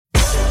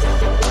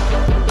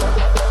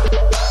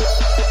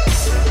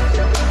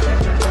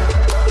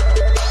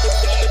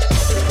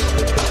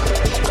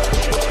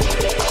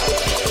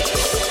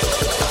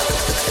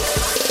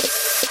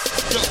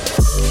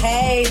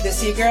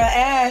your girl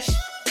Ash.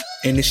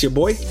 And it's your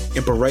boy,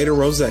 Imperator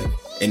Rose.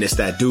 And it's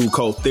that dude,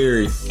 Cold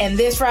Theory. And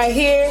this right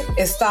here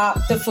is Stop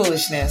the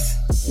Foolishness.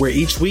 Where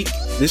each week,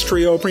 this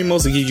trio of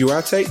primos will give you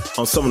our take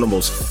on some of the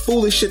most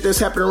foolish shit that's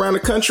happening around the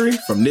country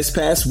from this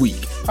past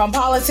week. From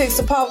politics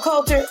to pop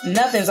culture,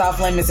 nothing's off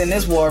limits in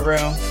this war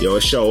room. Yo,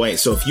 it sure ain't.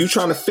 So if you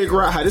trying to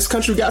figure out how this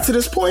country got to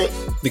this point,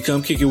 then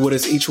come kick it with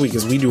us each week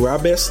as we do our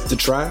best to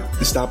try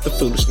and stop the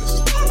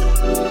foolishness.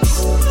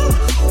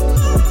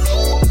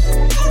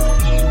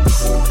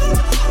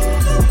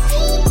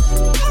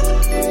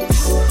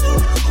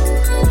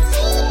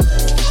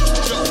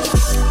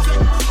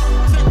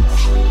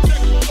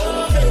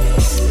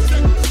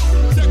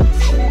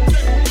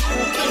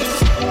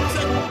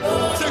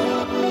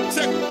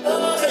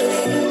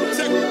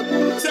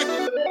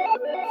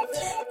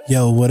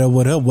 Yo, what up,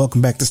 what up?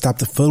 Welcome back to Stop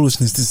the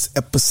Foolishness. This is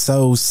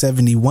episode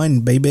 71,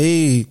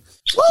 baby.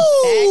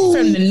 Woo! Back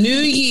from the new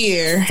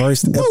year.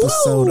 First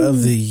episode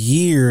of the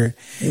year.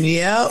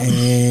 Yep.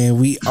 And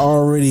we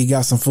already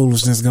got some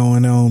foolishness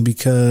going on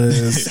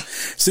because,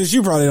 since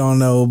you probably don't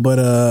know, but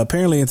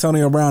apparently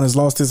Antonio Brown has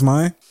lost his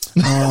mind.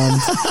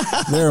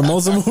 There are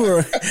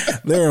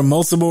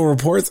multiple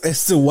reports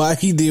as to why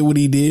he did what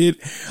he did.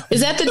 Is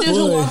that the dude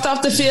who walked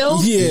off the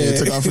field? Yeah,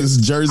 took off his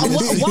jersey.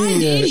 Why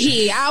did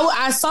he?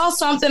 I saw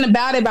something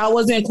about it, but I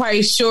wasn't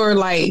quite sure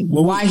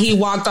why he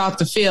walked off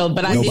the field.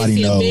 But I did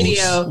see a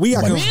video. We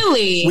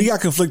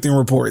got conflicting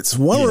reports.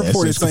 One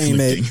report is saying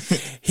that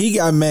he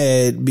got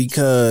mad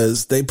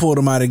because they pulled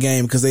him out of the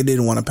game because they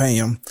didn't want to pay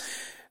him,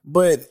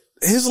 but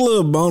his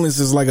little bonus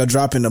is like a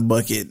drop in the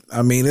bucket.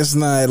 I mean, it's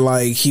not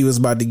like he was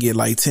about to get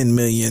like 10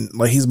 million.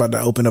 Like he's about to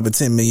open up a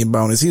 10 million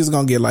bonus. He was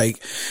going to get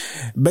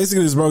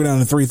basically it's broken down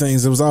into three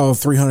things. It was all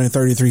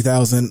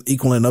 333,000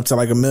 equaling up to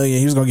like $1 million.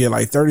 He was going to get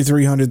like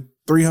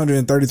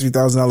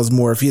 $333,000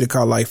 more if he'd have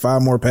caught like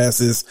 5 more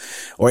passes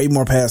or 8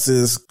 more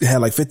passes,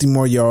 had like 50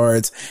 more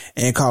yards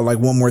and caught like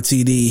 1 more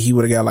TD. He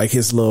would have got like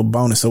his little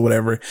bonus or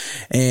whatever.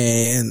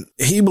 And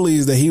he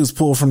believes that he was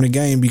pulled from the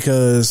game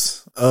because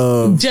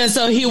just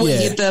so he would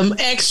get them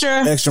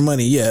extra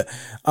money. Yeah.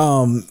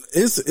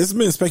 It's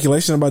been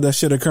speculation about that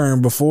shit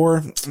occurring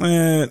before.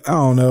 Man, I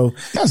don't know.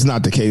 That's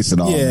not the case at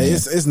all. Yeah, man.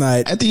 It's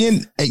not. At the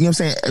end, you know what I'm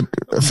saying?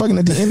 Fucking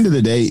at the end of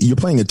the day, you're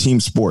playing a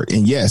team sport.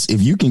 And yes,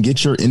 if you can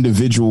get your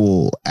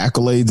individual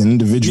accolades and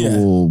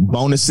individual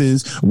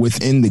bonuses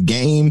within the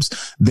games,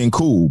 then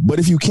cool. But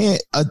if you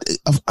can't, an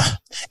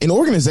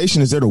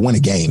organization is there to win a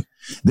game.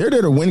 They're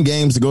there to win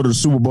games, to go to the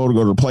Super Bowl, to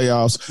go to the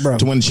playoffs,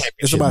 to win the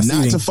championship.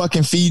 Not to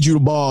fucking feed you the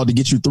ball to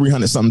get you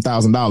 $300-something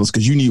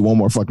because you need one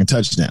more fucking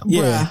touchdown.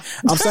 Yeah,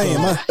 I'm saying.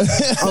 At the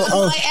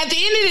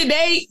end of the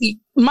day,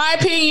 my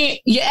opinion,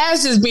 your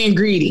ass is being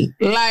greedy.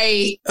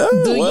 That's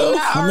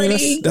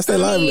their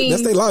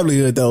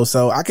livelihood though.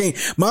 So I can't.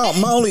 My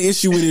only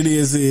issue with it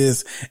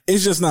is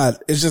it's just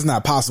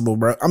not possible,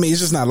 bro. I mean,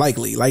 it's just not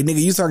likely. Like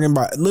nigga, you talking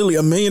about literally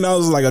 $1 million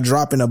is like a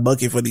drop in a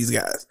bucket for these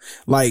guys.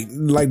 Like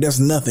that's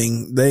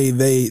nothing.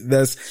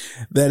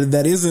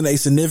 That isn't a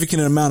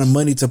significant amount of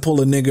money to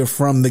pull a nigga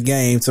from the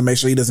game to make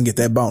sure he doesn't get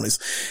that bonus.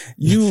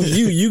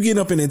 You get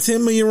up in the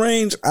 10 million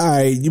range. All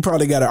right, you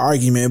probably got an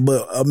argument,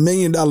 but $1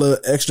 million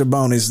extra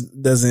bonus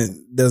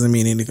doesn't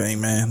mean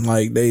anything, man.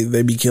 Like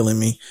they be killing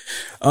me.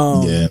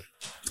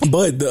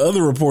 But the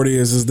other report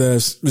is that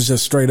it's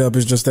just straight up.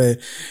 It's just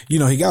that,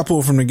 he got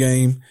pulled from the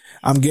game.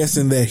 I'm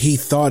guessing that he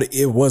thought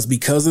it was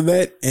because of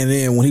that. And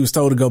then when he was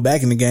told to go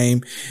back in the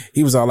game,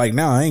 he was all like,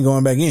 nah, I ain't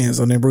going back in.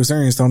 So then Bruce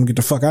Arians told him to get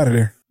the fuck out of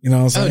there. You know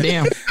what I'm saying? Oh,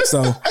 damn.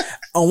 So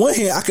on one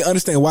hand, I can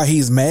understand why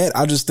he's mad.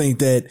 I just think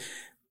that,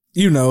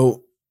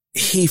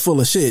 he full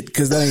of shit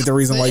because that ain't the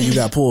reason why you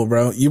got pulled,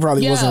 bro. You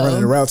probably wasn't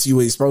running the routes you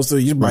were supposed to.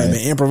 You might have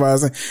been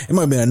improvising. It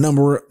might have been a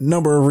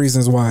number of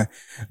reasons why.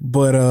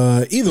 But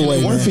either way,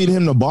 they weren't feeding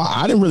him the ball.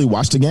 I didn't really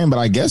watch the game, but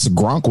I guess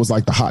Gronk was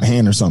like the hot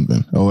hand or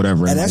something or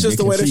whatever. And that's just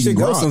the way that shit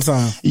goes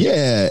sometimes.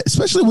 Yeah,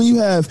 especially when you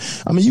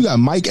got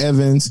Mike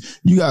Evans.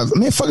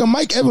 Fucking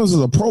Mike Evans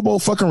was a Pro Bowl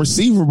fucking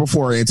receiver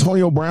before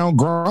Antonio Brown,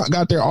 Gronk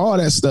got there, all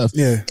that stuff.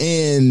 Yeah.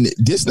 And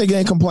this nigga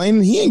ain't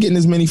complaining. He ain't getting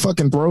as many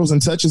fucking throws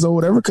and touches or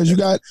whatever because you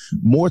got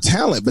more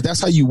talent, but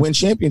that's how you win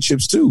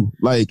championships too.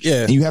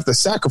 And you have to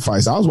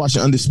sacrifice. I was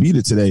watching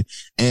Undisputed today,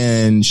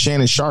 and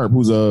Shannon Sharp,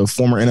 who's a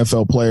former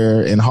NFL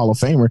player and Hall of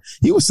Famer,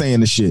 he was saying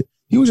the shit.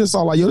 He was just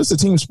all like, yo, this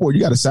is a team sport.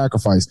 You got to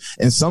sacrifice.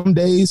 And some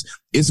days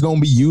it's going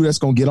to be you that's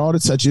going to get all the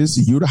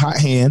touches. You the hot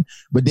hand.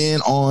 But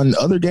then on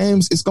other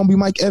games, it's going to be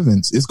Mike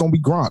Evans. It's going to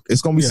be Gronk.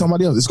 It's going to be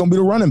somebody else. It's going to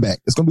be the running back.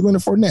 It's going to be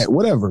Leonard Fournette,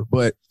 whatever.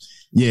 But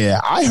yeah,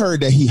 I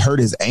heard that he hurt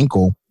his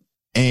ankle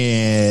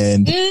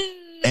and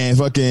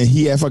fucking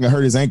he had fucking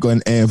hurt his ankle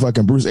and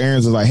fucking Bruce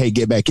Arians was like, hey,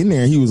 get back in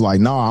there. And he was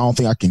like, no, I don't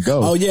think I can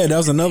go. Oh yeah, that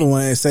was another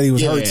one that said he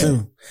was hurt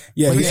too.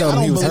 Yeah, he told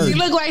me he was hurt. He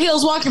looked like he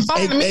was walking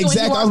fine to me when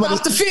he walked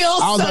off the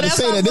field. I was about to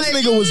say that this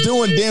nigga was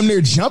doing damn near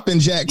jumping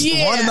jacks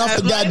running off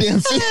the goddamn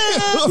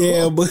field.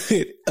 Yeah, but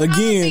again,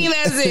 I think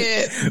that's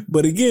it.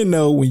 But again,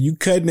 though, when you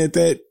cutting at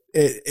that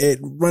at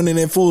running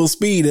at full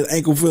speed, an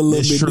ankle feel a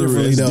little bit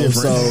differently though.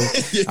 So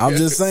I'm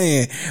just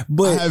saying,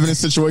 but I have in a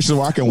situation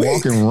where I can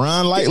walk and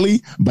run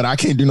lightly, but I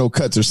can't do no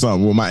cuts or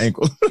something with my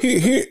ankle.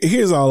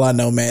 Here's all I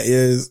know, man,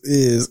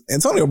 is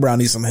Antonio Brown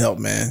needs some help,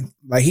 man.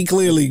 Like he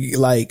clearly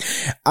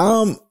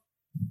I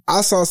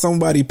saw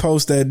somebody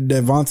post that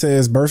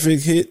Vontaze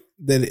Burfict hit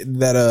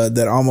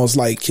that almost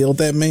like killed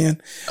that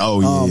man.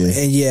 Oh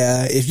yeah. And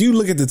yeah, if you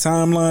look at the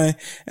timeline,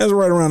 that's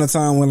right around the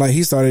time when like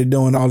he started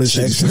doing all this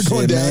extra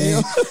shit,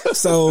 man.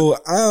 So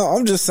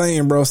I'm just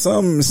saying, bro,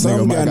 some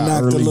got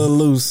knocked early, a little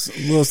loose,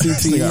 a little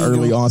CTE,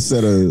 early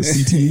onset of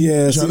CTE.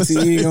 Yeah,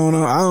 CTE going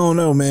on. I don't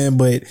know, man,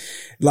 but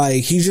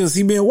like he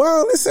been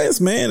wild in a sense,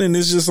 man, and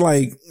it's just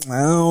like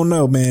I don't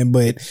know, man,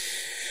 but.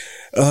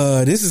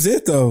 This is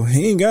it though.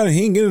 He ain't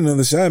get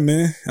another shot,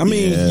 man. I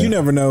mean, you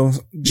never know.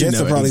 Jets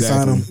will probably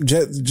sign him.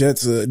 Jets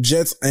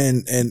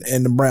and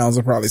the Browns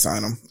will probably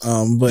sign him.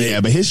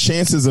 But his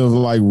chances of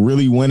like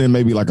really winning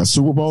maybe like a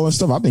Super Bowl and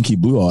stuff, I think he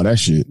blew all that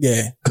shit.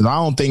 Yeah. Cause I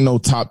don't think no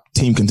top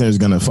team contender is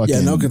gonna fucking. Yeah,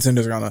 no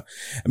contender's gonna.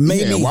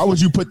 Maybe. Yeah, why would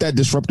you put that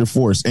disruptive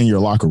force in your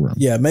locker room?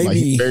 Yeah, maybe. Like,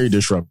 he's very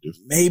disruptive.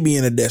 Maybe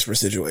in a desperate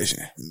situation.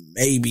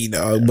 Maybe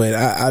though. Yeah. But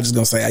I just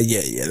gonna say,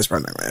 that's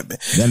probably not gonna happen.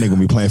 That nigga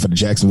gonna be playing for the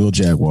Jacksonville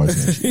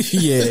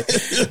Jaguars. Yeah,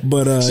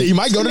 but shit, you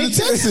might go to the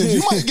Texans.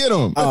 You might get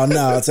them. Oh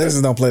no,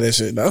 Texans don't play that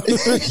shit. No,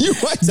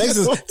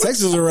 Texas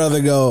would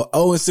rather go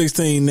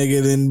 0-16,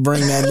 nigga, than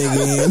bring that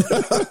nigga in.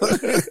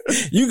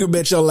 You can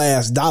bet your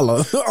last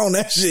dollar on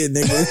that shit,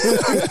 nigga.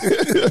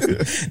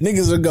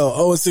 Niggas would go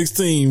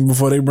 0-16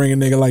 before they bring a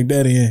nigga like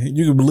that in.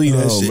 You can believe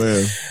that shit.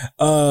 Man.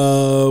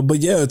 But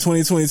yeah,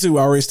 2022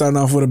 already starting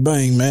off with a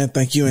bang, man.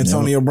 Thank you,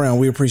 Antonio Brown.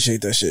 We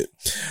appreciate that shit.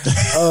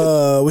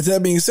 With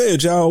that being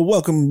said, y'all,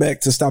 welcome back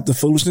to Stop the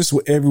Foolishness,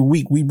 where every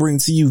week we bring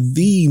to you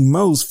the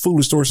most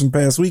foolish stories from the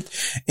past week.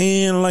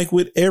 And like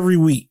with every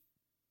week,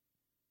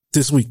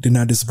 this week did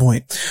not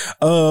disappoint.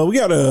 We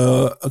got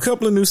a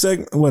couple of new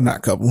segments. Well, not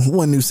a couple,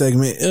 one new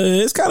segment.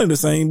 It's kind of the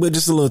same, but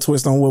just a little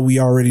twist on what we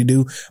already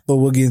do, but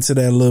we'll get into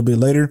that a little bit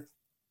later.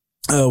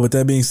 With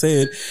that being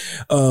said,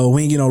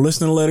 we ain't get no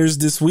listener letters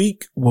this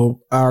week.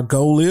 Well, our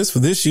goal is for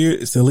this year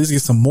is to at least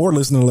get some more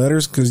listener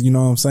letters. Cause you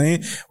know what I'm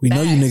saying? We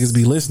know you niggas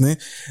be listening.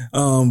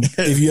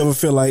 If you ever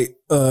feel like,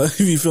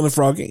 if you feeling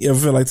froggy, you ever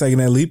feel like taking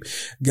that leap,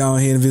 go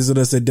ahead and visit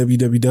us at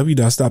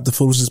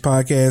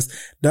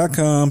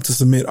www.stopthefoolishness.podcast.com to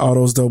submit all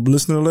those dope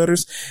listener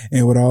letters.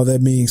 And with all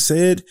that being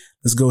said,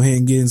 let's go ahead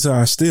and get into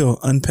our still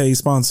unpaid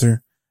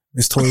sponsor.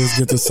 Miss Toya's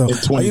Gift of Soul.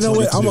 You know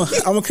what? I'm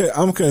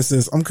gonna cut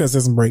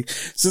this and break.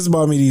 Sis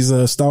bought me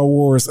these, Star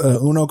Wars,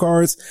 Uno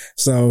cards.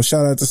 So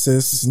shout out to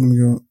Sis. Let me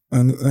go,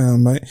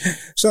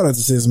 shout out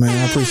to Sis, man.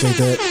 I appreciate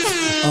that.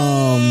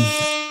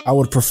 I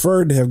would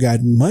prefer to have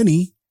gotten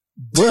money,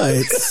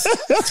 but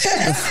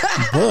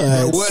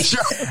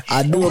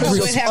I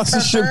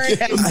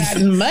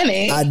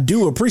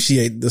do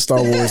appreciate the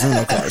Star Wars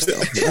Uno cards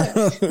though.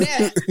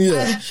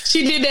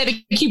 She did that to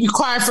keep you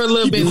quiet for a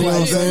little bit.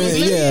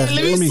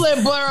 Let me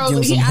slip Burrow. I know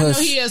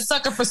he a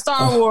sucker for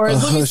Star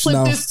Wars. Let me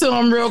slip this to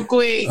him real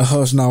quick. A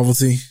hush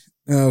novelty.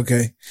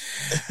 Okay.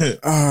 All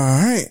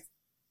right.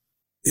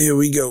 Here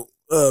we go.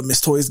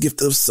 Miss Toya's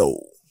Gift of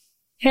Soul.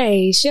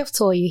 Hey, Chef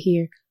Toya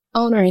here,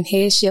 owner and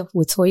head chef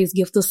with Toya's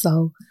Gift of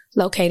Soul,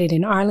 located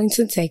in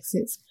Arlington,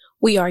 Texas.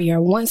 We are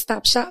your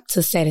one-stop shop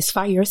to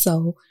satisfy your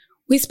soul.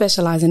 We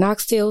specialize in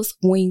oxtails,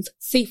 wings,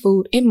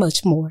 seafood, and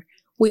much more.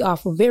 We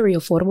offer very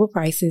affordable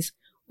prices.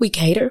 We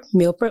cater,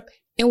 meal prep,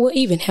 and we'll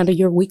even handle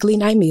your weekly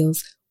night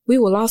meals. We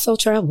will also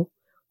travel.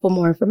 For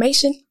more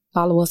information,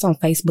 follow us on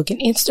Facebook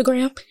and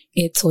Instagram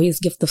at Toya's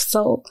Gift of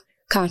Soul.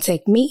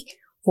 Contact me,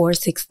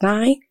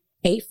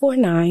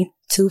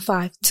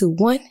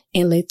 469-849-2521,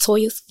 and let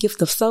Toya's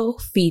Gift of Soul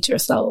feed your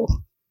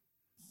soul.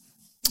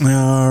 All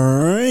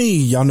right.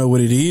 Y'all know what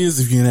it is.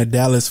 If you're in that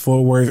Dallas,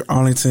 Fort Worth,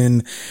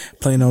 Arlington,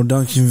 Plano,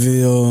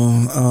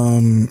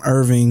 Duncanville,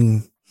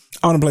 Irving,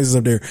 all the places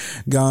up there,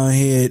 go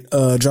ahead,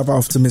 drop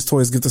off to Miss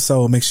Toya's Gift of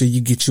Soul. Make sure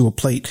you get you a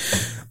plate.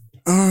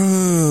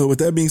 With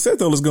that being said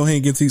though, let's go ahead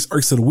and get to these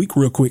irks of the week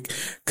real quick,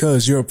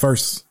 cause you're up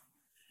first.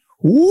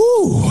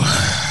 Woo.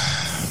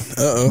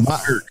 My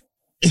irk.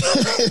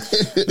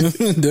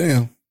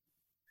 Damn.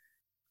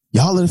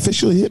 Y'all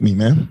officially hit me,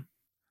 man.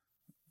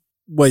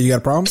 What, you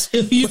got problems?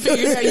 You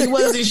figured out you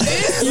wasn't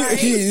shit?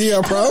 Right? You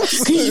got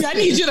problems? I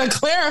need you to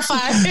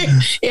clarify.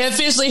 It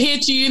officially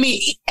hit you. You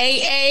need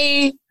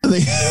AA,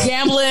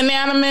 Gambling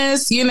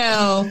Anonymous, you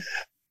know.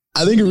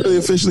 I think it really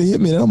officially hit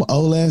me that I'm an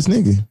old ass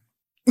nigga.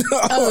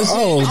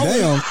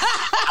 Damn.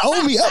 I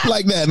don't be up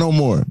like that no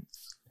more.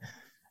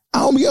 I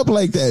don't be up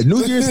like that.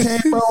 New Year's came,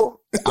 bro.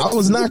 I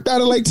was knocked out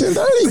at like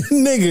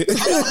 10:30.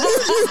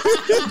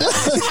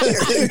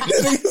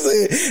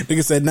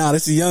 Nigga said, nah,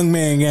 this is a young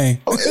man game.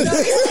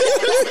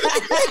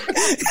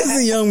 It's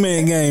a young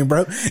man game, bro.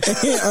 I'll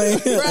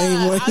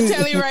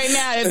tell you right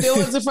now, if it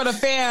wasn't for the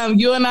fam,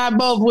 you and I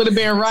both would have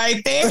been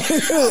right there.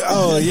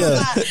 Oh,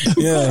 yeah.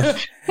 Yeah.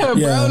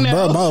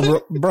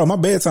 Bro, my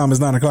bedtime is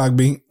 9 o'clock,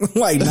 B.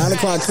 Like 9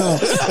 o'clock come,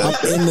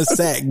 I'm in the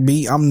sack,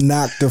 B. I'm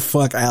knocked the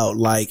fuck out,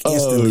 like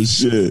instantly. Oh,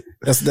 shit.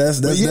 That's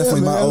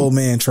definitely my old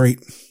man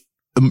trait.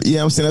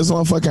 Yeah, I'm saying that's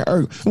one fucking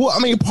irk. Well, I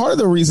mean, part of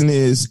the reason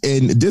is,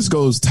 and this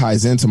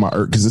ties into my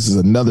irk because this is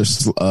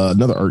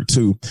another irk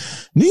too.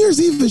 New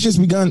Year's Eve has just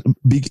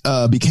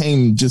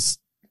became just.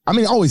 I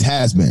mean, it always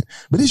has been,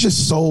 but it's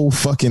just so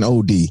fucking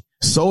OD,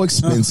 so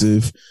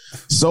expensive,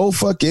 so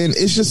fucking.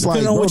 It's just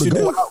like, bro, to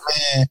go out,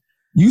 man.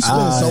 You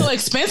spend so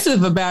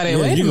expensive about it.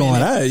 Yeah, Wait a minute.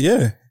 Going out,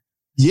 yeah,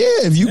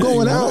 if you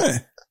going out.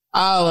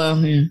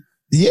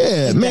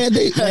 Yeah, man,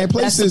 places.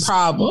 That's the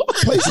problem.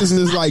 Places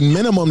is like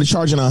minimum to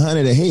charging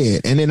 $100 a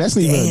head, and then that's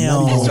not even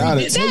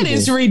that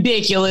is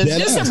ridiculous.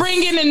 Just to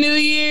bring in the New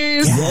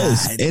Year's.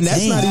 Yes, and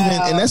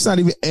that's not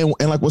even and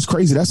like what's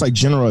crazy. That's like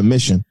general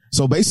admission.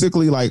 So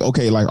basically, like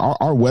okay, like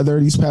our weather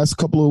these past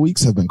couple of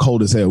weeks have been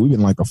cold as hell. We've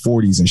been like the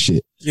 40s and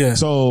shit. Yeah.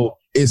 So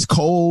it's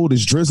cold,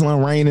 it's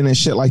drizzling, raining and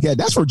shit like that.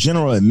 That's for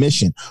general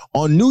admission.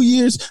 On New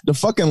Year's, the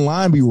fucking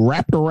line be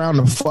wrapped around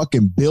the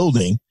fucking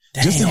building.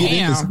 Just to get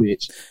in this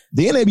bitch.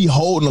 Then they be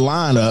holding the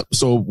line up.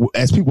 So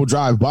as people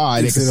drive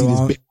by, they can see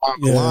this big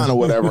line or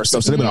whatever and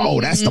stuff. So they be like,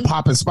 oh, that's the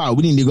popping spot.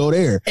 We need to go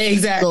there.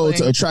 Exactly.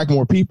 So to attract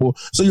more people.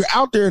 So you're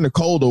out there in the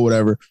cold or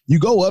whatever. You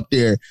go up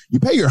there, you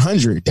pay your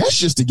 $100. That's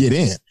just to get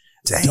in.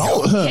 Damn.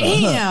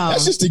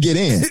 That's just to get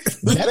in.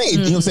 That ain't, you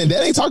know what I'm saying?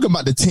 That ain't talking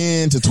about the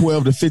 $10 to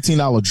 $12 to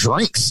 $15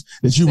 drinks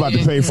that you about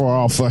to pay for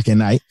all fucking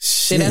night.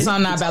 Shit, that's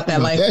not about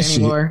that life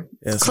anymore.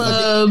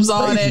 Clubs,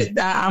 all that.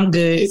 I'm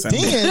good.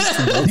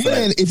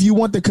 Then if you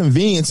want the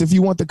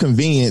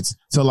convenience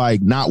to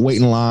like not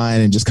wait in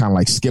line and just kind of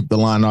like skip the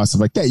line and all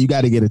stuff like that, you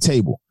got to get a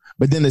table.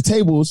 But then the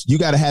tables, you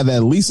got to have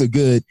at least a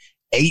good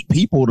 8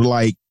 people to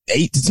like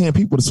 8 to 10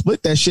 people to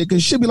split that shit,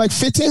 because it should be like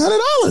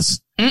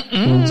 $1,500.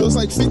 So it's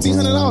like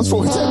 $1,500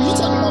 for a table. You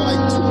talking about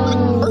like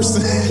 200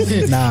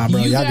 person? Nah, bro,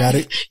 y'all got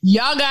it.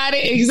 Y'all got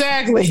it,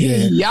 exactly.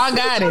 Yeah. Y'all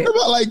got it.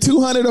 About like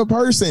 200 a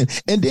person,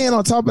 and then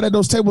on top of that,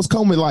 those tables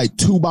come with like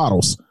 2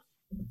 bottles.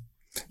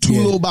 Two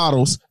little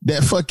bottles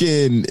that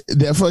fucking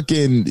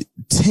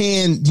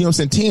 10, you know what I'm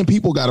saying? 10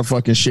 people got to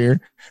fucking share.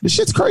 This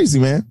shit's crazy,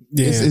 man.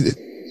 Yeah. It's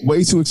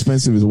way too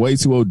expensive. It's way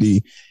too OD.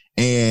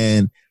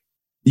 And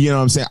you know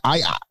what I'm saying?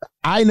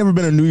 I never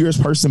been a New Year's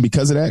person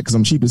because of that, because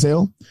I'm cheap as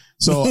hell.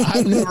 So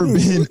I've never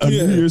been a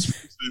New Year's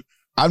person.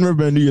 I've never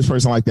been a New Year's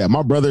person like that.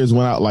 My brother has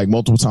went out like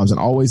multiple times, and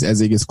always as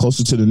it gets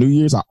closer to the New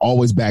Year's, I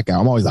always back out.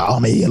 I'm always like,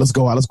 oh man, yeah, let's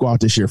go out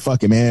this year.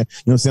 Fuck it, man. You know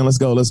what I'm saying?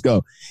 Let's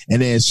go.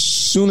 And then as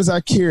soon as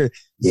I hear it,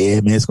 yeah,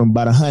 man, it's gonna be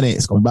about 100.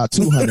 It's gonna be about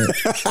 200.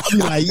 I'll be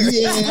like,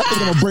 yeah, I think I'm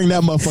gonna bring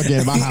that motherfucker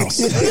in my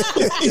house.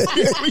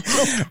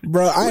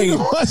 Bro, I ain't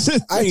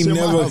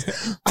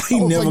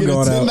never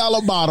going out.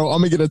 $10 bottle.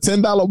 I'm gonna get a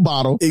 $10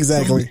 bottle.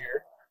 Exactly.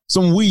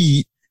 Some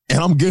weed. And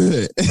I'm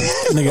good.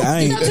 Nigga, I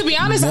ain't to be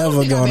honest, I don't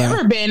think I've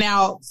ever been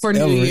out for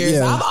New Year's.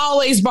 Yeah. I've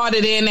always brought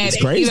it in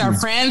at either a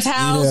friend's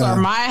house or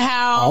my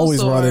house. I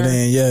always brought it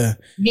in, yeah.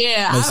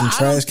 Make some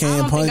trash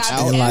can punch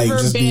and like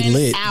just be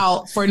lit.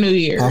 Out for New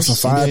Year's. Pop some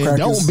firecrackers.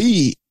 Don't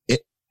be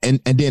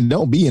then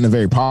don't be in a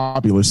very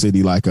popular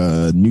city like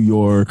New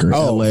York or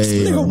LA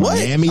or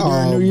Miami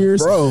during New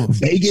Year's. Bro.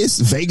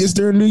 Vegas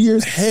during New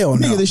Year's. Hell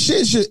no. Nigga, the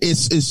shit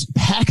is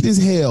packed as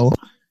hell.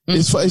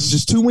 It's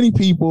just too many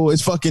people.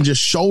 It's fucking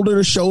just shoulder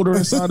to shoulder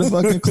inside the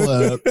fucking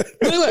club.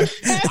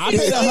 I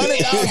paid $100.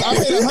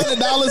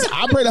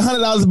 I paid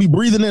 $100 to be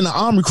breathing in the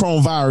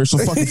Omicron virus for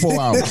fucking 4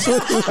 hours.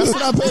 That's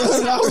what I paid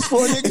 $100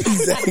 for, nigga.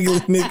 Exactly,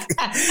 nigga.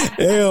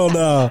 Hell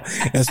no.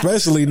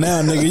 Especially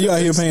now, nigga. You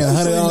out here paying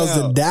 $100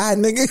 to die,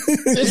 nigga.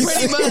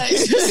 Pretty much.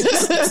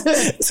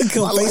 To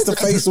come face to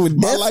face with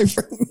death.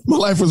 My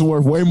life was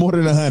worth way more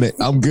than 100.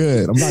 I'm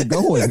good. I'm not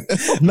going.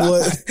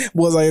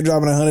 Was I here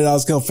dropping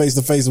 $100 come face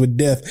to face with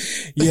death?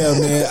 Yeah,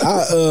 man.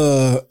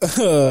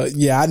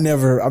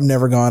 I've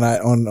never gone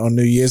out on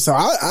New Year's. So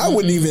I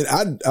wouldn't even,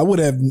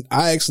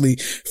 I actually,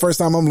 first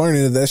time I'm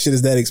learning that shit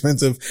is that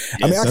expensive.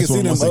 Yes, I mean, I can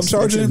see them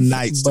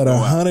upcharging, but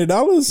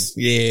 $100?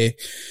 Yeah.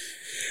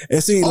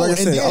 And see, like I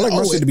said, I like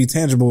my shit to be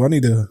tangible. I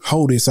need to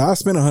hold it. So I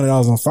spent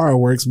 $100 on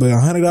fireworks, but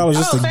 $100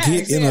 just to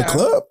get in a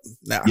club?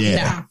 Nah.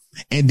 Yeah. Nah.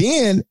 And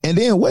then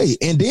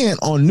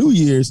on New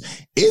Year's,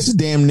 it's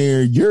damn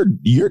near, you're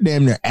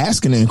damn near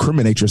asking to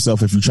incriminate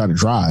yourself if you try to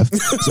drive.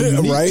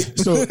 So right?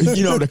 So,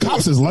 you know, the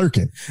cops is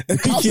lurking. The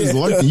cops is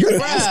lurking.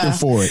 You're asking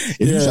for it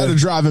if you try to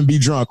drive and be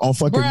drunk on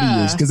fucking New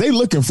Year's, because they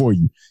looking for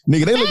you.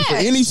 Nigga, they looking for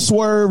any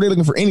swerve. They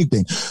looking for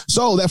anything.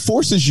 So that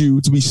forces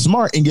you to be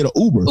smart and get an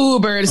Uber.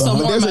 Uber, so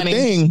more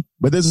money.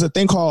 But there's a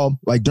thing called,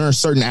 like, during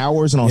certain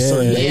hours and on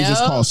certain days, it's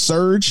called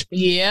Surge.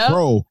 Yeah.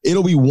 Bro,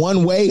 it'll be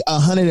one way,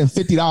 $150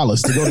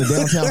 to go to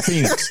downtown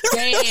Phoenix.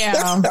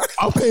 Damn.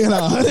 I'm paying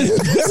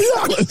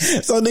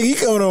 $150. So nigga, you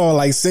coming on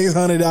like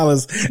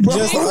 $600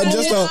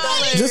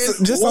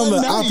 just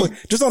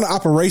on the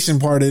operation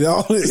part of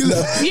all this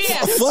stuff.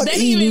 Yeah. Fuck they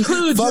eating,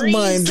 include fuck drinks.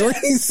 Buying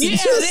drinks. Yeah,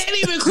 they didn't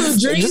even include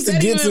drinks. Just to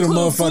get to the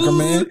motherfucker, food.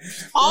 Man.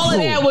 All of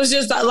that was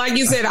just, like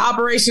you said, the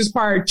operations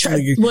part.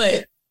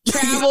 What?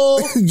 travel.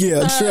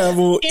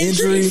 Travel,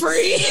 injury.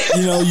 Free.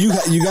 You know,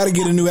 you got to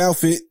get a new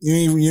outfit. You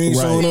ain't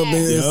showing up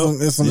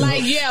in some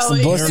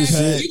busted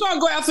shit. You gonna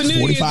go out for New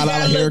Year's?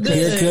 $45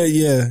 haircut.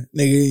 Yeah,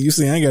 nigga. You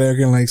see, I ain't got a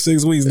haircut in like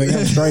 6 weeks. Nigga,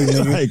 I'm straight.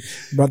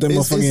 Nigga, brought that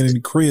motherfucker in the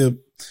crib.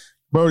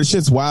 Bro, this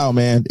shit's wild,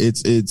 man.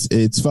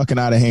 It's fucking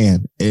out of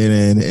hand,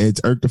 and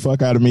it's irked the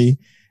fuck out of me.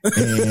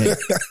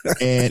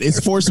 And it's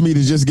forced me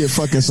to just get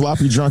fucking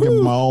sloppy drunk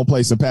in my own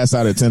place and pass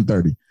out at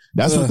 10:30.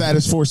 That's what that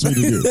has forced me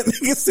to do. That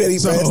nigga said he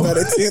passed out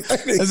at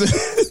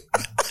 10:30.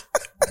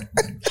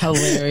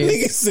 Hilarious.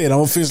 Nigga said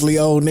I'm officially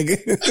old, nigga.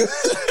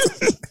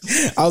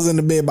 I was in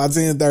the bed by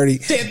 10:30.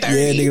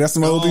 Yeah, nigga, that's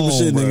some old people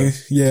shit, nigga.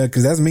 Yeah,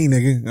 cause that's me,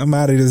 nigga. I'm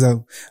out of this.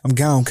 I'm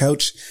gone,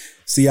 coach.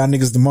 See y'all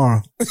niggas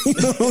tomorrow. You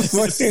know what I'm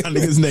saying? See y'all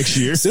niggas next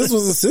year. Sis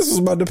was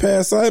about to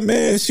pass out,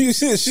 man. She was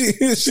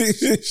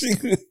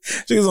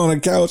on the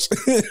couch.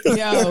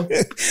 Yo.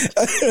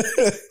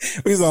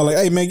 We was all like,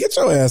 hey man, get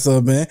your ass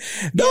up, man.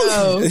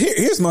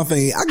 Here's my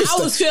thing. I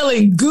was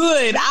feeling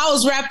good. I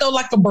was wrapped up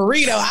like a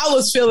burrito. I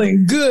was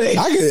feeling good.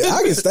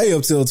 I could stay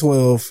up till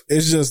 12.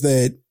 It's just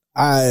that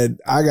I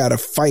gotta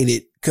fight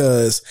it.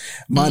 Cause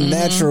my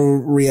natural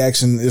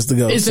reaction is to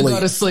go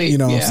to sleep. You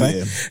know what I'm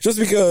saying? Just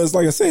because,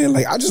 like I said,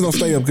 like I just don't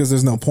stay up because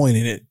there's no point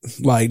in it.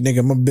 Like,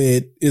 nigga, my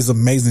bed is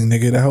amazing,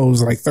 nigga. That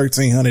holds like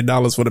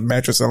 $1,300 for the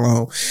mattress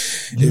alone.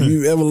 If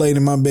you ever laid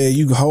in my bed,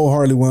 you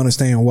wholeheartedly will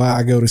understand why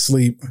I go to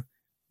sleep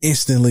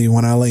instantly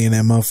when I lay in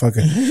that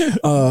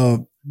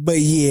motherfucker. But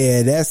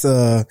yeah, that's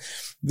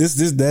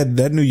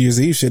that New Year's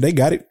Eve shit. They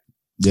got it.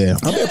 Yeah.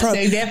 I bet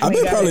probably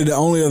the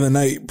only other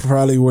night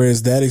probably where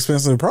it's that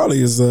expensive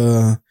probably is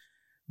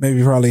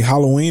probably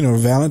Halloween or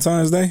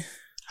Valentine's Day.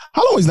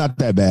 Halloween's not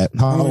that bad.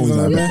 Halloween's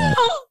not that bad.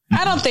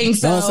 I don't think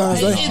so.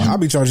 Valentine's Day? I'll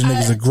be charging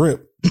niggas a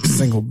grip.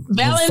 Single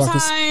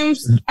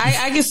Valentine's,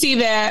 I can see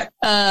that.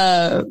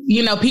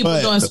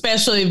 People doing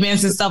special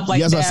events and stuff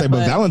like that. Yes, I say,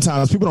 but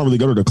Valentine's, people don't really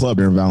go to the club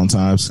during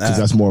Valentine's because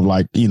that's more of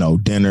like,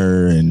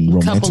 dinner and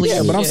romantic.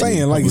 Yeah, but I'm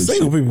saying like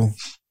single people.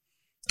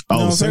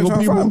 Single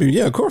people?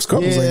 Yeah, of course,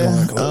 couples ain't going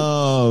to the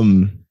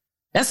club.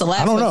 That's the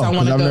last place I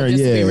want to go,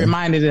 just to be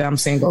reminded that I'm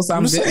single. So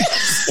I'm just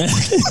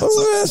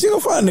she gonna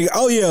find a nigga.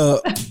 Oh yeah.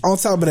 On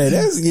top of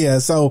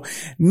that, so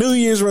New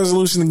Year's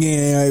resolution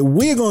again.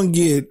 We're gonna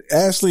get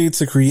Ashley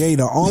to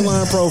create an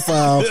online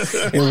profile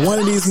in one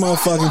of these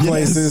motherfucking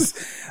places.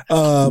 We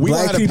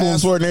got a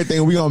password and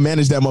everything. We're gonna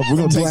manage that motherfucker. We're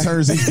gonna take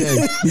turns each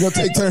day. We're gonna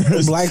take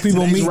turns.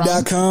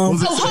 Blackpeoplemeet.com.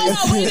 Hold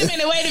on, wait a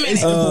minute.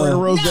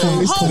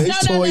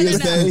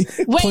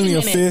 No. Plenty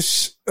of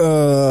fish.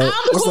 I'm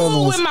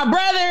cool with my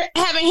brother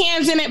having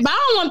hands in it, but I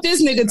don't want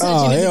this nigga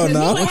touching it. Hell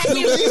no.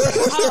 He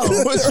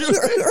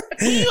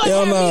would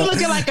have me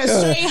looking like a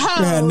straight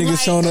hoe. Niggas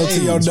showing up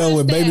to your door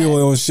with baby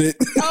oil and shit.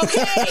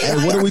 Okay. Hey,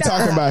 what are we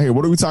talking about here?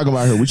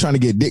 We trying to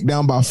get dick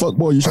down by a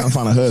fuckboy? Or you trying to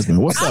find a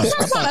husband? What's up? I'm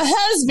trying to find a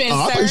husband, sir.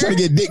 I thought you trying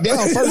to get dick down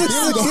first.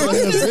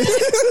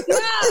 No,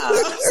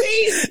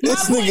 see, my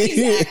point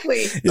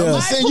exactly. Yeah.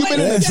 I'm saying you've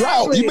been in a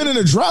drought. You've been in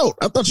a drought.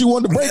 I thought you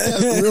wanted to break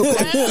that real quick.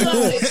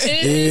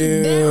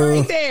 That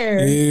right there.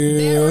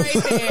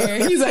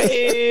 He's like,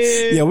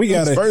 yeah, we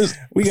gotta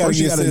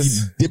get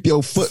this. Dip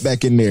your foot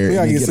back in there. We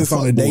gotta get this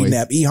on a dating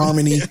app.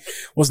 eHarmony.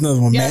 What's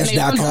another one?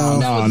 Match.com.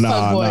 No.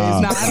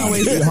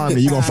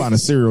 eHarmony, you gonna find a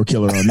serial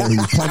killer on there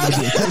who's claiming to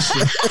be a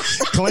Christian.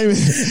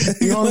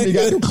 eHarmony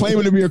got them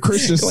claiming to be a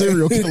Christian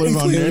serial killer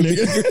on there,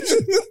 nigga.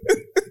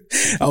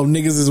 Oh,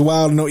 niggas is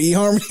wild. No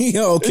eHarmony.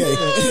 Okay,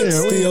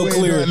 still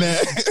clear.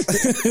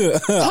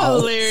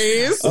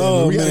 Hilarious.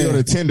 Oh, we gotta go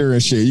to Tinder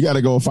and shit. You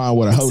gotta go find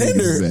what a hoe niggas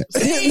is at.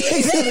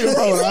 Tinder's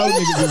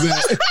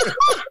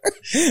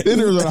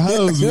what a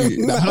hoes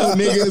be. The hoe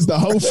niggas, the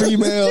hoe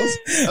females.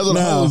 That's what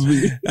hoes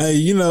be.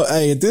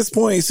 Hey, at this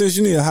point, since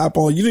you need to hop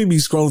on, you need to be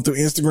scrolling through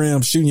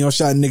Instagram, shooting your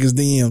shot in niggas'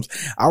 DMs.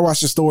 I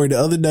watched a story the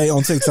other day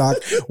on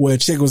TikTok where a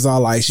chick was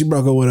all like, she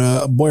broke up with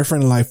a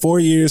boyfriend in like 4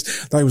 years,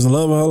 thought he was the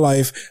love of her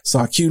life,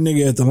 saw a cute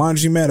nigga at the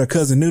laundromat. Her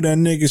cousin knew that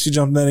nigga. She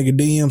jumped in that nigga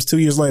DMs. 2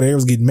 years later, they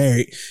was getting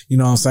married. You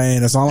know what I'm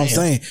saying? That's all I'm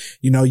saying.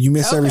 You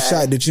miss every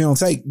shot that you don't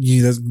take.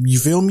 You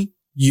feel me?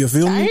 You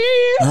feel me?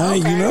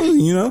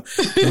 You know,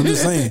 I'm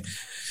just saying.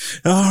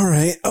 All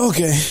right.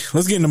 Okay.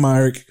 Let's get into my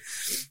irk.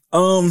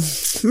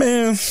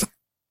 Man,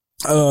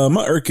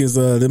 my irk is,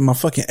 my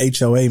fucking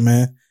HOA,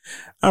 man.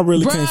 I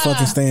really can't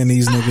fucking stand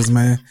these niggas,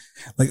 man.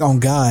 Like, on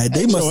God,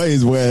 they must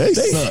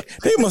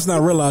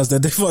not realize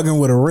that they fucking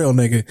with a real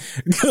nigga.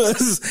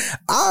 Cause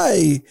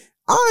I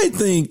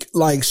think,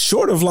 like,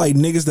 short of like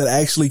niggas that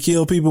actually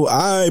kill people,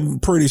 I'm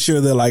pretty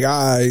sure that like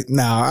I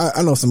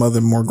know some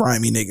other more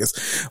grimy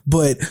niggas,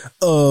 but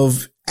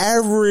of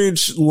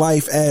average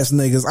life ass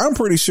niggas, I'm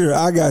pretty sure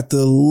I got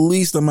the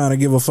least amount of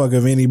give a fuck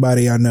of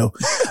anybody I know.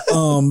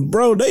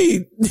 Bro,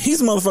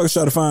 these motherfuckers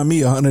try to find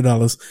me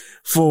 $100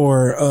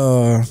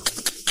 for,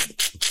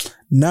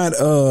 not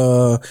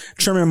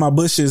trimming my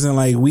bushes and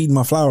like weeding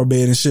my flower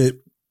bed and shit.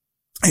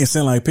 And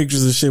sent like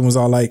pictures of shit and was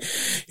all like,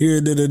 here,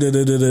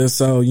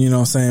 so, you know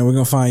what I'm saying, we're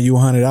gonna find you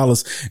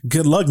 $100.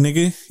 Good luck,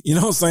 nigga. You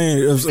know what I'm saying?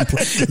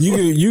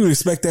 You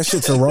expect that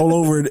shit to roll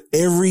over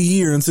every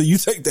year until you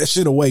take that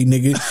shit away,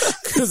 nigga.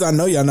 Cause I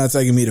know y'all not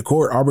taking me to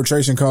court.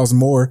 Arbitration costs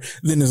more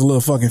than this little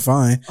fucking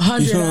fine.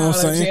 You know what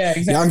I'm saying? Yeah,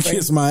 exactly. Y'all can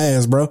kiss my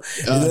ass, bro.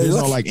 There's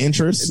no like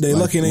interest. They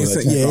looking at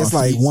it's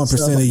like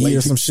 1% a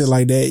year, some shit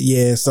like that.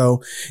 Yeah.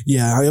 So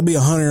yeah, it'll be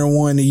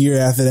 101 a year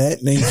after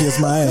that. They can kiss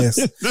my ass.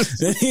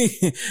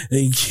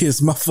 They can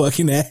kiss my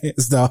fucking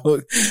ass,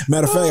 dog.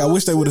 Matter of fact, I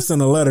wish they would have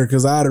sent a letter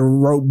because I'd have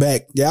wrote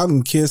back, y'all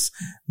can kiss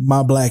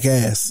my black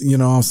ass. You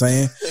know what I'm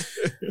saying?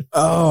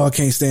 Oh, I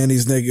can't stand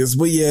these niggas.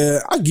 But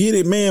yeah, I get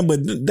it, man. But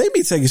they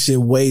be taking shit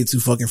way too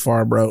fucking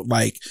far, bro.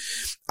 Like,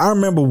 I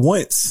remember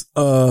once,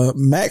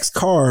 Max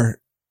car,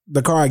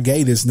 the car I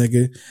gave this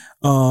nigga,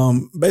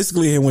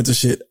 basically it went to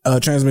shit.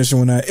 Transmission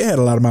went out. It had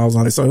a lot of miles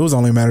on it, so it was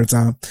only a matter of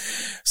time.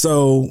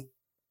 So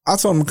I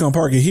told him to come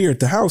park it here at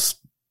the house.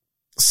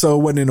 So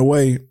it wasn't in the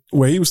way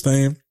where he was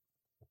staying.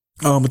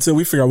 Until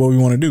we figure out what we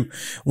want to do.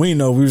 We didn't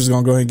know if we were just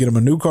going to go ahead and get him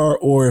a new car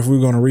or if we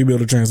were going to rebuild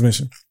the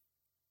transmission.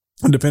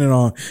 Depending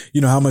on,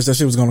 how much that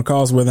shit was going to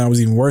cost, whether it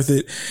was even worth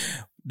it.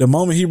 The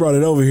moment he brought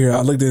it over here,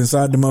 I looked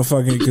inside the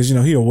motherfucking, cause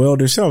he a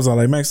welder. So I was all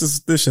like, Max,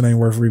 this shit ain't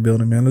worth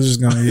rebuilding, man. Let's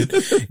just go ahead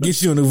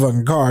get you a new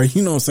fucking car.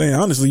 You know what I'm saying?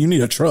 Honestly, you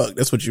need a truck.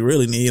 That's what you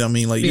really need. I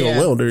mean, like, you're a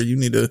welder. You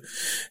need to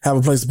have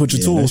a place to put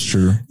your tools. That's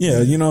true.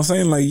 Yeah. You know what I'm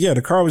saying? Like, yeah,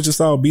 the car was just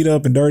all beat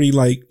up and dirty.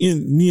 Like,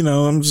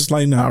 I'm just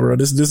like, nah, bro,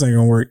 this ain't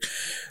gonna work.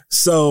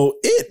 So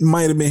it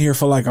might have been here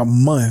for like a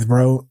month,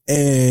 bro.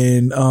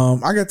 And,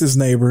 I got this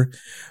neighbor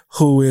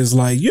who is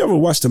like, you ever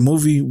watched a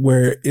movie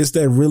where it's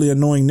that really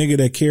annoying nigga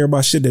that care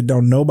about shit that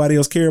don't nobody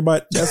else care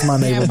about? That's my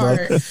neighbor, bro.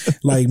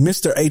 Like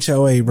Mr.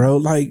 HOA, bro.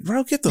 Like,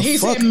 bro, get the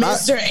fuck out.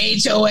 Mr.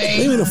 HOA.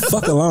 Leave me the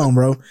fuck alone,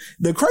 bro.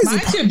 The crazy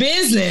Mind your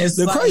business.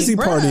 The crazy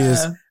part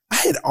is I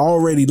had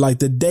already, like,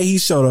 the day he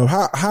showed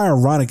up, how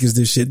ironic is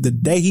this shit? The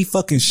day he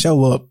fucking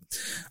show up,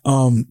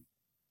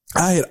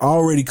 I had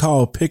already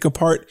called Pick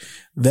Apart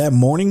that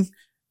morning,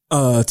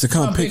 to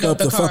come pick up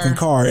the fucking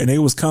car, and they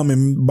was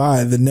coming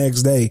by the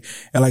next day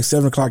at like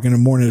 7:00 in the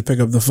morning to pick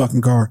up the fucking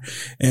car.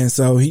 And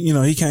so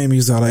he came, he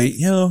was all like,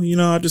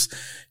 I just,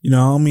 I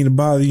don't mean to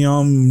bother you.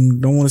 I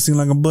don't want to seem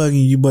like I'm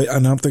bugging you, but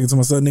and I'm thinking to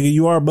myself, nigga,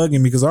 you are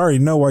bugging me because I already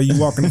know why you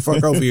walking the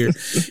fuck over here.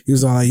 He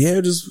was all like,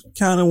 yeah, just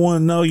kind of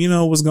want to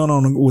know, what's going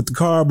on with the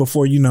car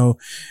before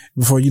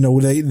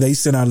they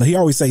send out. He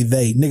always say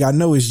they, nigga, I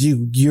know it's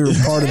you. You're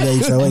part of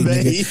the HOA,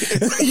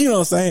 nigga. You know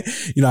what I'm saying?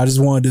 I just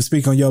wanted to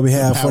speak on your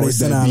behalf before they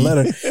send out a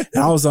letter.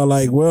 And I was all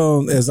like,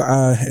 well, as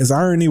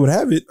irony would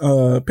have it,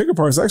 Pick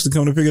Apart's actually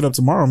coming to pick it up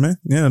tomorrow, man.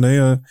 Yeah,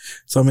 they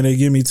told me they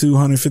give me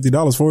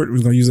 $250 for it. We're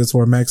gonna use that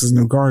for Max's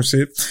new car and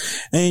shit.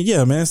 And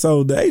yeah, man,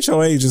 so the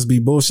HOA just be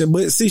bullshit.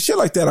 But see, shit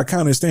like that I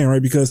kind of understand,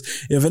 right? Because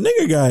if a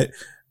nigga got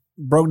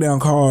broke down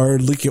car,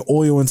 leaking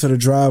oil into the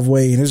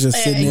driveway, and it's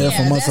just sitting there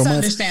for months and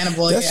months.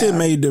 Understandable. That shit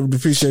made to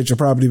depreciate your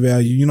property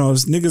value.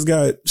 Niggas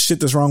got shit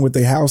that's wrong with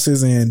their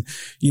houses and,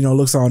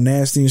 looks all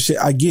nasty and shit.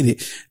 I get it.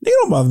 They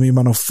don't bother me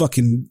about no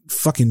fucking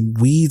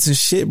weeds and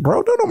shit,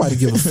 bro. Don't nobody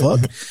give a fuck.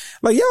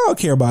 Like, y'all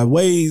care about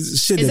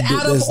ways, shit that's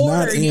out of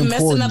order. You're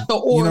messing up the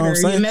order.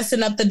 You're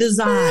messing up the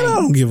design. Man, I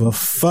don't give a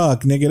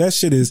fuck, nigga. That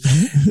shit is,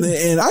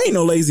 and I ain't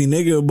no lazy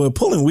nigga, but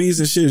pulling weeds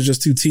and shit is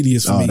just too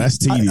tedious for me. That's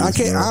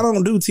tedious. I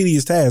don't do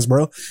tedious tasks,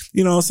 bro.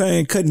 You know what I'm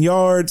saying? Cutting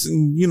yards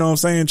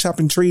and,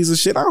 chopping trees and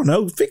shit. I don't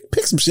know.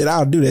 Pick some shit.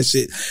 I'll do that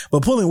shit.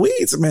 But pulling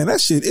weeds, man,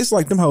 that shit, it's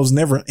like them hoes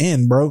never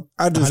end, bro.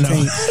 I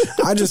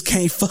just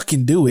can't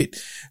fucking do it.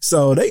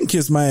 So they can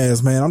kiss my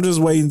ass, man. I'm just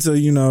waiting till,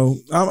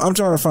 I'm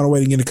trying to find a way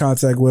to get in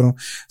contact with them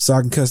so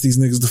I can cuss these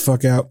niggas the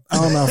fuck out. I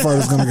don't know how far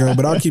it's going to go,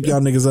 but I'll keep y'all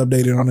niggas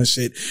updated on this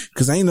shit.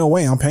 Cause ain't no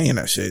way I'm paying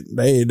that shit.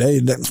 They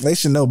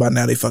should know by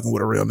now they fucking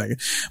with a real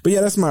nigga. But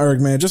yeah, that's my irk,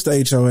 man. Just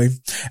the HOA.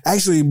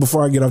 Actually,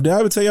 before I get off, did I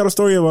ever tell y'all the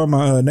story about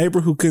my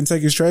neighbor who couldn't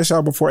take his trash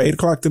out before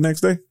 8:00 the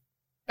next day?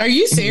 Are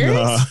you serious?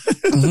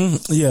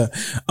 Mm-hmm. Yeah.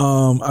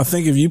 I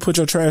think if you put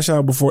your trash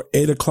out before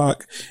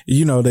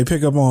 8:00, they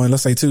pick up on,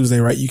 let's say Tuesday,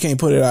 right? You can't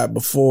put it out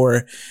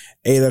before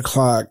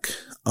 8:00,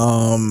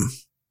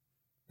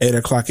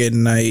 8:00 at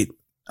night.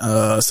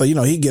 So,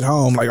 he get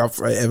home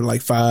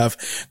at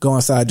 5, go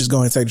inside, just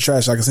go and take the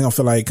trash out because he don't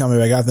feel like coming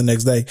back out the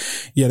next day.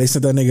 Yeah, they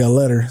sent that nigga a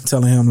letter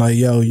telling him like,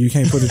 yo, you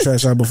can't put the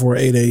trash out before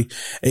 8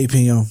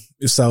 p.m.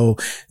 So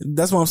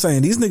that's what I'm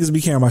saying. These niggas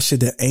be caring about shit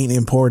that ain't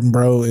important,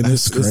 bro. And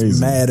it's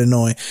mad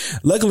annoying.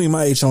 Luckily,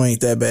 my HO ain't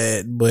that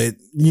bad, but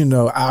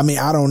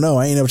I don't know.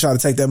 I ain't never tried to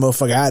take that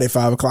motherfucker out at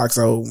 5 o'clock.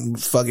 So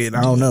fuck it.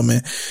 I don't know,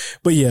 man.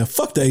 But yeah,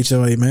 fuck the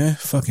HOA, man.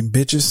 Fucking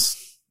bitches.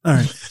 All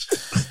right.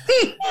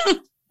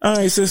 All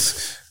right,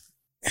 sis.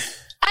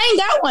 I ain't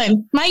got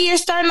one. My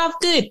year's starting off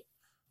good.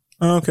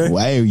 Okay.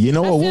 Well, hey, you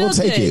know what? We'll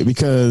take it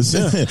because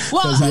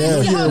last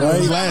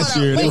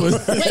year it was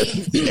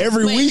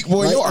every week,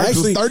 boy. Your arcs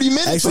was 30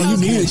 minutes.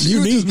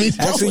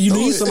 Actually, you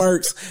need some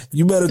arcs.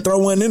 You better throw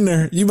one in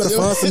there. You better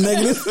find some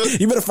negative.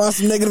 You better find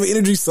some negative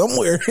energy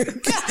somewhere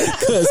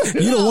because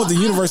you don't want the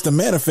universe to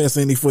manifest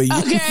any for you.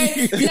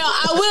 Okay. No,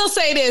 I will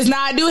say this.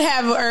 Now I do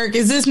have an irk.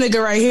 Is this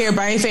nigga right here? But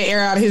I ain't say air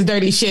out his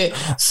dirty shit.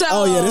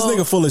 So, this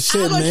nigga full of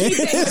shit, man.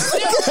 This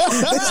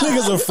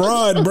nigga's a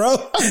fraud, bro.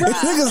 This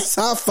nigga's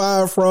top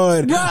 5 fraud.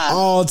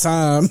 All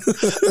time. All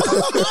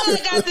I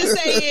got to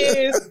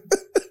say is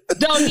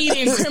don't need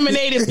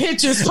incriminating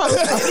pictures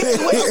posted.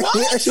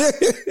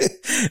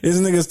 This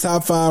nigga's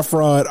top 5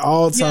 fraud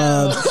all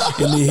time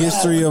in the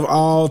history of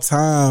all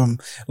time.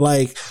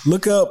 Like,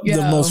 look up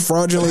the most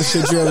fraudulent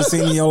shit you ever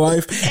seen in your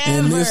life,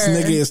 and this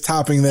nigga is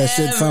topping that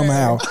shit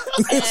somehow.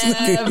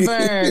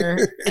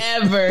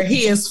 Ever.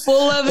 He is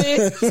full of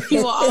it. He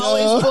will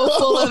always be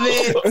full of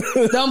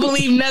it. Don't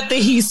believe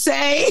nothing he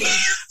say.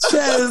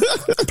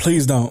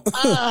 Please don't.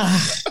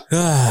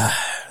 We're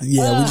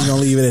just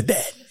gonna leave it at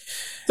that.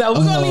 So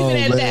we're gonna leave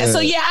it at that. So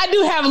yeah, I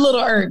do have a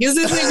little irk. It's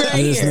this nigga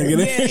right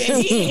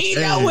here. He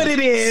know what it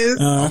is.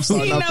 I'm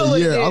starting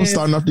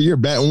off the year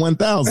batting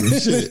 1,000.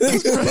 Shit,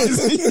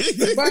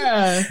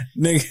 bruh.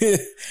 Nigga,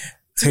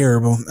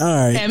 terrible. All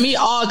right, and me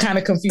all kind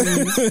of confused.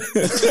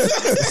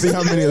 see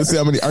how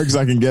many irks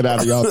I can get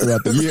out of y'all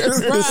throughout the year.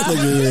 This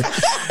nigga here.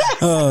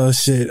 Oh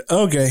shit.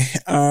 Okay.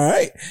 All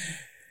right.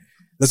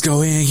 Let's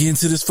go ahead and get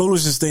into this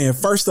foolishness thing.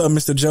 First up,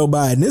 Mr. Joe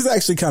Biden. This is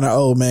actually kind of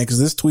old, man, because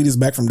this tweet is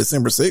back from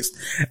December 6th.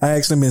 I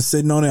actually been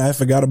sitting on it. I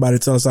forgot about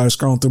it until I started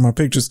scrolling through my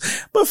pictures.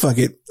 But fuck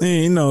it.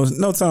 No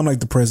time like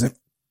the present.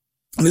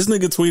 This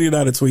nigga tweeted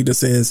out a tweet that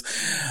says,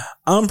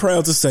 I'm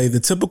proud to say the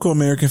typical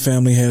American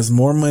family has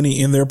more money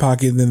in their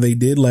pocket than they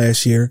did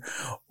last year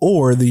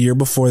or the year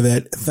before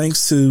that,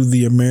 thanks to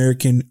the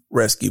American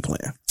Rescue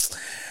Plan.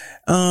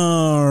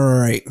 All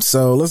right.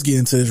 So let's get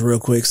into this real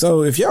quick.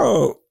 So if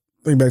y'all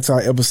think back to our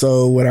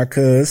episode with our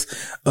cuz,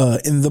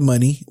 In the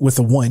Money with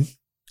a 1.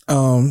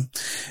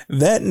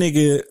 That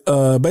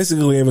nigga,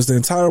 basically gave us the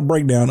entire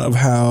breakdown of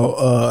how,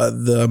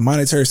 the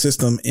monetary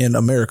system in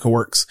America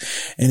works.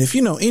 And if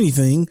you know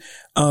anything,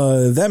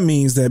 that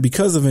means that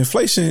because of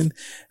inflation,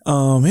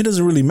 it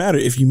doesn't really matter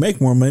if you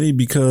make more money,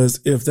 because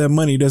if that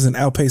money doesn't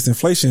outpace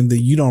inflation,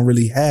 then you don't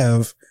really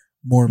have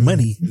more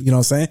money. You know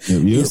what I'm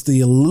saying? Yep. It's the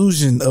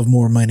illusion of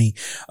more money.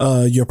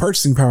 Your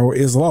purchasing power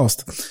is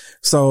lost.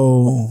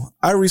 So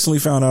I recently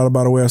found out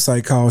about a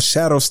website called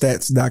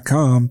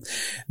shadowstats.com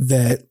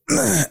that,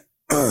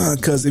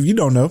 cause if you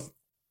don't know,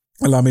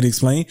 allow me to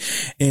explain.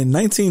 In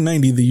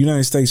 1990, the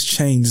United States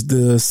changed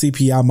the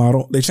CPI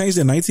model. They changed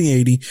it in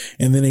 1980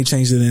 and then they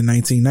changed it in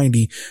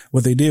 1990.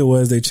 What they did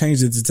was they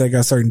changed it to take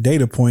out certain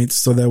data points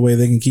so that way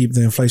they can keep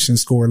the inflation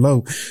score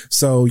low.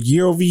 So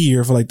year over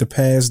year for like the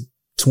past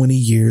 20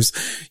 years,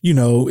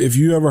 if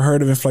you ever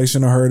heard of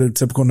inflation or heard a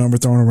typical number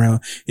thrown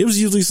around, it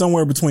was usually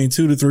somewhere between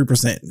 2 to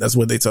 3%. That's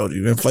what they told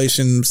you.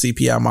 Inflation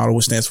CPI model,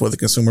 which stands for the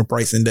Consumer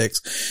Price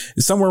Index,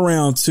 is somewhere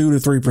around 2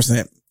 to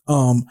 3%.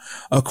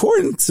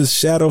 According to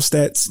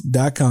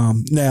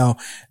shadowstats.com. Now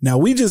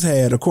we just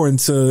had, according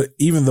to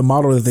even the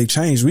model that they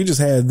changed, we just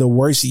had the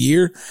worst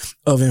year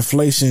of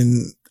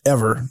inflation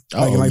ever,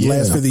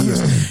 last 50 years.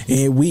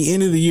 And we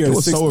ended the year. It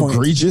was so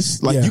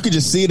egregious. Like you could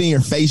just see it in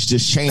your face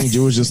just change.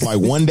 It was just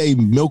like one day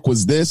milk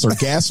was this or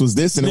gas was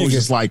this. And it was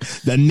just like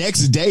the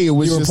next day it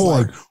was just poor.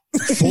 Like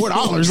 $4.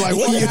 Like,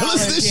 what the hell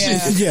is this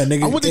shit? Yeah,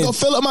 nigga. I went to go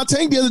fill up my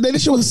tank the other day.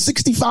 This shit was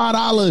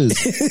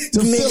 $65 to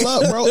fill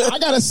up, bro. I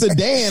got a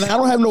sedan. I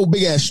don't have no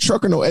big ass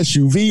truck or no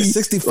SUV.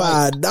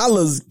 $65. God.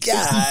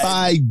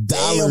 $65.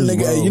 Damn,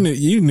 nigga. Bro.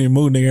 You need to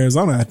move to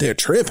Arizona out there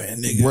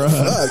tripping, nigga.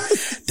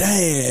 Bruh.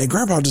 Damn,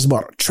 grandpa just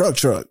bought a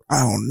truck. I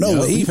don't know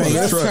what he paying.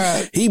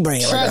 He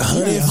paying like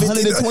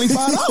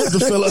 $125 to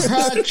fill up.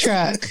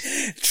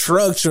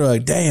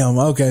 Truck. Damn.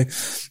 Okay.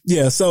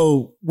 Yeah.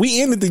 So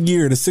we ended the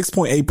year at a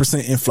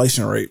 6.8%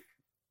 inflation rate,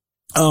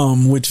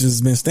 which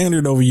has been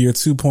standard over year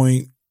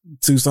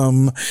 2.2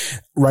 something,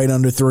 right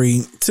under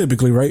 3,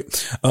 typically, right?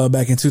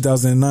 Back in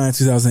 2009,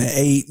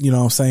 2008, you know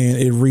what I'm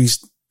saying? It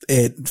reached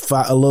at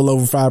a little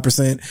over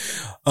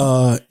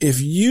 5%.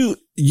 If you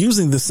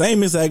using the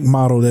same exact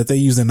model that they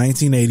used in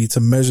 1980 to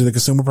measure the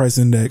consumer price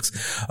index,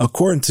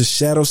 according to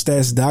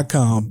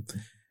shadowstats.com,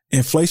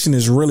 inflation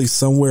is really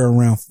somewhere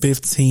around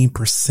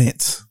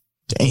 15%.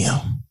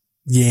 Damn.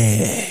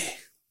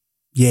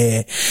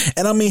 Yeah.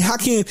 And I mean, how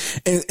can,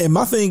 and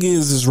my thing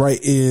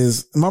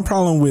is my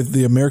problem with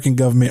the American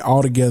government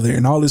altogether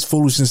and all this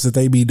foolishness that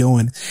they be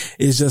doing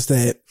is just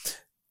that,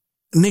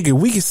 nigga,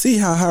 we can see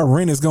how high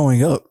rent is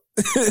going up.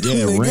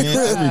 Yeah, rent,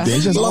 everything.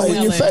 It's just all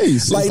in your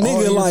face. Like,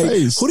 nigga, like,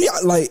 who do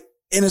y'all, like,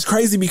 and it's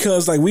crazy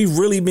because like we've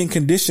really been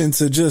conditioned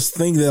to just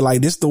think that like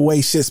this the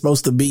way shit's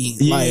supposed to be.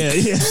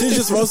 Shit's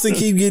just supposed to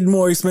keep getting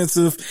more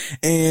expensive,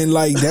 and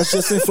like that's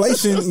just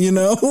inflation,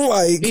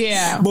 Like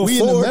before, we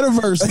in the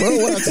metaverse, bro.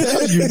 What I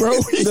tell you, bro,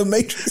 the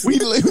Matrix. We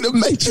live in the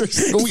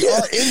Matrix. We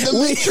are in the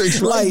Matrix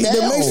right now.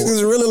 The Matrix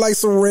is really like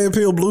some red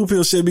pill, blue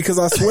pill shit. Because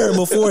I swear,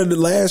 before the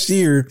last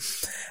year,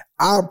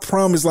 I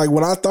promise, like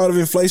when I thought of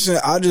inflation,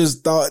 I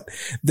just thought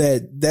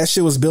that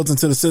shit was built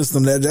into the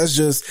system. That's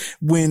just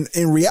when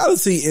in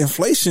reality,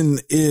 inflation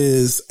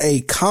is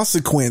a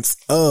consequence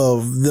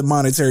of the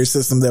monetary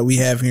system that we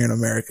have here in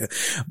America.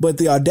 But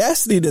the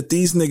audacity that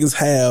these niggas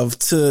have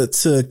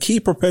to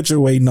keep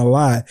perpetuating a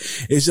lie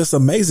is just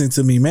amazing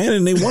to me, man.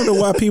 And they wonder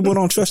why people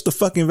don't trust the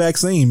fucking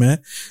vaccine,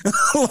 man.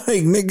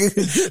 Like,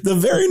 nigga, the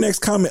very next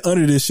comment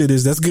under this shit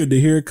is that's good to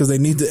hear because they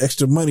need the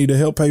extra money to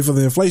help pay for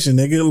the inflation,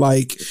 nigga.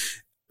 Like,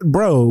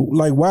 bro,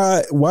 like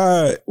why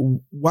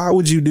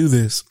would you do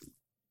this?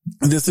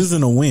 this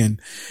isn't a win.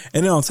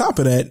 And then on top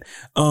of that,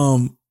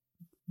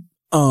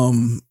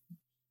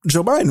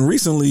 Joe Biden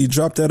recently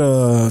dropped that,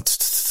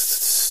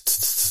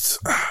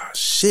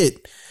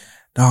 shit.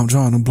 No, I'm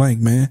drawing a blank,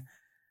 man.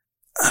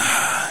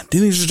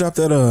 Didn't he just drop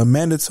that,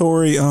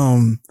 mandatory,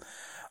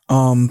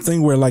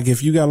 thing where like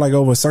if you got like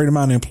over a certain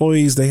amount of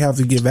employees, they have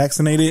to get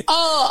vaccinated?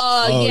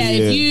 Yeah.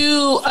 If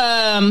you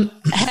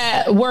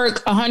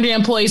work 100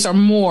 employees or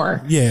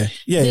more, then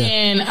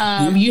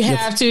you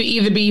have to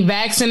either be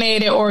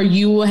vaccinated or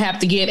you will have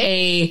to get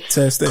a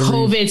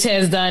COVID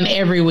test done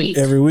every week.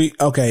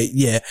 Okay.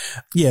 Yeah,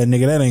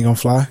 nigga, that ain't gonna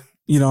fly.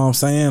 You know what I'm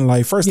saying?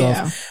 Like, first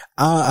off,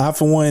 I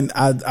for one,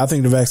 I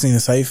think the vaccine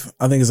is safe.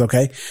 I think it's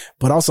okay.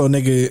 But also,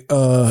 nigga,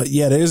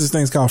 there's this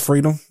thing called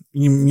freedom.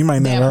 You might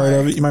never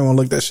heard of it. You might want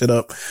to look that shit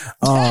up.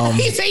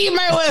 He said you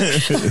might want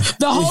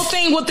the whole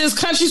thing what this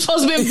country's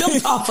supposed to be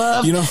built off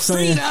of. You know what I'm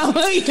saying?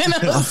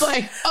 It's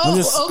like, okay.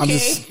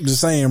 I'm just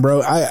saying,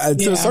 bro. I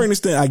to a certain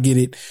extent, I get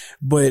it.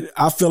 But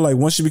I feel like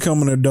once you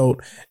become an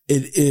adult,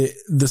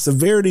 the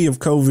severity of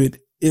COVID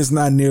is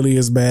not nearly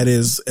as bad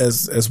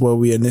as what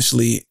we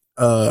initially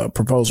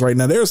proposed right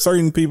now. There are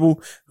certain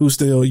people who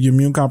still, you're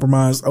immune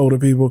compromised, older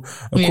people,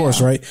 of course,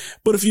 right?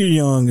 But if you're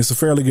young, it's a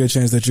fairly good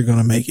chance that you're going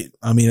to make it.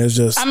 I mean, that's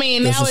just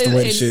the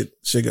way shit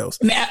goes.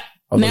 Now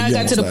it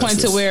got to the point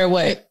to where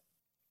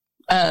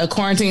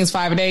quarantine is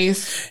 5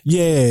 days.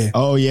 Yeah.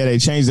 Oh yeah, they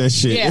changed that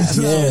shit. Yeah.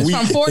 So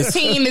from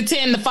 14 to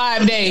 10 to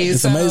 5 days.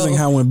 It's amazing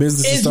how when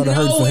businesses started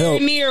hurting for help. It's nowhere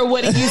near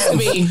what it used to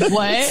be.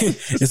 What?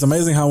 It's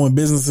amazing how when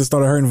businesses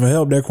started hurting for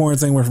help, their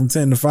quarantine went from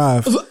 10 to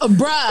 5.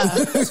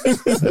 Bruh.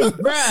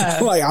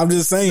 Like, I'm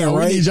just saying,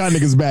 right? We need y'all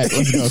niggas back.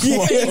 Let's go.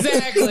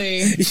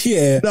 Exactly.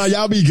 Yeah. No,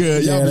 y'all be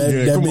good. Y'all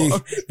be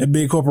good. That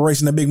big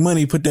corporation, that big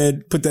money put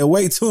that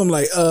weight to them.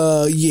 Like,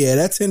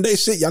 that 10-day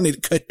shit, y'all need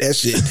to cut that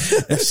shit.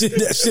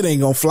 That shit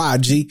ain't gonna fly,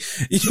 G.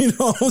 You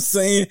know what I'm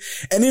saying?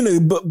 And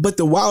then, but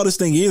the wildest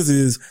thing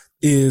is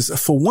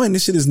for one,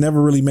 this shit has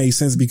never really made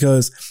sense,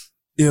 because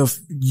if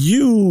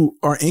you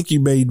are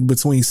incubating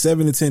between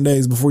 7 to 10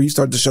 days before you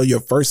start to show your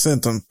first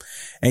symptom,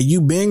 and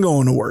you've been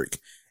going to work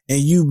and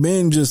you've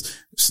been just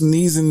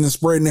sneezing and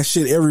spreading that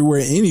shit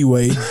everywhere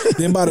anyway,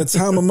 then by the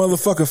time a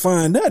motherfucker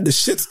find out, the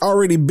shit's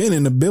already been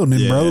in the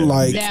building, bro.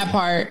 Like that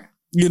part.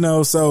 You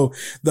know, so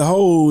the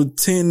whole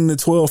 10 to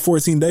 12,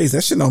 14 days,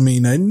 that shit don't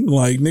mean nothing.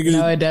 Like, nigga.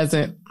 No, it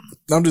doesn't.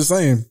 I'm just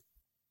saying.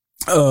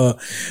 But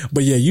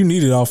yeah, you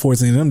needed all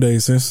 14 of them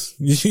days, sis.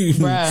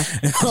 Bruh.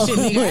 Shit,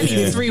 nigga, I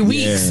needed 3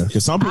 weeks. Yeah.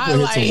 Cause some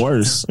people hit some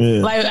worse.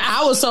 Yeah. Like,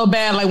 I was so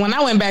bad. Like, when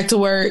I went back to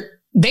work,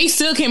 they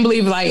still can't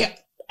believe, like,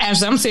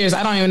 actually, I'm serious.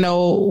 I don't even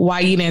know why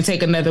you didn't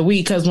take another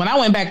week. Cause when I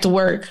went back to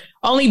work,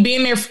 only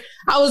being there,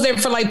 I was there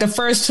for like the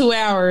first 2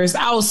 hours.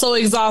 I was so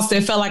exhausted.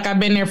 It felt like I've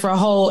been there for a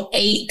whole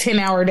 8-10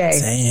 hour day.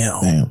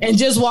 Damn. And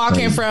just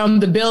walking from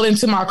the building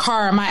to my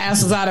car, my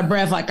ass was out of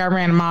breath. Like I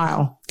ran a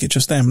mile. Get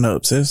your stamina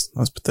up, sis.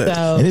 That's pathetic.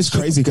 And it's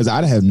crazy because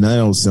I had none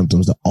of those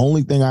symptoms. The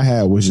only thing I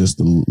had was just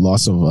the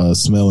loss of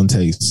smell and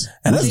taste.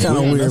 And that's kind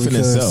of weird in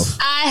itself.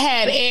 I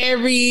had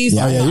every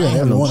there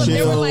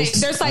were like,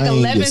 there's like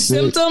 11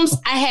 symptoms.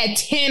 I had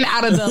 10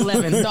 out of the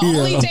 11. The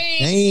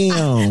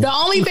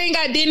only thing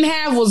I didn't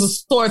have was a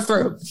sore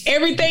throat.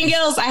 Everything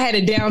else I had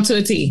it down to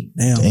a T.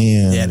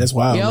 Damn. Yeah, that's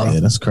wild. Yep. Yeah,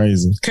 that's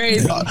crazy.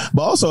 Crazy.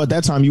 But also at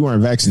that time you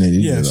weren't vaccinated.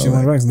 Yeah, she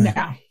wasn't vaccinated.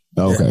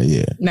 No. Okay,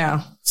 yeah.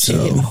 No. Shit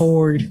getting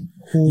hard.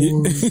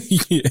 Yeah.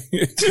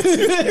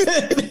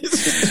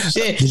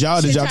 Did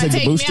y'all take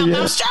the booster yet?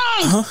 I'm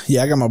strong.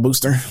 Yeah, I got my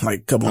booster like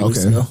a couple of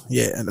weeks ago.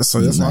 Yeah, that's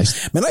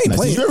nice. Man, I ain't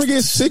playing. Did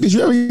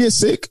you ever get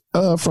sick?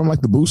 From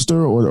like the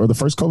booster or the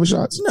first COVID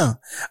shots? No,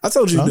 I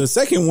told you the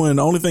second one.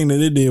 The only thing that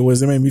it did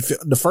was it made me feel.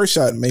 The first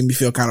shot made me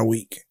feel kind of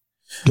weak.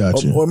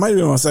 Gotcha. Or it might have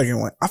been my second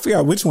one. I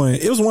forgot which one.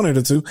 It was one of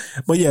the two.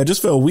 But yeah, I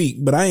just felt weak.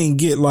 But I ain't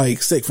get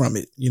like sick from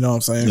it. You know what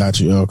I'm saying?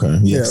 Gotcha. Okay.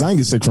 Yeah, because I didn't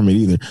get sick from it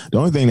either. The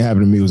only thing that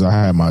happened to me was I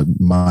had my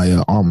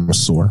arm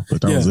was sore,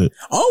 but that was it.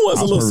 Arm was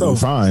a little sore.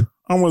 Fine.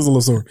 Arm was a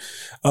little sore.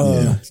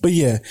 But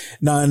yeah.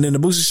 And then the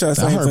booster shots.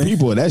 I heard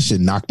people that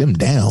shit knocked them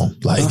down.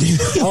 Like,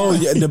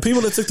 the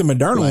people that took the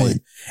Moderna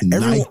one,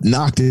 everyone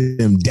knocked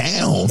them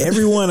down.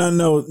 Everyone I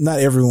know, not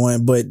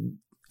everyone, but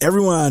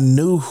everyone I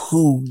knew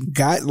who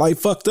got like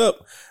fucked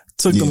up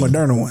took the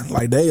Moderna one.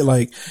 Like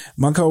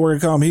my coworker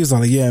called me. He was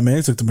like, yeah, man,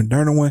 he took the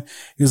Moderna one.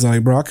 He was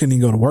like, bro, I couldn't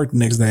even go to work the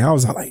next day. I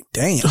was like,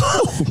 damn.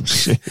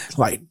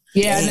 Like,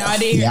 yeah, no, I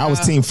didn't. Yeah, I was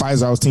team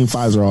Pfizer. I was team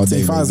Pfizer all day.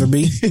 Team Pfizer,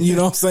 B. You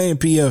know what I'm saying?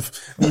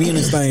 PF. We in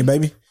this thing,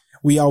 baby.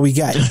 We all we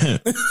got.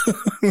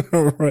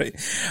 All right.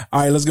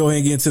 All right. Let's go ahead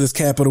and get into this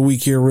cap of the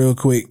week here real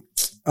quick.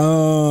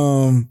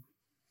 Now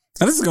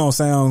this is going to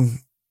sound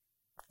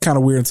kind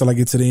of weird until I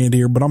get to the end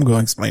here, but I'm going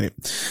to explain it.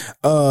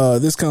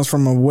 This comes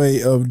from a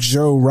way of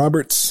Joe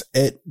Roberts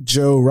at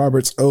Joe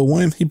Roberts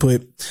 01. He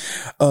put,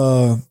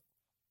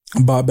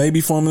 bought baby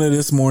formula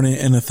this morning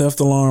and the theft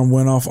alarm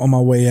went off on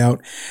my way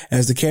out.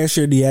 As the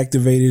cashier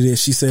deactivated it,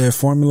 she said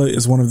formula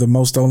is one of the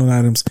most stolen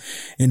items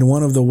in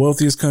one of the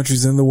wealthiest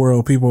countries in the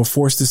world. People are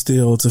forced to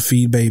steal to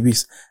feed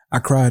babies. I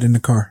cried in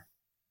the car.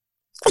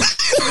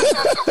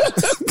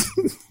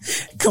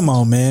 Come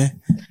on,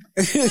 man.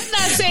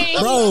 not saying,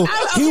 bro.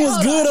 He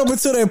was good up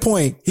until that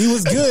point. He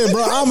was good,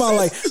 bro.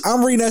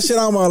 I'm reading that shit.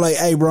 I'm all like,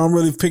 hey, bro, I'm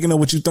really picking up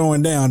what you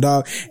throwing down,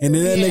 dog. And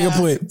then that nigga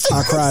put,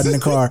 I cried in the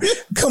car.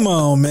 Come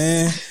on,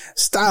 man.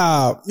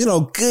 Stop. You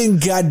know,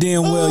 good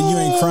goddamn well you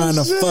ain't crying in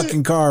the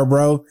fucking car,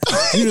 bro.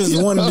 You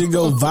just wanted to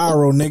go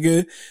viral,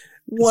 nigga.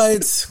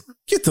 What?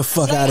 Get the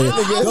fuck out of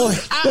here. Go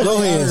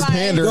ahead.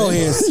 Pandering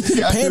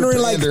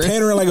like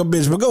a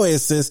bitch. But go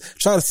ahead, sis.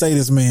 Try to say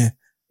this man.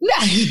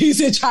 He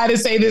said, try to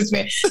say this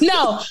man.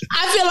 No,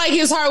 I feel like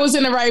his heart was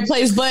in the right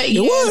place, but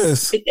it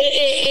was.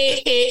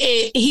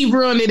 He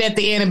ruined it at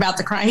the end about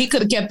the crime. He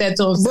could have kept that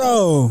to himself.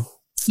 Bro.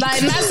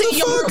 Like, not saying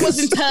your heart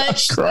wasn't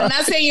touched. Not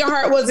saying your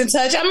heart wasn't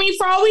touched. I mean,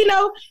 for all we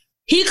know,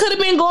 he could have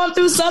been going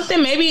through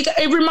something. Maybe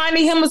it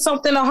reminded him of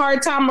something, a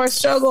hard time or a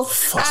struggle.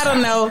 I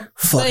don't know.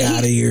 Fuck out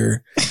of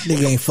here.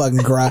 Nigga ain't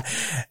fucking cry.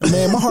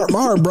 Man, my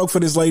heart broke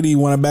for this lady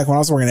when I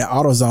was working at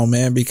AutoZone,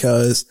 man,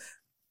 because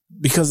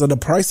of the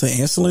price of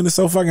insulin is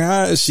so fucking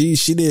high. She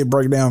did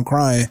break down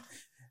crying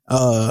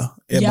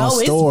at my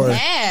store.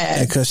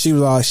 Because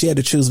she had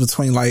to choose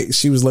between, like,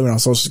 she was living on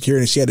Social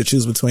Security and she had to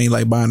choose between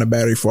like buying a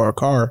battery for her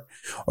car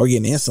or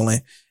getting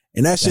insulin.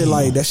 And that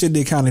shit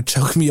did kind of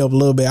choke me up a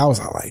little bit. I was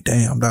like,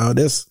 damn, dog,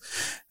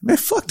 man,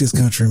 fuck this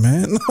country,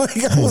 man.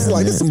 Like, I was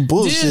like, this some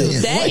bullshit.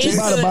 Dude, why'd you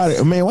buy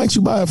it? Man, why'd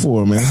you buy it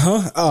for, man?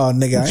 Huh? Oh,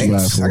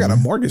 nigga, I got a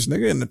mortgage,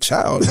 nigga, and a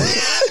child.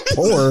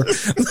 Poor.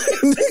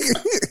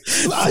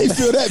 I didn't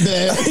feel that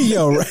bad.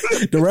 Yo,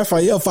 the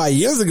Raphael 5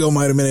 years ago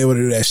might have been able to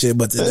do that shit,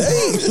 but today,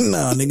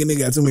 no, nigga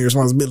got too many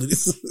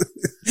responsibilities.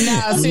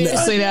 No,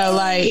 seriously though,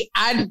 like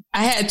I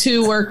had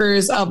 2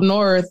 workers up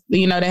north,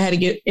 you know, that had to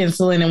get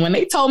insulin, and when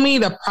they told me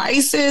the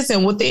prices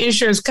and what the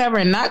insurance cover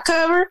and not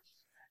cover,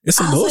 it's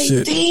some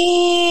bullshit. Like,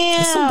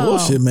 damn, it's some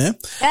bullshit, man.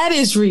 That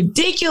is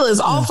ridiculous.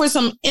 All for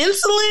some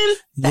insulin?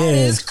 That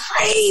is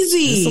crazy.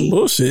 It's some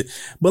bullshit.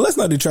 But let's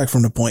not detract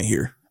from the point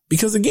here.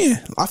 Because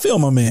again, I feel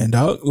my man,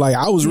 dog. Like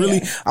I was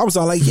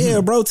all like,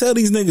 yeah, bro, tell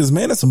these niggas,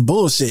 man, that's some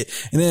bullshit.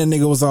 And then the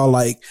nigga was all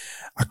like,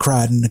 I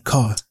cried in the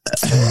car.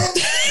 I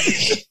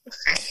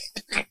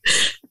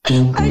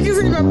can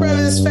see my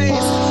brother's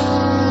face.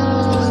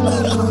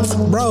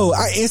 Bro,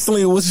 I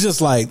instantly was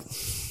just like,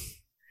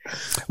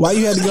 why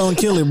you had to go and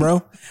kill it,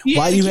 bro?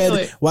 Why you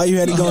had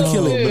to go and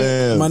kill it,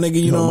 man. My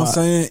nigga? You know what I'm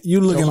saying? You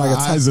looking like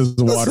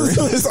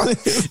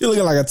you're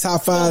looking like a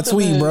top 5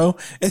 tweet, bro.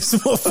 And some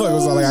motherfucker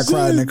was like, I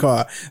cried in the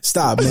car.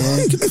 Stop,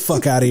 man. Get the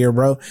fuck out of here,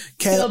 bro.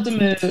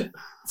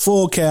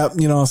 Full cap,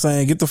 you know what I'm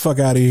saying? Get the fuck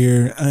out of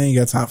here. I ain't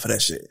got time for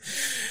that shit.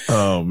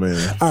 Oh,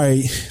 man. All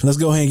right. Let's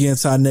go ahead and get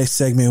into our next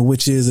segment,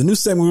 which is a new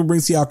segment we bring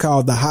to y'all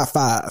called the Hot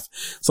 5.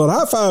 So the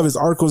Hot 5 is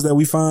articles that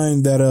we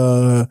find that,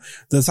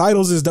 the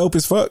titles is dope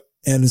as fuck.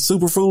 And it's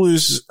super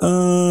foolish,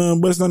 but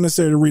it's not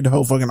necessary to read the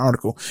whole fucking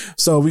article.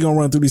 So we're going to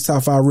run through these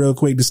top 5 real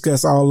quick,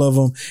 discuss all of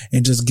them,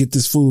 and just get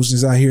this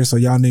foolishness out here so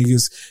y'all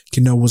niggas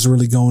can know what's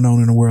really going on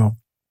in the world.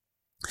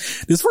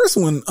 This first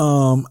one,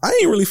 I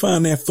ain't really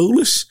find that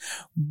foolish,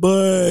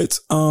 but,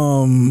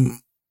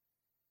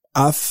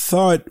 I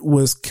thought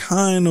was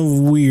kind of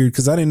weird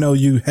because I didn't know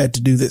you had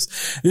to do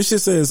this. This shit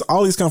says,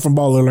 all these come from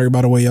Baller Alert,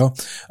 by the way, y'all.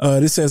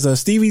 This says,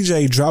 Stevie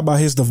J dropped by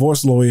his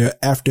divorce lawyer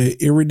after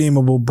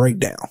irredeemable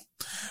breakdown.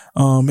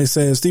 It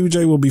says Stevie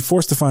J will be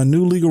forced to find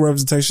new legal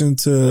representation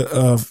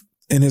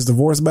in his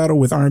divorce battle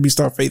with R&B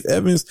star Faith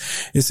Evans.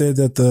 It said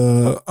that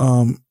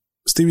the,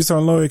 Stevie Star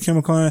lawyer Kim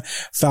Klein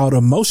filed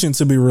a motion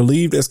to be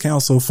relieved as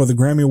counsel for the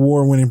Grammy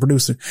Award winning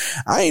producer.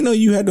 I didn't know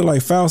you had to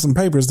like file some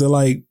papers to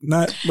like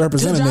not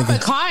represent a nigga. A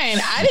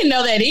client. I didn't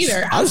know that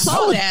either. I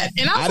saw that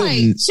and I was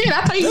like, shit,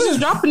 I thought you just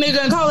drop a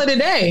nigga and call it a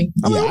day.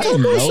 I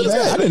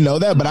didn't know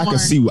that, but I can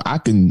see I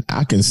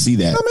can see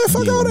that. I mean,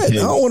 fuck all that. I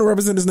don't want to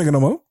represent this nigga no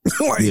more.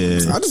 Like,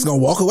 I'm just gonna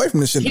walk away from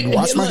this shit and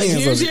wash my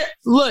hands.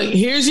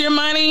 Here's your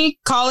money.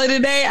 Call it a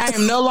day. I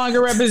am no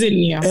longer representing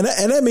you. And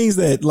that means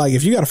that like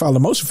if you got to file a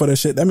motion for that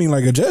shit, that means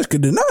like a judge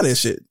could deny that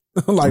shit.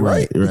 Like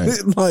right.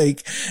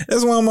 Like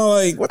that's why I'm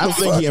like, what the fuck?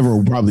 I don't think he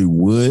ever probably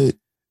would.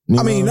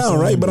 I mean, no,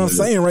 right? But I'm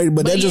saying right,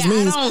 but that just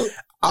means.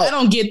 I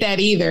don't get that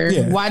either.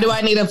 Yeah. Why do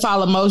I need to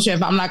file a motion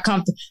if I'm not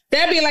comfortable?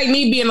 That'd be like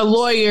me being a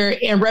lawyer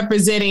and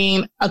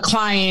representing a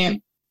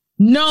client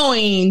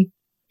knowing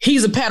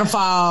he's a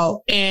pedophile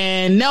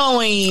and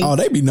knowing. Oh,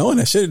 they be knowing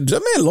that shit.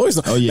 Man, lawyers.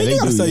 Oh, yeah. They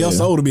gotta sell your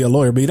soul to be a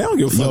lawyer, but they don't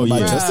give a fuck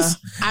about justice.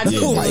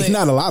 Like,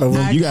 not a lot of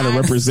them. You gotta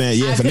represent.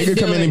 Yeah, if a nigga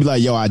come in and be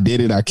like, yo, I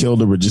did it, I killed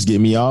her, but just get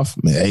me off.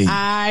 Man, hey,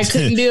 I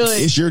couldn't do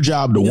it. It's your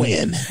job to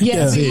win.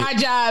 Yeah, it's my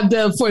job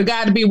for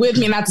God to be with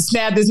me, not to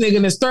stab this nigga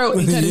in his throat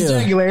and cut his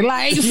jugular.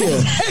 Like,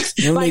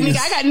 like nigga,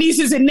 I got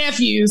nieces and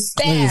nephews.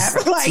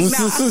 Stab. Like,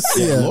 nah.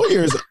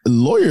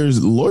 Lawyers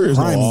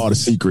know all the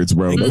secrets,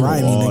 bro. They know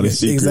all the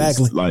secrets.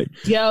 Exactly. Like,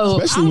 Yo,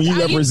 especially when you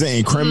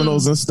representing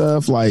criminals and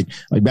stuff, like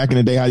back in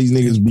the day, how these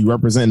niggas be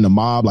representing the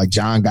mob, like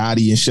John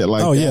Gotti and shit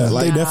like that. Yeah,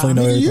 like, they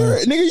definitely know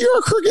everything. You're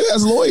a crooked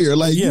ass lawyer.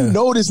 Like, you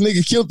know this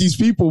nigga killed these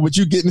people, but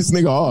you getting this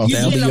nigga off. You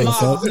getting them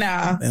off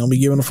now. They don't be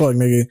giving a fuck,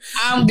 nigga.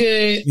 I'm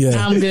good.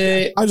 Yeah. I'm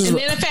good. And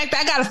then in fact,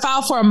 I got to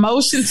file for a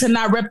motion to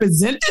not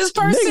represent this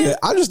person. Nigga,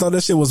 I just thought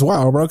that shit was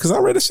wild, bro, because I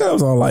read the shit. I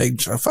was all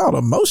like, I filed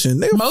a motion.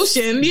 Nigga.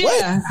 Motion,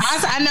 yeah.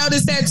 I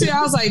noticed that too.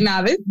 I was like,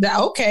 nah,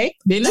 okay.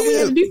 Didn't know we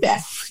had to do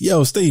that.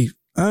 Yo, Steve,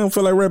 I don't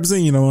feel like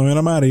representing you no more, man.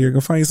 I'm out of here.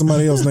 Go find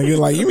somebody else, nigga.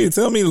 Like, you mean to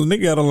tell me the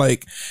nigga gotta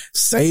like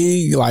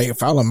say, like,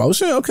 file a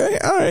motion? Okay.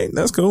 All right.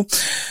 That's cool.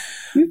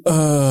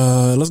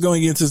 Let's go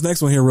and get into this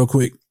next one here real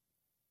quick.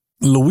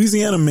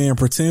 Louisiana man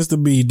pretends to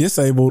be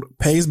disabled,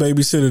 pays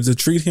babysitter to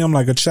treat him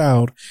like a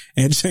child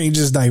and change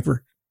his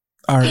diaper.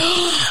 All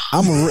right.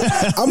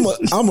 I'm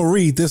gonna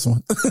read this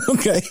one.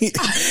 Okay.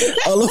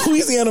 A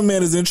Louisiana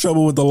man is in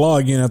trouble with the law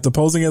again after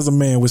posing as a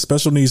man with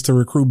special needs to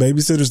recruit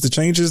babysitters to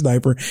change his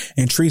diaper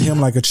and treat him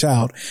like a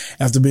child.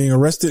 After being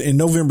arrested in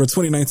November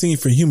 2019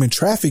 for human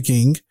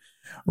trafficking,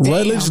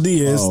 Rutledge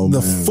Diaz,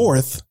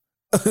 fourth,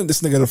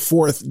 this nigga the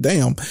fourth,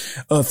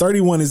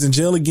 31 is in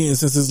jail again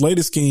since his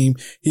latest scheme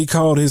he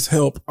called his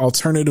help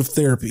alternative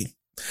therapy.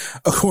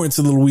 According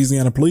to the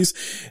Louisiana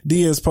police,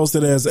 Diaz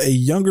posted as a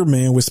younger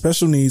man with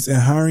special needs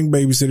and hiring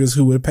babysitters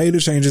who would pay to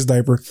change his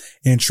diaper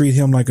and treat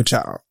him like a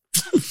child.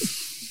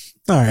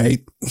 All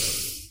right.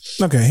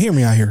 Okay, hear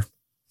me out here.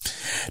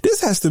 This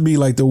has to be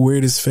like the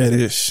weirdest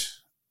fetish.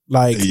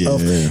 Like, yo,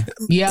 they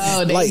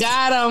like,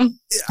 got him.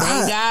 They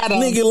got him.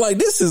 Nigga, like,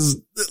 this is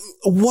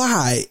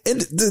why. And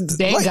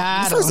they like,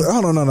 got him.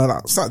 Hold on,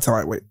 no.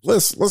 Stop. Wait.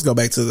 Let's go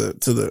back to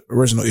the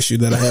original issue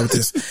that I have with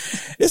this.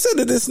 It said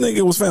that this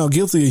nigga was found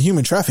guilty of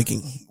human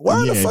trafficking.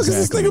 Why the fuck is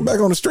this nigga back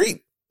on the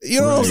street?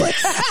 You know what I'm saying?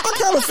 I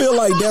kind of feel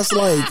like that's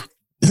like,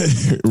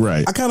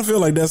 right. I kind of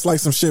feel like that's like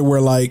some shit where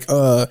like,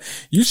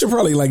 you should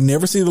probably like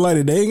never see the light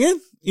of day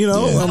again. You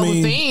know, I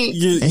mean,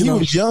 he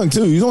was young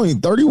too. He was only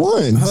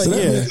 31. So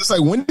it's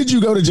like, when did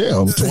you go to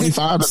jail?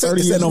 25 to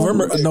 30 years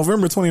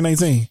November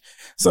 2019.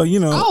 So, you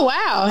know. Oh,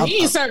 wow.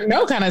 He ain't served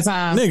no kind of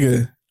time.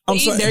 Nigga.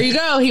 There you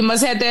go. He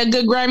must have that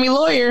good grimy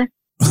lawyer.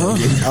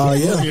 Oh,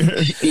 yeah.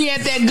 He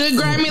had that good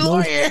grimy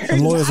lawyer.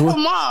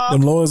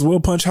 Them lawyers will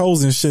punch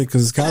holes in shit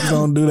because cops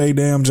don't do their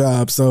damn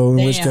job. So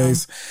in which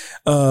case,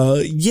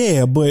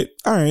 but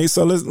all right.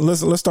 So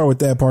let's start with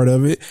that part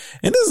of it.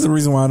 And this is the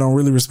reason why I don't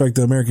really respect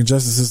the American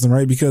justice system,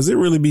 right? Because it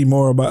really be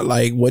more about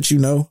like what you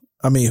know.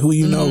 I mean, who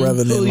you know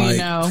rather than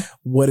like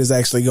what is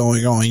actually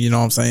going on. You know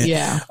what I'm saying?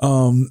 Yeah.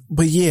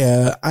 But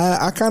yeah,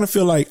 I kind of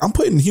feel like I'm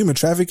putting human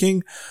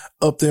trafficking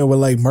up there with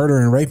like murder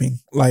and raping.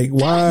 Like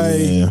why?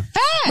 Yeah.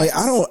 Like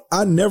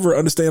I never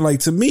understand.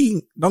 Like to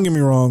me, don't get me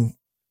wrong.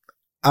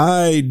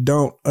 I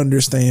don't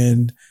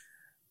understand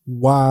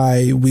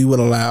why we would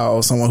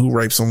allow someone who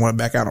raped someone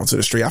back out onto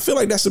the street. I feel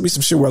like that should be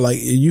some shit where like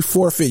you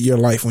forfeit your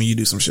life when you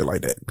do some shit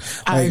like that.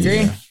 I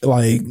agree.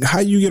 Like how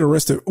you get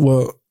arrested.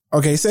 Well,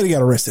 okay, he said he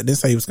got arrested. Didn't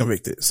say he was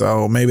convicted.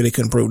 So maybe they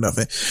couldn't prove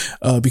nothing,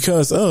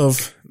 because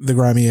of the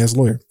grimy ass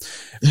lawyer.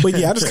 But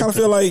yeah, I just kind of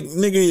feel like,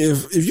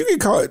 nigga, if you get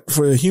caught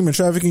for human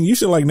trafficking, you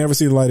should like never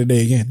see the light of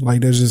day again.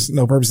 Like there's just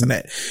no purpose in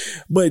that.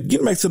 But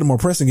getting back to the more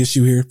pressing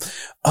issue here,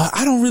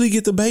 I don't really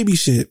get the baby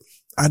shit.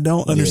 I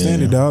don't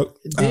understand it, dog.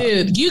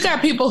 Dude, you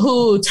got people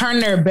who turn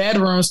their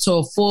bedrooms to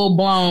a full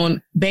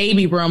blown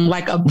baby room,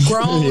 like a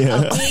grown,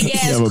 a big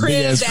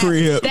ass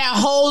crib that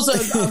holds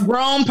a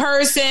grown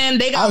person.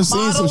 They got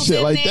bottles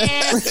in like there,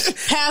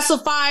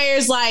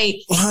 pacifiers. Like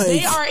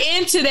they are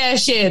into that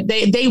shit.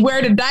 They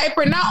wear the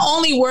diaper. Not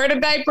only wear the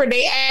diaper,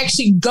 they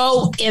actually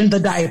go in the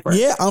diaper.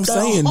 Yeah, I'm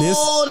saying this.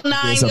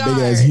 It's a big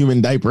ass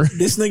human diaper.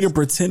 This nigga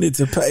pretended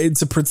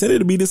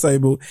to be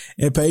disabled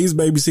and pays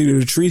babysitter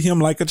to treat him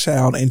like a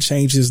child and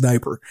change his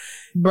diaper.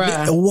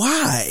 Bruh.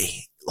 Why?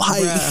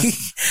 Like, I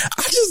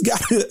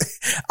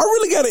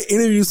really gotta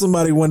interview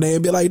somebody one day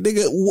and be like,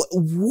 nigga,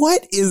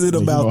 what is it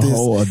about this?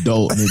 Whole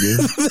adult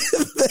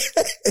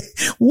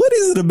nigga. What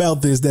is it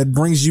about this that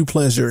brings you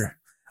pleasure?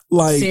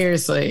 Like,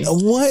 seriously,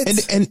 what?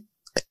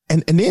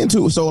 And then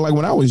too, so like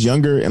when I was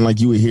younger and like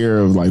you would hear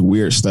of like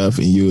weird stuff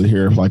and you would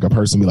hear of like a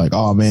person be like,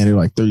 oh man, they're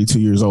like 32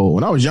 years old.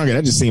 When I was younger,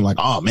 that just seemed like,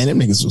 oh man, them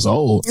niggas was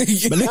old.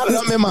 But now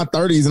that I'm in my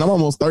 30s and I'm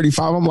almost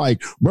 35, I'm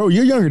like, bro,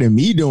 you're younger than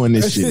me doing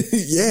this shit.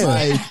 Yeah.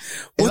 Like,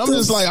 and I'm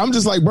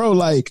just like, bro,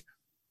 like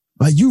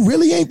you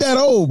really ain't that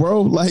old,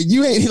 bro. Like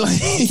you ain't like,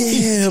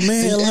 yeah,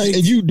 man.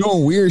 And you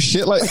doing weird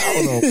shit. Like, I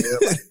don't know, man.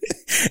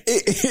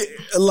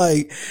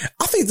 Like,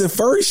 I think the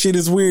furry shit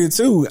is weird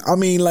too. I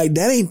mean, like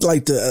that ain't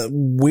like the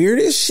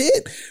weirdest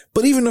shit,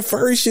 but even the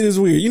furry shit is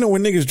weird. You know,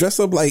 when niggas dress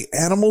up like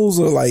animals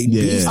or like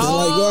beasts and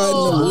like go out in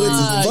the woods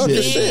and fuck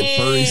the shit.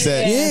 Furry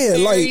sex.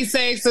 Yeah, furry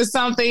sex or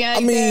something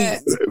like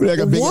that. They got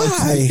a big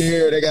ass teddy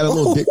bear. They got a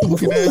little dick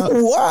poking out.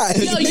 Why?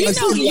 Yo, you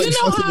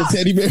know how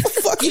teddy bear.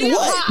 You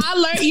know how I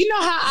learned. You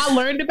know how I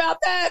learned about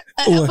that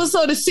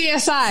episode of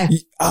CSI.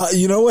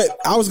 You know what?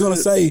 I was gonna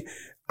say,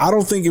 I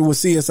don't think it was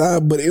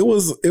CSI, but it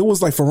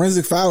was like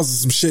Forensic Files and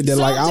some shit that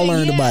like I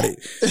learned about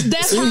it.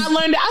 That's how I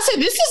learned it. I said,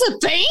 this is a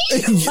thing?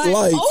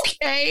 Like,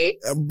 okay.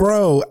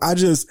 Bro, I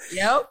just...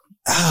 Yep.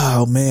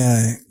 Oh,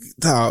 man.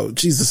 Oh,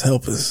 Jesus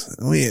help us.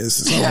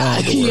 This is so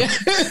wrong.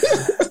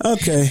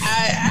 Okay.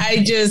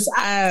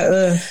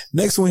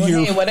 Next one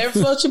here. Hey, whatever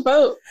floats your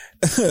boat.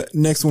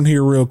 Next one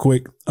here real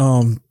quick.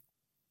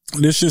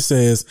 This just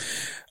says,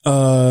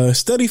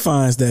 study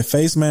finds that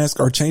face masks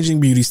are changing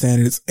beauty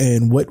standards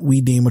and what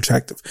we deem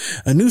attractive.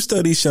 A new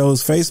study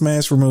shows face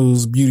mask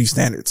removes beauty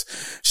standards.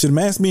 Should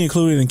masks be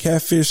included in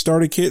catfish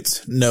starter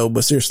kits? No,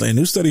 but seriously, a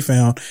new study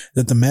found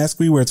that the mask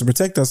we wear to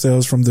protect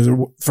ourselves from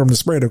the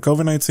spread of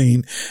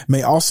COVID-19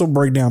 may also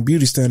break down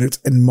beauty standards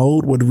and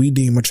mold what we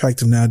deem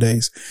attractive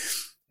nowadays.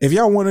 If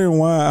y'all wondering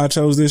why I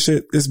chose this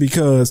shit, it's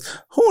because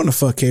who in the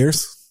fuck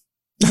cares?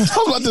 I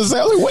was about to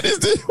say, what is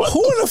this?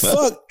 Who in the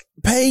fuck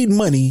paid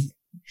money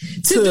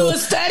to do a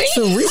study?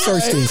 To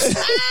research this.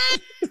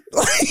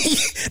 Like,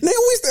 nigga,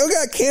 we still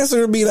got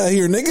cancer to beat out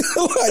here, nigga.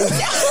 Like,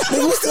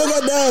 nigga, we still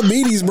got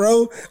diabetes,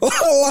 bro.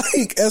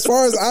 Like, as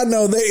far as I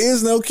know, there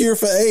is no cure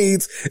for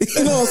AIDS.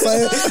 You know what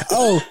I'm saying?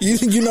 Oh,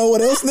 you know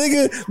what else,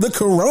 nigga? The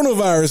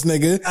coronavirus,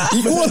 nigga.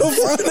 You want to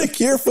find a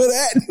cure for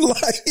that?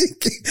 Like,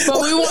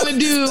 but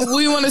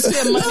we want to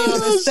spend money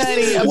on a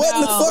study about what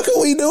the fuck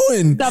are we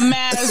doing? The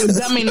mask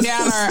dumbing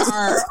down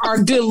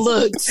our good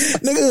looks.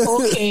 Nigga,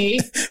 okay.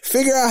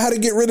 Figure out how to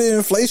get rid of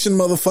inflation,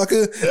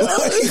 motherfucker.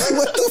 Like,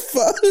 what the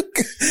fuck?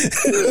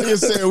 Nigga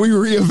said we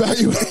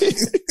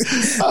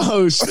reevaluate.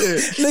 Oh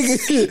shit,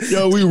 nigga!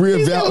 Yo, we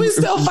reevaluate. We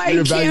still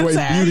fighting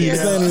cancer. Beauty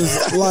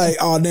is like,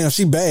 oh damn,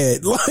 she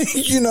bad. Like,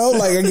 you know,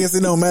 like I guess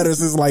it don't matter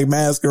since like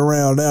masks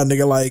around now,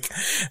 nigga. Like,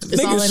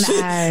 nigga,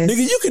 shit, nigga,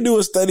 you can do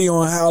a study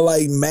on how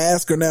like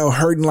masks are now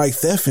hurting like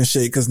theft and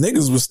shit because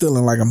niggas was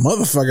stealing like a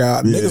motherfucker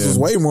out. Yeah. Niggas was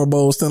way more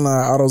bold stealing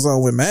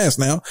AutoZone with masks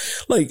now.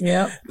 Like,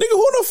 nigga,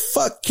 who the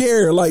fuck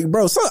care? Like,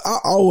 bro, so I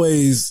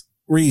always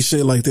read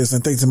shit like this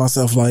and think to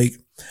myself like,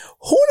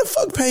 who the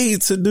fuck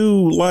paid to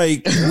do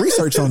like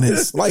research on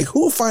this? Like,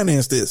 who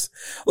financed this?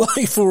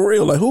 Like, for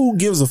real, like, who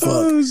gives a fuck?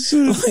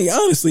 Like,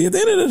 honestly, at the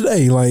end of the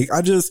day, like,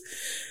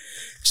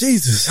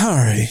 Jesus. All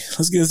right,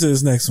 let's get to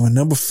this next one.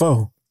 Number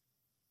 4.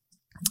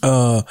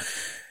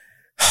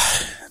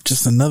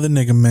 Just another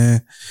nigga,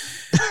 man.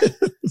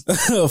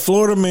 A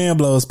Florida man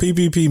blows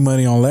PPP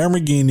money on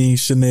Lamborghini,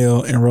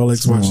 Chanel, and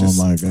Rolex watches.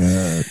 Oh my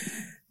God.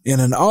 In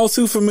an all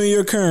too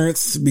familiar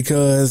occurrence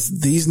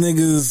because these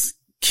niggas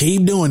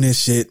keep doing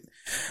this shit.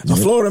 A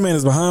Florida man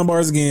is behind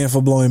bars again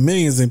for blowing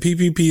millions in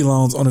PPP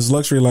loans on his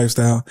luxury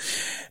lifestyle.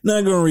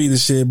 Not gonna read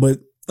this shit, but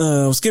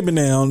skipping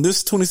down,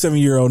 this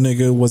 27-year-old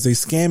nigga was a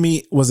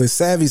savvy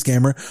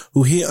scammer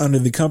who hid under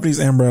the company's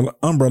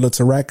umbrella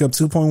to rack up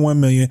 $2.1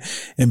 million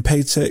in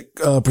paycheck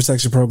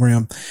protection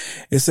program.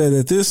 It said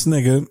that this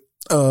nigga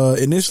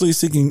initially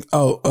seeking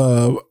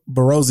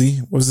Barozzi,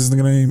 what is this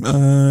nigga name?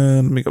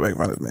 Let me go back and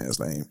find this man's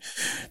name.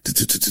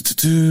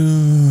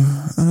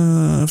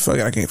 Fuck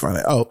it, I can't find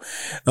it.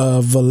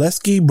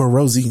 Valesky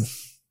Barozzi.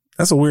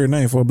 That's a weird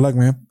name for a black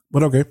man.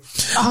 But okay.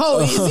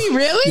 Oh, is he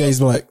really? Yeah, he's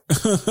black.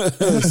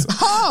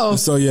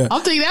 So yeah.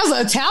 I'm thinking that's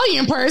an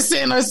Italian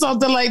person or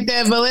something like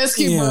that.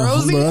 Valesky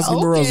Barozzi.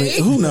 Barozzi.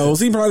 Who knows?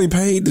 He probably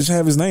paid to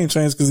have his name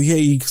changed because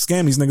he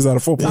scammed these niggas out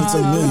of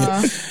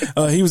 $4.7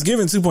 million. He was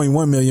given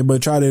 $2.1 million,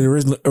 but tried to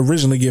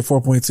originally get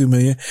 $4.2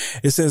 million.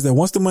 It says that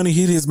once the money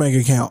hit his bank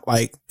account,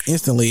 like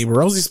instantly,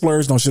 Barozzi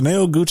splurged on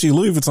Chanel, Gucci,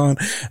 Louis Vuitton,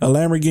 a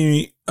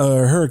Lamborghini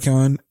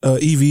Huracan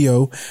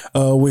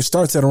EVO, which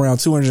starts at around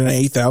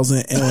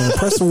 $208,000, and an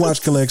impressive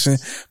watch collection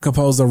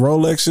composed of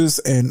Rolexes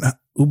and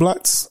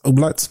Hublots. I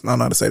don't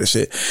know how to say this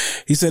shit.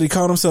 He said he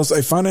called himself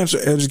a financial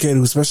educator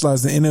who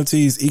specialized in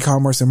NFTs,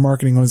 e-commerce, and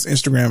marketing on his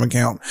Instagram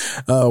account,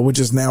 which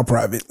is now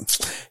private.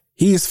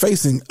 He is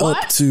facing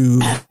up to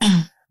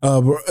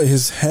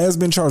has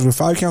been charged with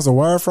 5 counts of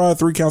wire fraud,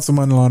 3 counts of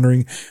money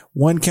laundering,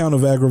 1 count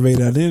of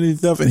aggravated identity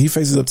theft, and he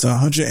faces up to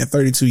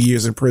 132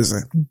 years in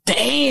prison.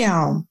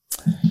 Damn.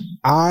 Dude,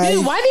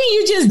 why didn't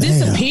you just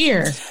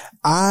disappear?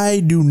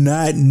 I do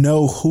not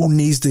know who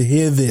needs to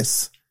hear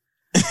this.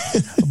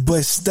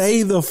 But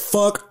stay the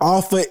fuck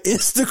off of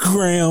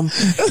Instagram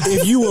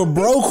if you were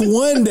broke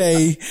one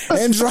day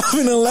and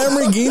driving a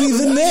Lamborghini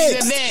the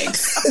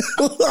next.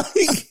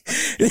 Like,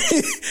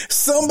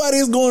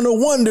 somebody's going to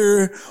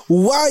wonder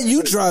why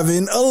you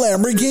driving a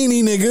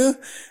Lamborghini, nigga.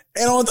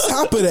 And on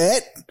top of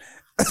that,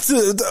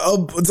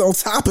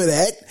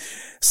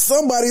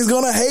 somebody's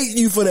going to hate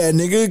you for that,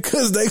 nigga,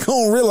 because they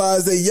going to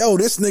realize that, yo,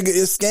 this nigga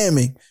is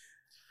scamming.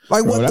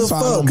 Like, what the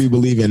fuck? I don't be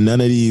believing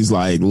none of these,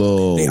 like,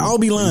 little, they all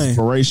be lying.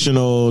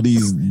 Inspirational,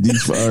 these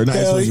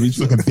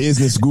fucking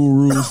business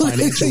gurus,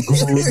 financial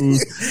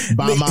gurus,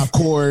 buy my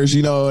course,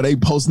 you know, they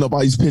posting up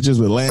all these pictures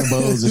with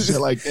Lambos and shit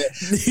like that.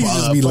 You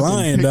just be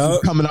lying,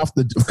 dog. Coming off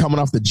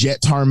the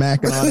jet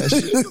tarmac and all that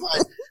shit.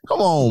 Like, Come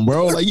on,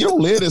 bro. Like, you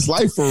don't live this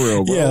life for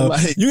real, bro. Yeah,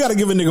 like, you got to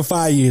give a nigga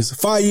 5 years.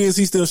 5 years,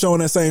 he's still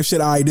showing that same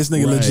shit. All right, this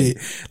nigga legit.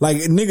 Like,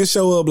 niggas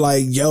show up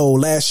like, yo,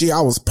 last year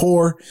I was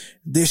poor.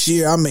 This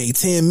year I made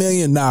 10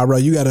 million. Nah, bro,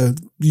 you gotta,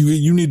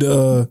 you need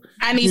to,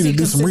 I need to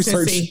do some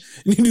research. You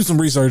need to do some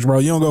research, bro.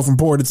 You don't go from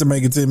poor to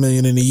making 10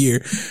 million in a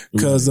year.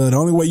 Cause the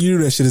only way you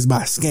do that shit is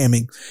by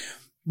scamming.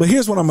 But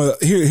here's what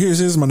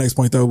here's my next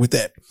point though with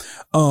that.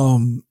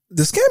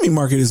 The scamming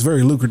market is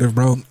very lucrative,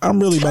 bro. I'm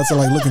really about to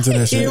like look into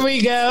that shit. Here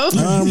we go.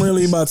 I'm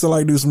really about to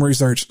like do some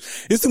research.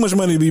 It's too much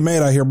money to be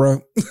made out here,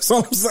 bro. That's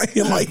all I'm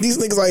saying. Like these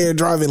niggas out here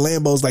driving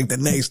Lambos like the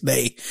next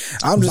day.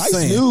 I'm just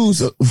saying.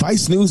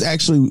 Vice News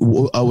actually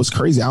was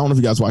crazy. I don't know if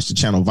you guys watch the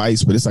channel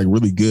Vice, but it's like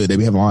really good. They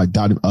be having a lot of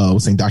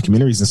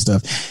documentaries and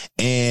stuff.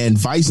 And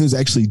Vice News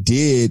actually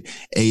did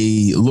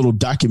a little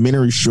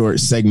documentary short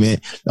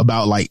segment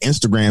about like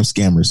Instagram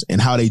scammers and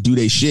how they do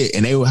their shit.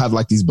 And they would have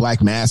like these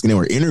black masks and they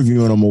were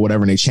interviewing them or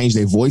whatever. And they changed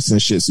their voice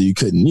and shit so you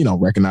couldn't,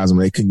 recognize them.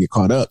 They couldn't get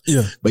caught up.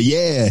 Yeah. But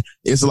yeah,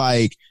 it's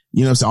like,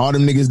 you know what I'm saying? All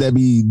them niggas that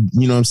be,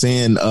 you know what I'm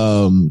saying?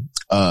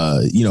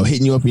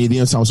 Hitting you up in your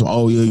DMs talking some,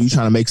 oh, you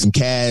trying to make some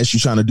cash. You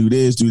trying to do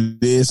this.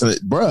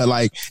 Bruh,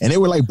 like, and they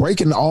were like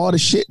breaking all the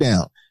shit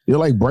down. They're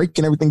like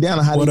breaking everything down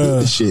on how they do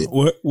this shit.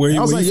 Where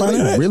you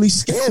finding that? Really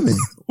scamming.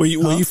 Where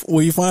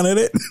you finding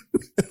it?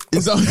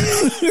 It's on.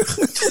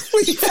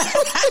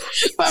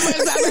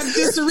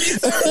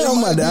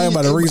 I'm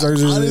about to research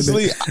this.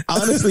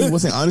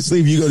 Honestly,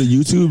 if you go to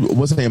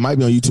YouTube, it might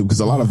be on YouTube because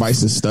a lot of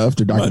Vice's stuff,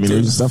 their documentaries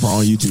and stuff are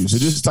on YouTube. So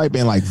just type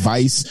in like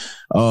Vice,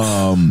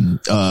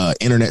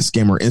 internet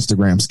scammer,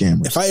 Instagram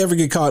scammer. If I ever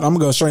get caught, I'm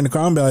gonna go straight in the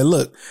car and be like,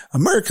 look,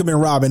 America been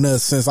robbing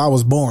us since I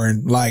was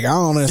born. Like, I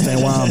don't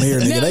understand why I'm here,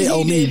 nigga.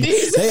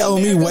 They owe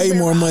me way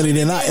more money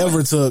than I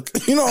ever took.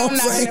 You know what I'm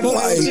saying?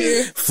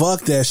 Like,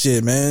 fuck that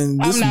shit, man.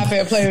 I'm not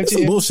fair play with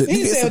you. Bullshit.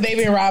 He said they've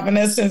been robbing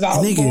us since I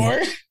was born.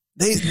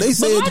 They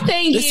said, but my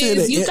thing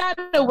is, you got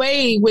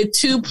away with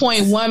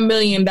 $2.1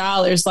 million.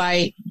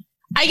 Like,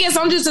 I guess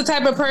I'm just the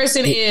type of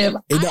person, if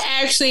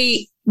I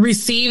actually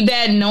received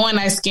that knowing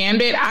I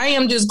scammed it, I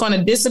am just going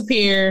to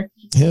disappear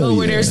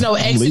where there's no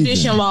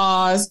extradition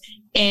laws.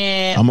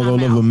 And I'm gonna go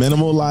live a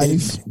minimal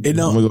life. I'm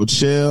gonna go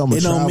chill. I'm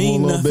gonna travel a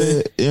little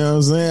bit. You know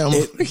what I'm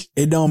saying?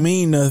 It don't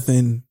mean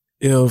nothing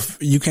if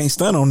you can't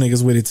stun on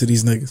niggas with it to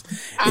these niggas.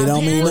 It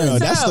don't mean nothing.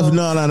 That's the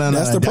problem.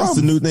 That's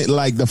the new thing.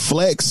 Like the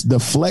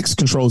flex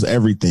controls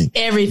everything.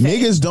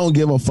 Niggas don't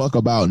give a fuck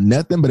about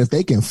nothing, but if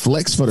they can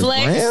flex for the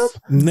gram,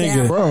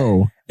 nigga,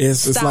 bro.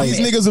 It's like these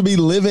niggas will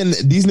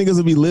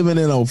be living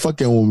in a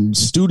fucking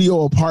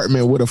studio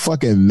apartment with a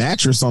fucking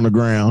mattress on the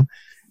ground.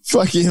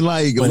 Fucking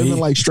like living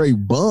like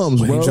straight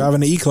bums, bro. He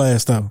driving the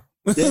E-Class though.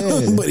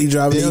 Yeah, but he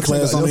driving the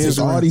E-Class on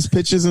Instagram. All these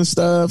pictures and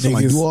stuff, and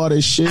like do all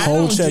this shit.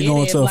 Whole check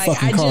going to a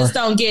fucking car. I just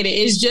don't get it.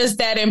 It's just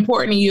that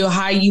important to you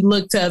how you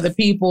look to other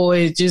people.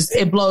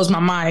 It blows my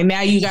mind.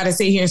 Now you got to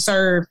sit here and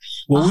serve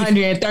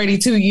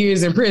 132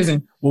 years in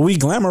prison. Well, we've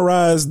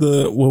glamorized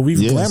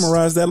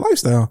that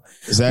lifestyle.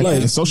 Exactly.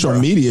 Like, and social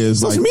media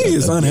is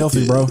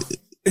unhealthy, bro.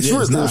 It's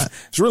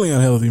really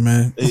unhealthy,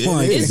 man.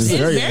 It's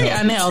very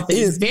unhealthy.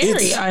 It's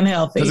very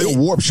unhealthy. Because it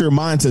warps your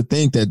mind to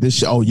think that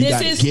this gotta get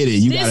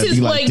it. You gotta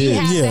be like this. This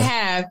is what you have to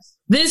have.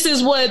 This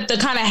is what the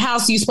kind of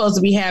house you're supposed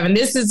to be having.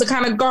 This is the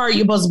kind of car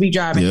you're supposed to be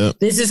driving. Yep.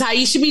 This is how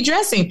you should be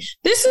dressing.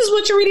 This is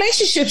what your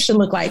relationship should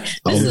look like.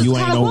 This is you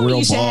ain't no real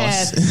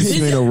boss.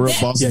 You ain't no real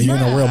boss. Yeah, you ain't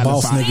no real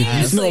boss,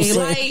 nigga. You know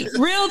like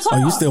real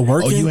talk. You still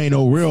working? You ain't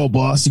no real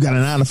boss. You got a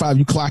 9 to 5.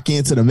 You clock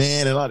into the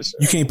man and all this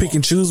shit. You can't pick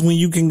and choose when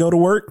you can go to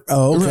work.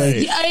 Oh, okay. Right.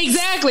 Yeah,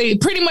 exactly.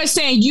 Pretty much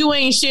saying you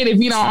ain't shit if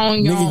you don't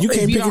own your own. You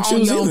can't pick and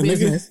choose either,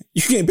 nigga.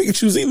 You can't pick and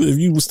choose either if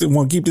you still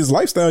want to keep this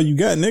lifestyle you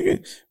got,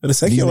 nigga. But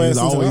take your ass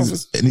into the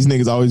office. And these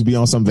niggas always be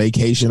on some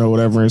vacation or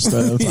whatever and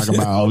stuff. Talking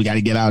about, we got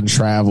to get out and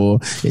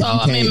travel.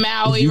 I'm in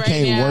Maui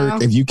right now.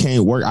 If you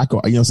can't work, you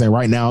know what I'm saying?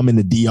 Right now I'm in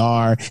the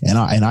DR and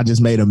I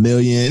just made $1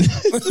 million.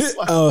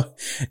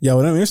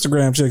 Yo, them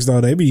Instagram chicks though,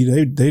 they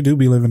do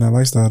be living that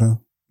lifestyle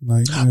though.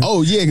 Like,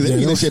 cause they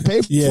get that shit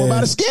paid for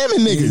by the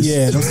scamming niggas.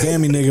 Yeah, them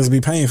scamming niggas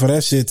be paying for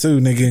that shit too,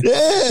 nigga.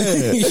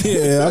 Yeah.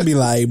 Yeah, I'd be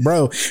like,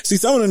 bro. See,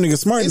 some of them niggas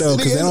smart though,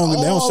 cause they don't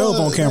show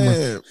up on camera.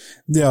 Man.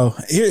 Yo,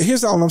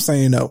 here's all I'm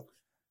saying though.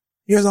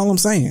 Here's all I'm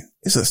saying.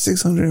 It's a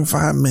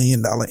 $605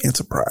 million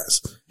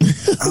enterprise.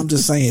 I'm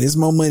just saying, there's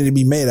more money to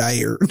be made out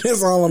here.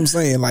 That's all I'm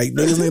saying. Like,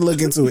 niggas need to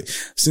look into it.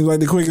 Seems like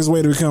the quickest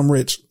way to become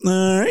rich.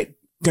 All right.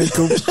 Okay,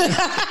 cool.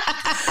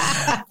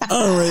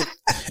 All right.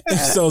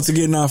 So to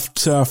get off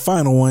to our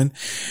final one,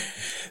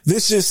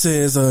 this just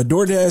says,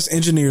 DoorDash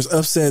engineers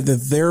upset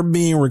that they're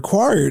being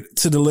required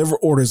to deliver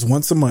orders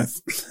once a month.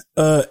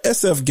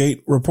 SF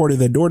Gate reported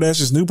that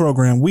DoorDash's new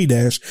program,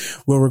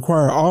 WeDash, will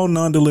require all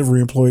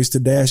non-delivery employees to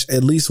dash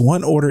at least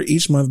one order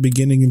each month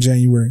beginning in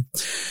January.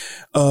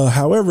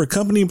 However,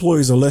 company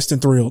employees are less than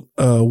thrilled.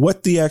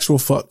 What the actual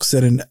fuck,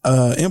 said an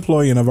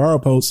employee in a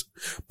viral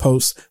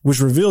post, which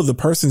revealed the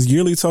person's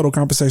yearly total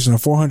compensation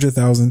of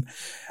 $400,000.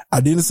 I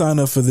didn't sign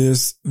up for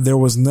this. There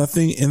was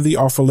nothing in the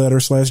offer letter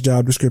 /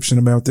 job description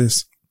about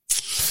this.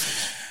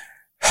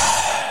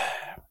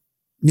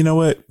 You know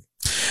what?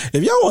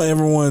 If y'all want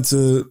everyone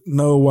to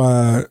know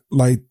why,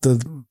 like,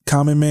 the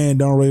common man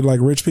don't really like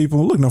rich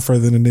people, look no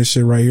further than this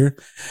shit right here.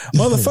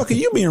 Motherfucker,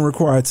 you being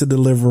required to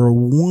deliver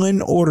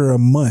 1 order a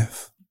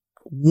month.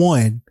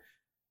 One.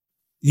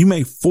 You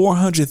make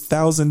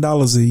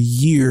 $400,000 a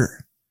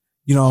year.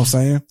 You know what I'm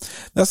saying?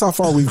 That's how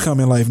far we've come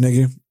in life,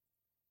 nigga.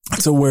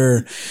 To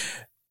where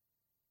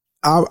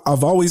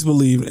I've always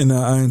believed, and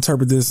I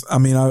interpret this. I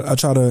mean, I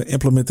try to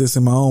implement this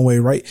in my own way,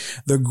 right?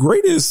 The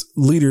greatest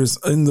leaders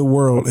in the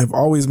world have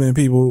always been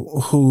people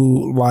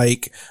who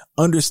like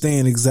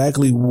understand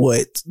exactly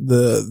what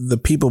the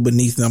people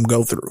beneath them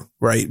go through,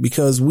 right?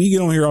 Because we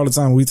get on here all the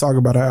time. We talk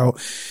about how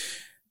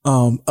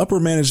upper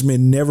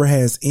management never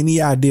has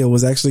any idea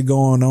what's actually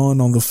going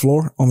on the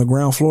floor, on the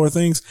ground floor of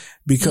things,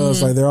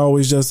 because like they're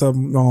always just up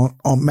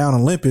on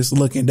Mount Olympus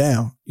looking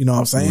down. You know what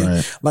I'm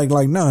saying? Right.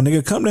 Like, no,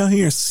 nigga, come down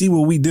here and see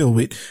what we deal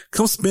with.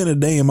 Come spend a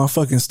day in my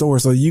fucking store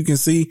so you can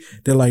see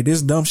that like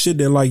this dumb shit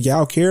that like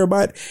y'all care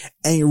about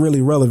ain't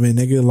really relevant,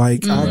 nigga.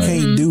 Like I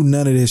can't do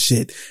none of this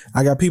shit.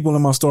 I got people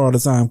in my store all the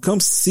time. Come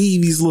see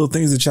these little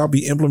things that y'all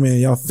be implementing.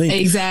 Y'all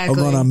think are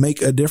gonna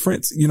make a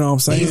difference. You know what I'm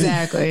saying?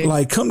 Exactly.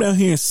 Like come down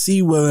here and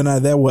see whether or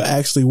not that will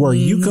actually work.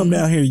 You come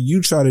down here,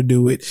 you try to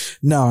do it.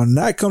 No,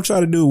 not come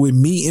try to do it with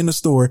me in the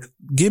store.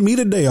 Give me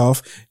the day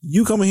off.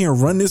 You come in here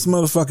and run this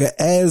motherfucker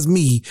as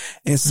me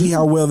and see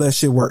how well that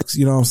shit works.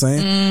 You know what I'm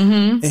saying?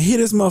 And here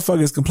this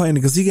motherfucker is complaining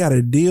because he got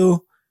a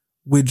deal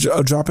with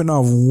dropping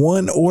off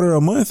 1 order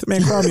a month.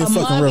 Man, cry me a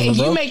fucking river, if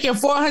bro. you making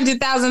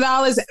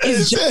 $400,000,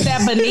 is just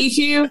that beneath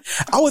you?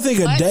 I would think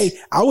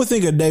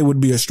a day would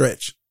be a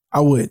stretch. I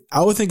would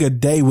think a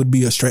day would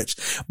be a stretch.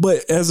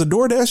 But as a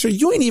DoorDasher,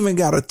 you ain't even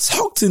got to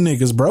talk to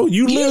niggas, bro.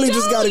 You literally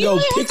just got to go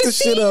pick the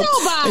shit up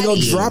and go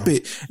drop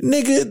it.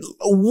 Nigga,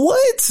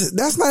 what?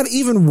 That's not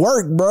even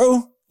work,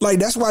 bro. Like,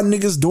 that's why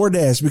niggas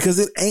DoorDash, because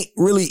it ain't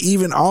really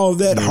even all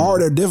that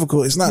hard or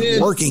difficult. It's not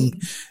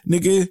working,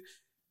 nigga.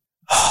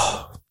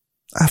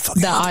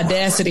 The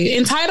audacity,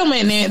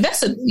 entitlement, man.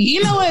 That's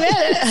you know what?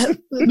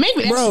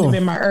 Maybe that should have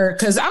been my urge.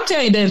 Because I'm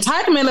telling you, the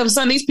entitlement of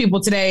some of these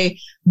people today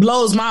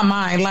blows my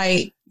mind.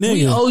 Like,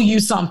 we owe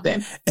you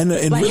something. And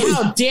like, really,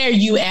 how dare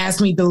you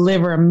ask me to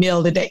deliver a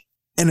meal today?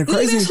 And the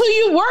crazy, that's who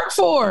you work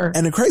for.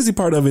 And the crazy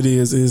part of it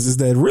is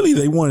that really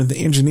they wanted the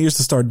engineers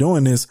to start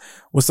doing this,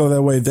 so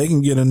that way they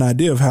can get an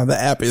idea of how the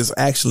app is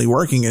actually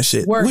working and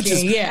shit.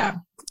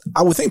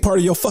 I would think part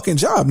of your fucking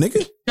job,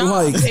 nigga.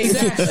 Like,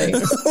 exactly.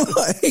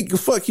 Like,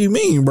 fuck you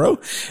mean, bro?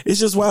 It's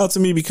just wild to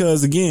me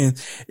because, again,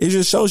 it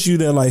just shows you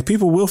that, like,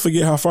 people will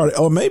forget how far,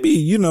 or maybe,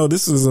 you know,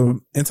 this is a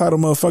entitled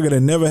motherfucker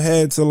that never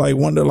had to, like,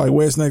 wonder, like,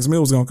 where his next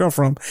meal was going to come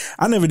from.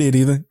 I never did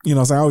either. You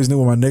know, so I always knew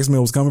where my next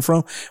meal was coming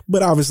from,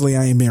 but obviously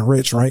I ain't been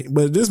rich, right?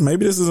 But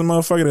maybe this is a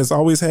motherfucker that's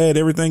always had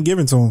everything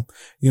given to him.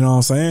 You know what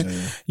I'm saying?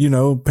 Yeah. You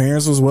know,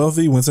 parents was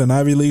wealthy, went to an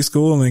Ivy League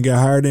school and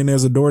got hired in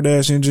as a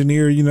DoorDash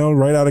engineer, you know,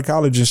 right out of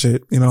college and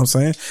shit. You know what I'm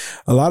saying?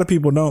 A lot of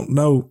people don't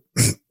know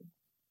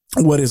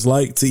what it's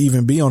like to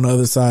even be on the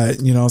other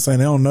side. You know what I'm saying?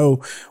 They don't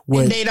know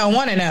what, and they don't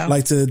want to know.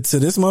 Like to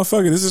this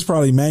motherfucker, this is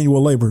probably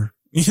manual labor.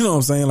 You know what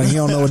I'm saying? Like, he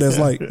don't know what that's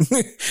like.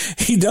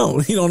 He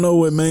don't know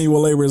what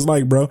manual labor is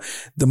like, bro.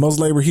 The most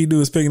labor he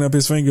do is picking up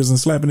his fingers and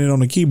slapping it on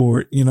the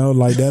keyboard. You know,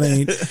 like that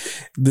ain't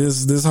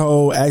this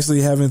whole actually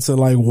having to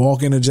like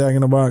walk in a Jack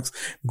in the Box,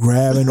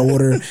 grab an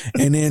order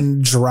and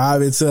then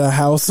drive it to a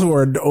house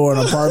or an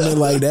apartment.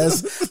 Like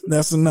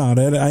that's no,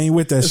 that I ain't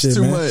with that shit,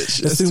 man.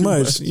 That's too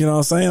much. You know what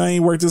I'm saying? I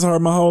ain't worked this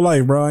hard my whole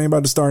life, bro. I ain't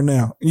about to start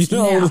now. You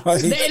know,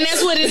 like, and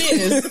that's what it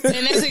is.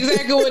 And that's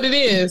exactly what it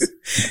is.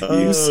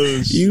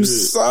 You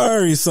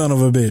sorry son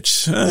of a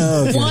bitch.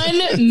 Okay.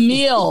 One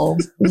meal.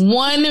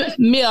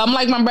 I'm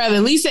like my brother.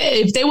 At least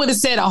if they would have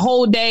said a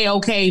whole day,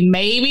 okay,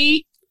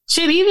 maybe.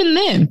 Shit, even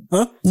then.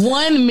 Huh?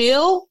 1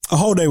 meal? A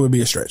whole day would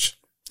be a stretch.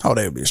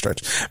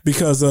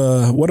 Because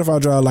what if I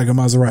drive like a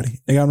Maserati?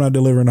 I'm not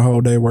delivering a whole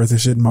day worth of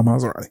shit in my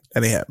Maserati.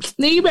 That ain't happening.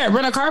 Then you better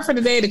rent a car for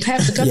the day to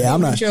have to come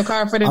your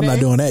car for the day. I'm not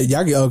doing that.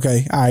 Y'all get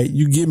okay. All right,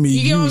 you give me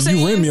you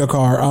rent me a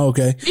car. Oh,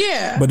 okay.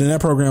 Yeah. But then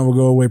that program will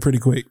go away pretty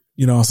quick.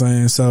 You know what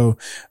I'm saying? So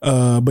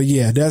but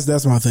yeah,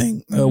 that's my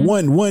thing.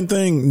 One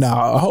thing,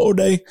 a whole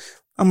day,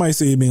 I might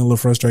see it being a little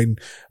frustrating.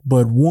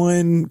 But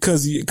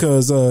cause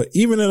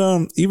even at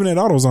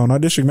AutoZone, our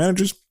district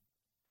managers,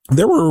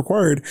 they were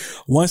required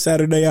one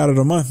Saturday out of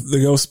the month to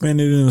go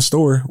spend it in the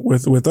store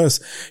with us.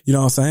 You know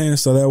what I'm saying?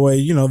 So that way,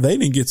 you know, they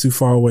didn't get too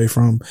far away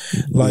from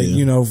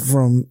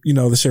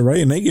the shit, right?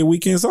 And they get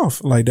weekends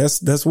off. Like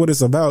that's what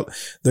it's about.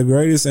 The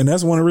greatest. And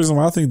that's one of the reasons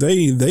why I think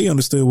they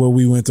understood what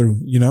we went through,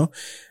 you know,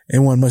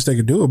 and wasn't much they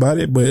could do about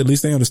it, but at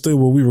least they understood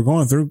what we were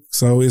going through.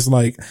 So it's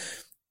like,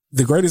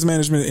 the greatest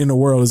management in the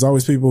world is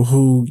always people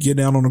who get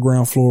down on the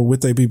ground floor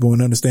with their people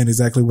and understand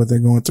exactly what they're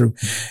going through.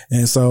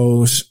 And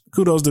so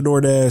kudos to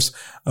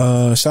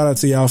DoorDash. Shout out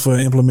to y'all for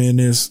implementing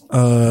this.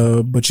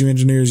 But you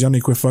engineers, y'all need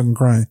to quit fucking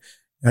crying.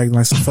 Acting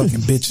like some fucking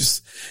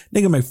bitches.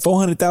 Nigga make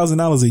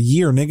 $400,000 a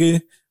year,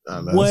 nigga.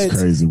 What?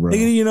 That's crazy, bro.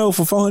 Nigga, you know,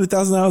 for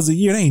 $400,000 a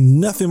year, there ain't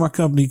nothing my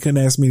company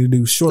couldn't ask me to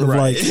do short of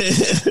like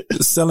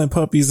selling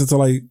puppies until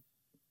like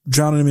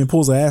drowning them in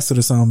pools of acid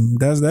or something.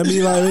 That'd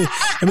be like,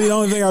 I mean, the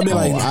only thing I'd be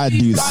like, I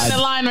do the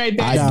line right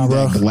there. I do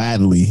that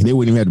gladly. They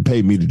wouldn't even have to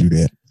pay me to do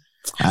that.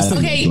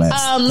 Okay,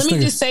 let me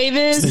just say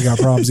this. They got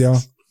problems, y'all.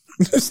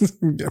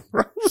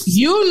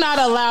 You're not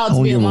allowed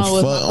to be alone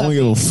with my puppy. I don't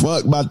give a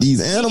fuck about these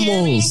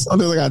animals. I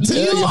gotta tell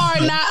you. You are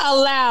not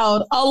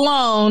allowed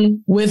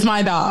alone with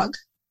my dog.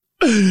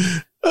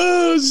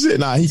 Oh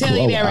shit! Nah, he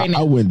cool. Right now.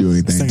 I wouldn't do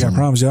anything. I got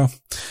problems, y'all.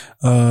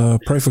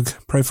 Pray for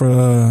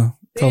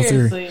Cold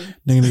Theory.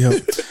 Nigga need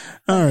help.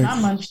 All right.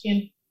 I'm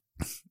munchkin.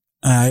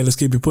 All right, let's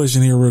keep it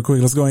pushing here real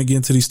quick. Let's go ahead and get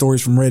into these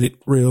stories from Reddit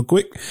real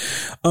quick.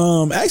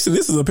 Actually,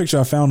 this is a picture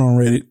I found on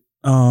Reddit.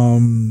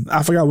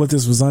 I forgot what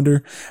this was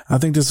under. I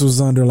think this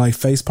was under like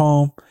face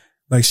palm,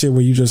 like shit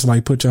where you just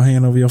like put your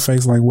hand over your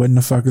face, like what in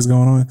the fuck is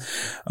going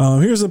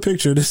on? Here's a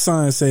picture. This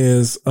sign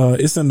says, I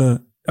sent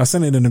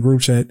it in the group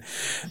chat.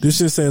 This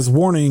just says,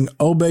 warning,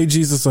 obey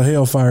Jesus or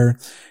hellfire.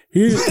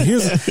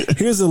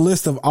 Here's a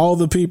list of all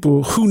the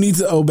people who need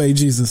to obey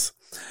Jesus.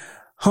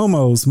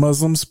 Homos,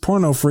 Muslims,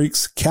 porno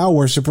freaks, cow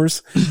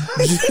worshippers,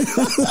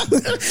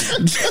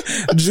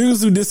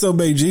 Jews who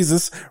disobey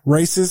Jesus,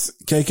 racists,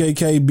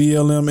 KKK,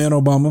 BLM, and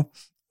Obama.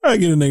 I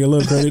get a nigga a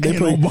little credit. They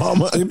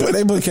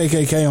put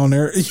KKK on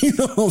there. You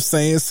know what I'm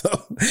saying? So,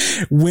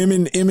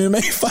 women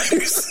MMA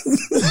fighters.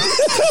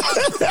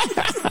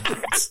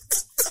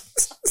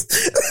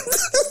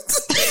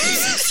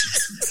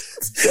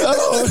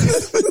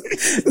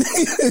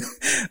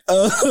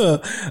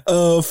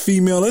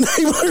 Female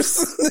enablers.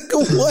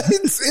 What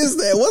is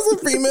that? What's a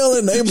female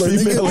enabler?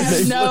 I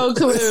have no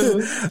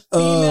clue.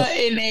 Female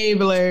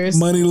enablers.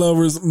 Money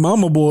lovers,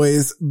 mama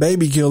boys,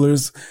 baby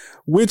killers,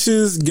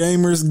 witches,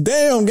 gamers.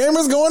 Damn,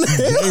 gamers going to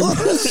hell.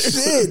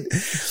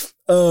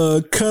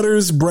 Shit.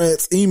 Cutters,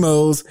 brats,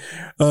 emos,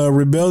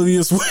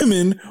 rebellious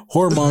women,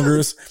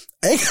 whoremongers,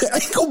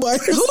 ankle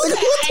biters.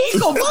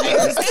 Ankle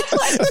biters.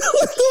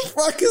 What the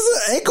fuck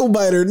is an ankle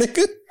biter,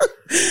 nigga?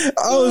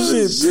 Oh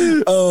shit.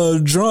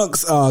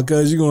 Drunks,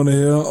 cuz you going to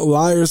hell.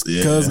 Liars,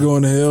 cuz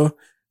going to hell.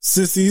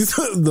 Sissies,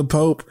 the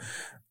Pope.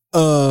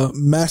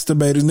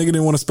 Masturbators. Nigga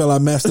didn't want to spell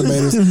out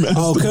masturbators.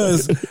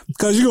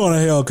 cuz you going to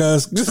hell,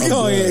 cuz. Just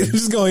go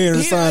ahead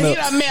and sign up.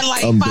 I meant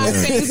like 5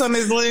 things on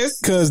this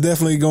list. Cuz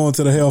definitely going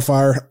to the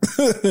hellfire.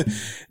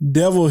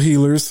 Devil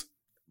healers.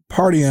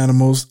 Party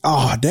animals.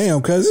 Oh,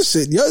 damn, cuz this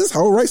shit, this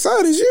whole right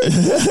side is you.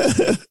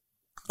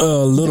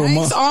 Little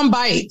Dykes on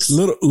bikes.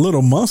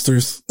 Little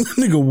monsters.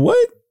 Nigga, what?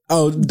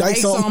 Oh,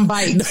 dykes on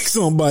bikes. Dykes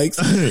on bikes.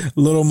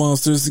 Little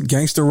monsters,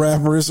 gangster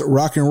rappers,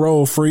 rock and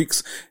roll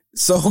freaks,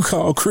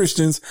 so-called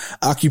Christians,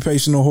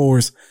 occupational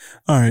whores.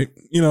 All right.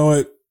 You know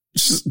what?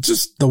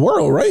 Just the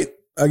world, right?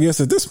 I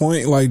guess at this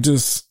point, like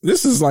this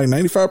is like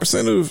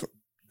 95% of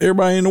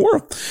everybody in the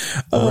world.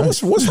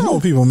 What's wrong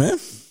with people, man?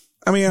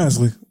 I mean,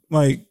 honestly,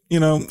 like, you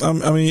know,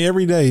 I mean,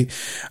 every day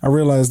I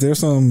realize there's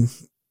some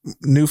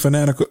new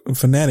fanatic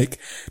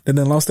that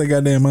done lost their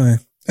goddamn mind.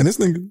 And this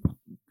nigga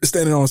is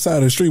standing on the side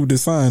of the street with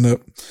this sign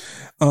up.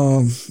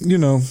 You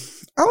know,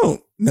 I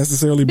don't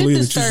necessarily believe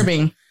it's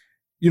disturbing.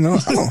 I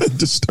don't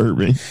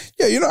disturbing.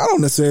 Yeah, you know, I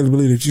don't necessarily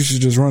believe that you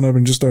should just run up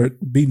and just start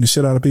beating the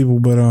shit out of people,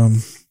 but I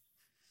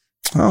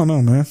don't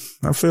know, man.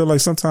 I feel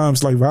like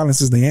sometimes like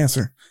violence is the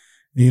answer.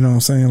 You know what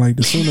I'm saying? Like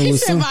the sooner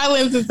with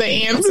violence is the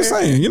answer. I'm just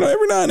saying, you know,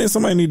 every now and then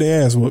somebody need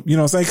their ass whooped. You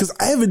know what I'm saying? Because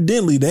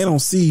evidently they don't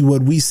see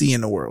what we see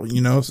in the world,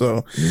 you know?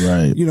 So,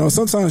 right. You know,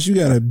 sometimes you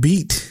got to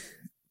beat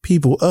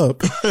people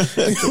up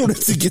in order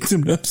to get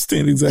them to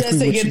understand exactly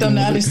just to get them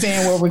to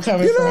understand where we're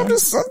coming from.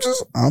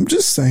 I'm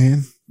just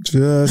saying.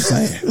 Just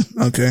saying.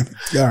 Okay.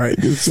 All right.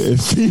 You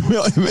said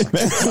female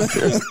MMA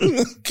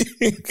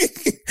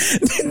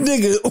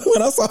Nigga,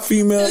 when I saw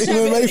female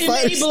MMA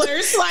fighters.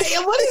 Enablers. Like,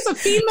 what is a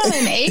female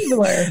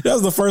enabler? That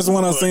was the first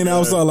one I seen. I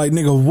was like,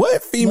 nigga,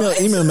 what female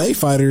MMA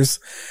fighters?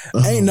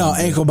 Ain't no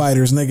ankle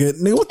biters,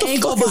 nigga. Nigga, what the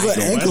fuck is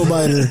an ankle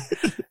biter?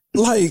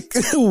 Like,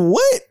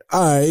 what?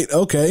 All right.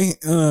 Okay.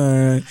 All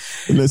right.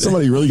 And then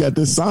somebody really got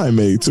this sign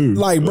made too.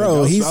 Like,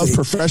 bro, that was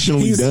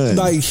professionally done.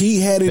 Like, he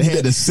had it. They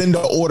had to send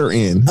an order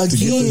in.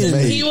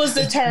 Again, he was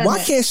determined.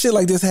 Why can't shit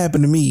like this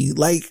happen to me?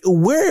 Like,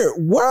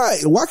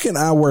 why can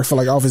I work for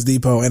like Office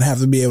Depot and have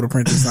to be able to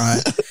print the sign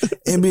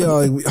and be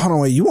like, hold on,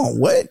 wait, you want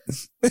what?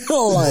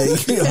 Like,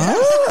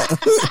 huh?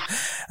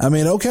 I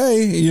mean,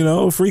 okay, you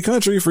know, free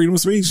country, freedom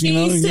of speech, you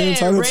know. He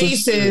said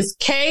racist,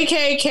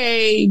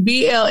 KKK,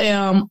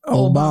 BLM,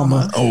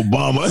 Obama.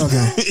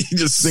 Okay. He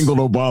just singled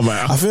Obama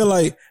out. I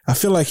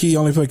feel like he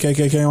only put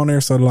KKK on there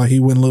so like he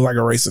wouldn't look like a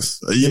racist.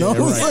 You know?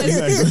 Right,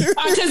 exactly.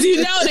 Because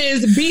you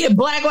notice, be it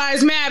Black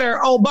Lives Matter,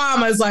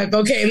 Obama's like,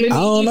 okay, let me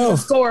keep the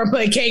score and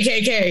put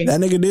KKK.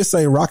 That nigga did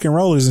say rock and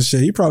rollers and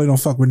shit. He probably don't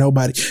fuck with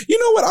nobody. You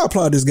know what? I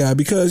applaud this guy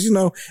because, you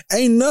know,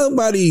 ain't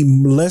nobody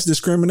less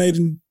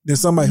discriminating than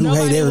somebody who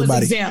hate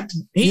everybody.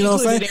 You know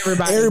what I'm saying?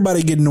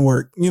 Everybody getting to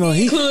work. You know,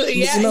 you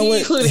know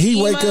what?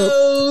 He wake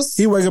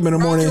up in the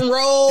morning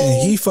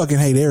and he fucking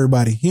hate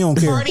everybody. He don't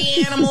care.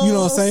 Party animals. You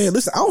know what I'm saying?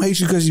 Listen, I don't hate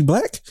you because you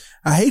black.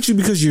 I hate you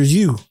because you're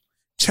you.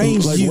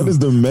 Change like, you. What is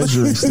the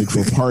measuring stick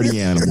for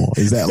party animal?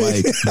 Is that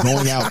like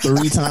going out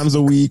 3 times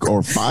a week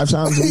or 5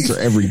 times a week or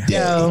every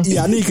day?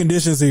 Yeah, I need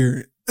conditions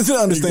here. to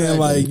understand,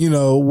 like, you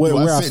know, where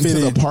I fit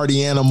in the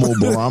party animal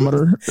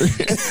barometer.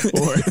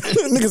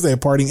 Nigga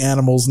said partying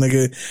animals,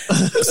 nigga.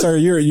 Sir,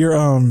 your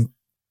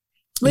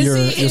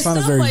sign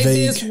is very like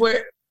vague. This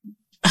where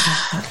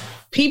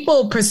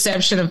people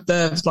perception of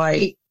stuff,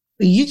 like,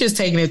 you just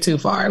taking it too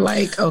far.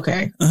 Like,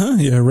 okay.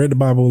 Yeah, read the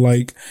Bible,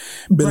 like,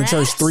 been in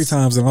church 3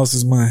 times and lost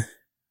his mind.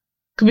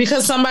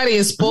 Because somebody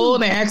is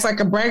spoiled and acts like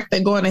a brat,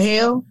 they're going to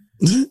hell.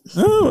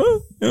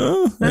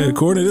 Hey,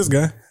 according to this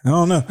guy, I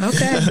don't know.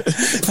 Okay.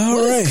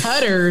 All right.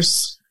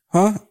 Cutters.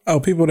 Huh? Oh,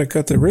 people that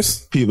cut their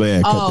wrists? People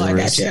that cut their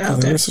wrists.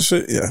 Cut their wrists and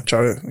shit? Yeah.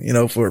 Try to, you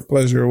know, for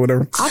pleasure or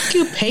whatever.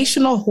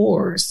 Occupational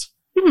whores.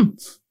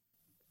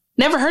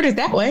 Never heard it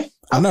that way.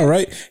 I know,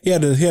 right? He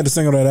had to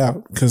single that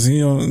out because,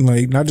 you know,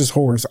 like, not just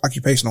whores,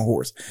 occupational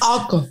whores.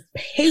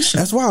 Occupation.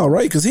 That's wild,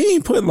 right? Because he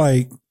ain't put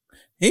like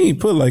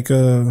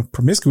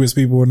promiscuous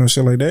people or no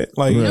shit like that.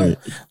 Like, right.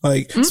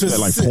 like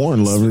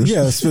porn lovers.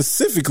 Yeah,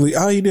 specifically.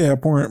 Oh, he did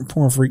have porn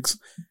freaks.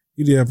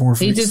 He did have porn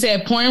freaks. He just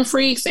had porn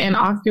freaks and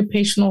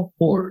occupational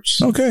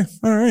whores. Okay.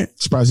 All right.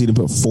 Surprised he didn't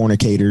put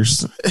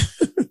fornicators.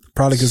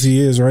 Probably because he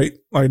is, right?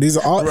 Like, these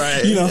are all,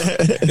 right. You know,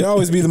 they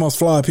always be the most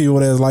flawed people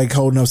that's like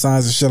holding up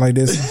signs and shit like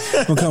this.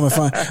 Gonna come and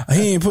find.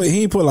 He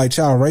ain't put like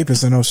child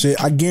rapists and no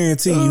shit. I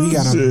guarantee you, he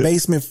got a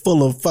basement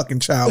full of fucking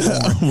child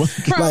porn.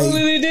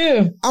 Probably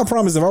do. I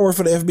promise, if I work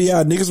for the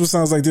FBI, niggas with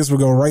sounds like this would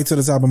go right to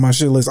the top of my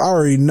shit list. I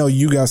already know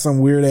you got some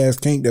weird ass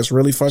kink that's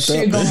really fucked up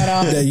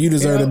that you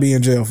deserve to be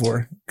in jail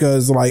for.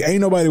 Cause like,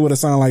 ain't nobody with a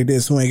sound like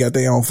this who ain't got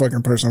their own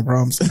fucking personal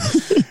problems.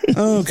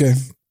 Okay.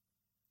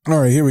 All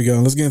right, here we go.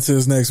 Let's get into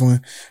this next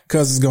one.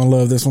 Cuz is going to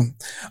love this one.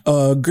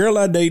 Girl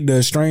I date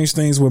does strange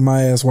things with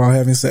my ass while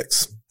having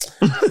sex.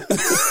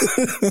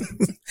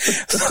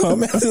 So I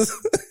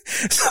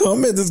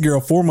met this girl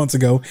 4 months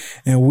ago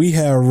and we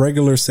have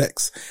regular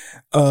sex.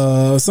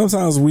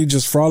 Sometimes we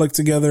just frolic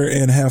together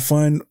and have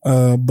fun.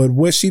 But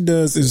what she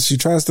does is she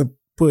tries to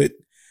put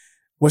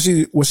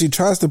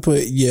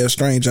yeah,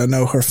 strange, I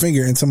know, her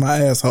finger into my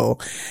asshole.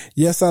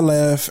 Yes, I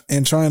laugh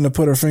and trying to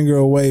put her finger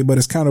away, but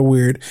it's kind of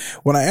weird.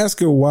 When I ask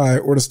her why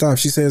or to stop,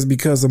 she says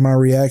because of my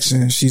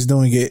reaction, she's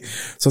doing it.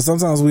 So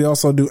sometimes we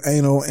also do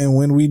anal, and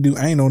when we do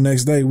anal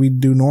next day, we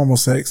do normal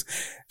sex.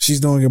 She's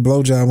doing a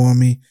blowjob on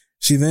me.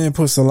 She then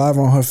puts saliva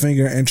on her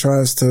finger and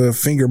tries to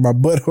finger my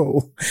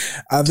butthole.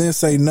 I then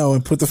say no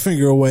and put the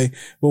finger away.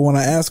 But when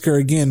I ask her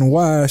again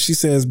why, she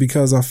says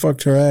because I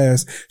fucked her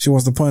ass, she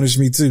wants to punish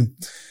me too.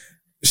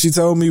 She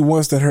told me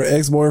once that her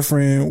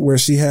ex-boyfriend, where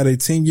she had a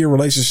 10-year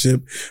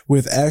relationship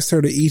with, asked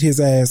her to eat his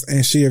ass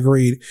and she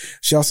agreed.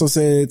 She also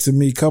said to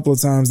me a couple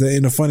of times that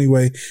in a funny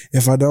way,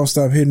 if I don't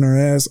stop hitting her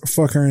ass,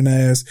 fuck her in the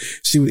ass,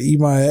 she would eat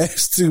my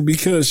ass too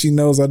because she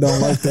knows I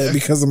don't like that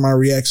because of my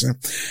reaction.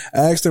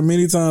 I asked her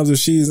many times if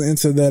she's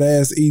into that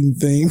ass eating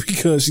thing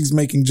because she's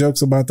making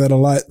jokes about that a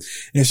lot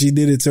and she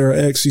did it to her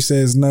ex. She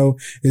says no,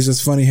 it's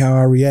just funny how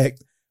I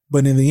react.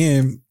 But in the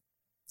end,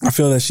 I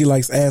feel that she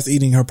likes ass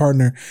eating her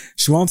partner.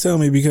 She won't tell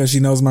me because she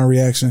knows my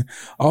reaction.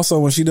 Also,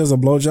 when she does a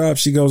blowjob,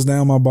 she goes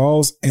down my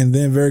balls and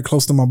then very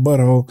close to my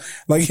butthole.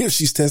 Like if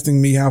she's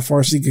testing me how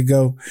far she could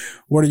go.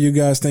 What are you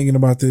guys thinking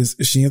about this?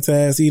 Is she into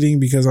ass eating?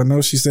 Because I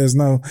know she says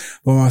no,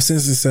 but my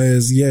sister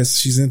says yes,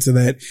 she's into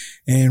that.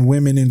 And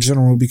women in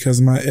general,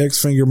 because my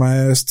ex fingered my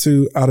ass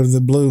too out of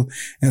the blue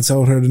and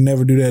told her to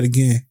never do that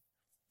again.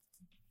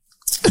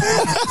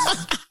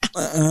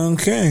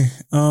 Okay.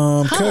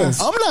 Cause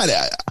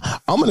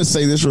I'm going to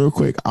say this real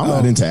quick. I'm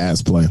not into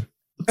ass play.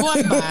 For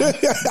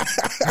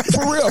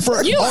real,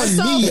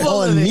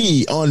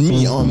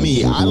 on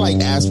me. I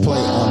like ass play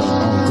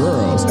on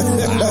girls.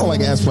 I don't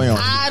like ass play on.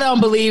 I don't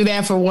believe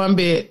that for one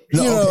bit.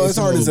 No, it's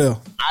hard to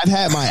tell. I've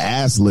had my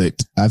ass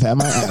licked.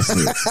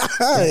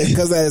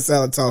 Because I had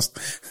salad tossed.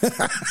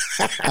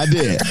 I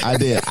did.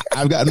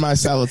 I've gotten my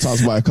salad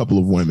tossed by a couple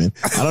of women.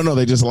 I don't know.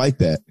 They just like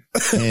that.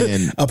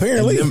 And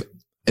apparently.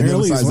 And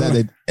then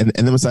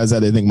besides that,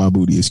 they think my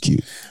booty is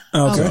cute.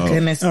 Okay. Oh,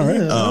 goodness. All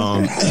right.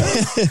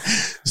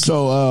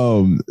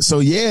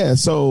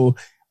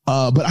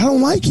 But I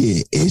don't like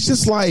it. It's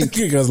just like,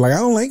 because like I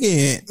don't like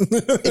it.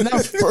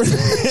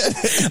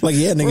 Like,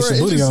 yeah, nigga, your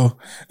booty hole.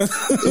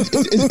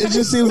 It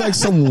just seems like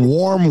some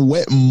warm,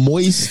 wet,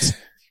 moist,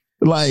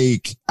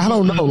 like, I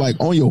don't know, like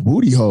on your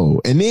booty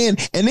hole. And then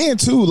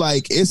too,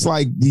 like, it's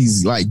like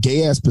these like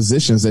gay ass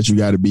positions that you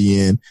got to be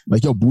in.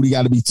 Like your booty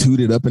got to be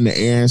tooted up in the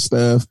air and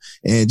stuff.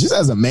 And just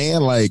as a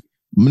man, like,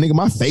 nigga,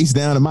 my face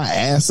down and my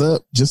ass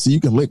up just so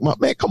you can lick my,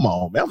 man, come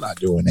on, man. I'm not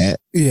doing that.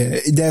 Yeah.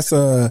 That's,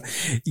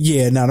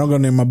 don't go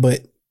near my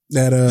butt.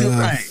 That's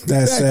Don't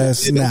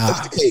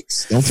touch the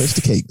cakes. Don't touch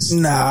the cakes.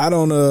 Nah, I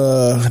don't,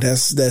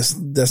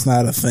 that's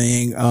not a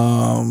thing.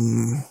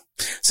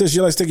 Sis,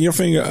 you like sticking your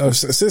finger,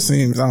 sis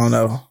seems, I don't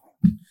know.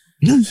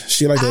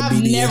 She like that BDS.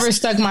 I've never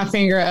stuck my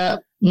finger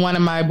up one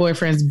of my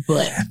boyfriend's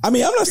butt. I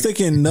mean, I'm not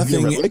sticking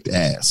nothing. You never licked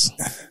ass.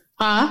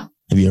 Huh?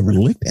 Have you ever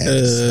licked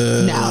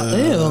ass?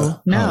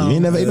 No. Oh, you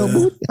ain't never ate no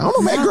booty? I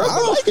don't know, man. Girls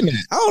been liking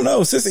that. I don't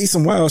know. Sis eat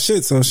some wild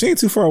shit, so she ain't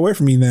too far away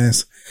from eating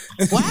ass.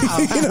 Wow.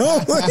 You know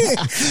what I'm saying?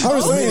 I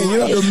was saying, you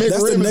know, the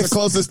McRib is the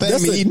closest thing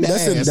to eating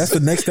ass. That's the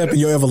next step in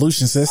your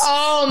evolution, sis.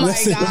 Oh my God.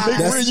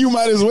 The McRib, you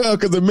might as well,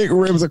 because the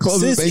McRib is the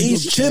closest sis thing.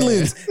 Eats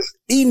chitlins.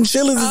 Eating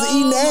chitlins is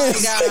eating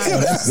ass.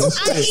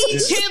 I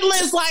eat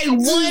chitlins like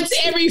once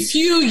every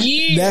few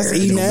years. That's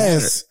eating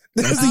ass.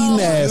 That's eating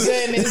ass.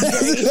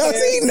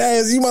 That's eating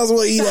ass. You might as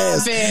well eat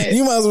ass.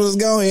 You might as well just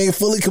go ahead and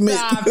fully commit.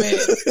 Stop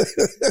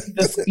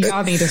it.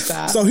 Y'all need to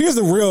stop. So here's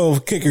the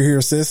real kicker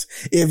here, sis.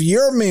 If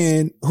your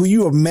man who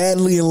you are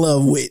madly in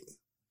love with,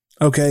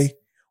 okay,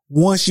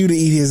 wants you to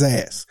eat his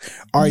ass,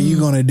 are you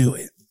going to do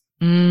it?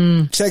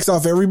 Checks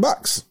off every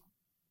box.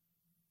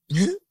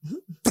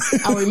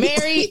 Are we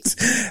married?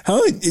 Huh?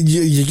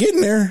 You're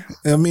getting there.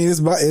 I mean, it's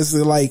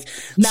like,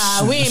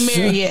 nah, we ain't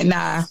married yet.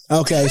 Nah.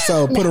 Okay,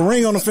 so put a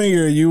ring on the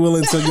finger. You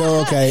willing to go?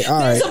 Okay, all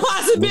right. It's a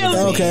possibility.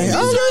 Okay, if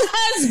it's your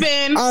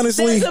husband.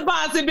 Honestly, it's a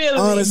possibility.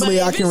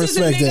 Honestly, I can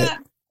respect that.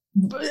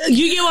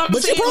 You get what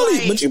I'm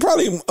saying? But you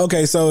probably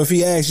okay. So if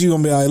he asks, you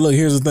gonna be like, "Look,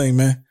 here's the thing,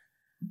 man.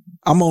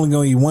 I'm only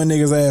gonna eat one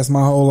nigga's ass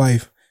my whole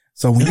life.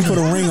 So when you put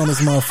a ring on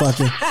this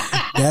motherfucker,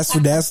 that's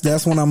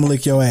when I'm gonna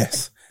lick your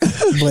ass."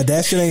 But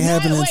that shit ain't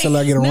happening until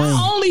I get a ring.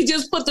 Not only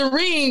just put the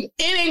ring,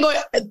 it ain't going.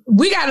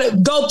 We gotta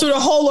go through the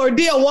whole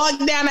ordeal, walk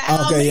down the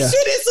aisle, make sure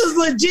this is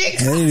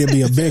legit. It need to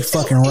be a big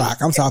fucking rock.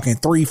 I'm talking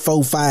 3,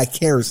 4, 5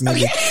 carats,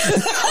 nigga.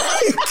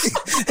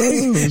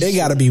 They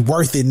gotta be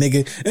worth it,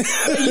 nigga.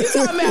 You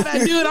talking about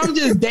that dude? I'm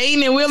just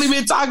dating and we only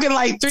been talking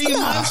like 3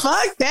 months.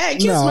 Fuck that.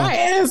 Kiss my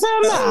ass.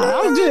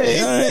 I'm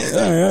good. All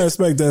right, I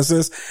respect that,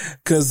 sis.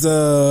 Cause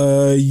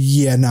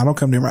don't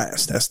come near my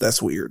ass.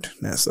 That's weird.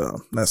 That's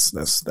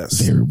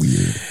very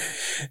weird.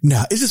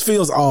 No, it just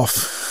feels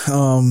off.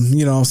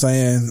 You know what I'm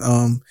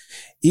saying?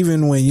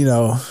 Even when, you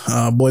know,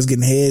 boys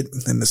getting head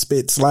and the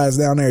spit slides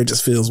down there, it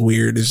just feels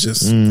weird. It's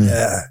just,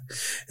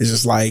 it's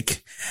just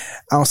like,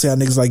 I don't see how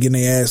niggas like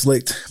getting their ass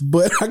licked,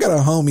 but I got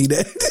a homie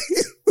that,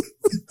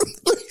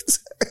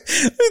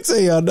 let me tell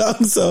y'all,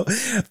 dog. So we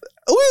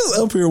was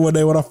up here one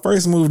day when I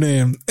first moved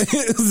in.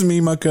 It was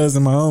me, my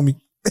cousin, my homie.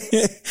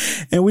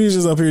 And we was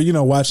just up here, you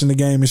know, watching the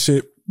game and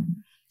shit.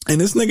 And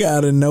this nigga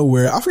out of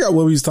nowhere, I forgot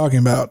what we was talking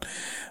about.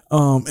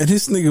 And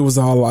this nigga was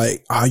all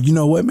like, you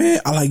know what, man?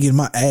 I like getting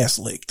my ass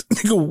licked.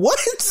 Nigga, what?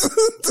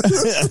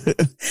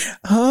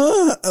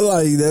 Huh?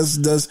 Like,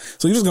 that's,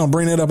 so you're just gonna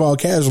bring that up all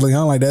casually,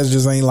 huh? Like, that's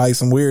just ain't like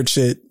some weird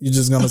shit. You're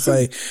just gonna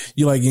say,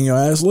 you like getting your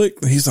ass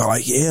licked? He's all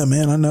like, yeah,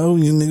 man, I know.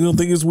 You nigga don't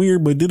think it's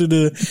weird, but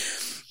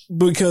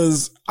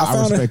because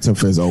I respect him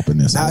for his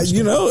openness.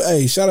 You know,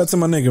 hey, shout out to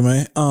my nigga,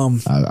 man.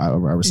 I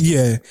respect.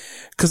 Yeah.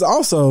 Cause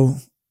also,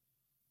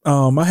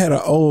 I had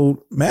an old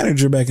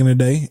manager back in the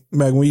day,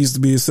 back when we used to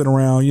be sitting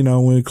around, you know,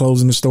 when we were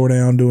closing the store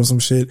down, doing some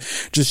shit,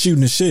 just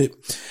shooting the shit.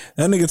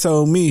 That nigga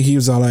told me, he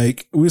was all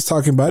like, we was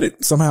talking about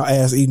it. Somehow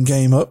ass eating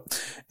came up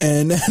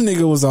and that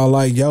nigga was all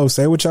like, yo,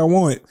 say what y'all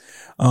want.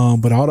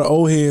 But all the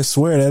old heads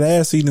swear that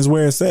ass eating is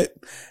where it's at.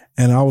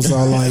 And I was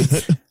all like,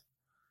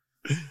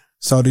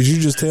 so did you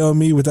just tell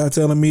me without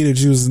telling me that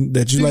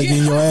you like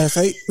getting your ass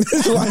ate?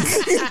 Like,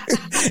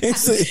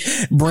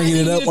 bringing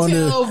it up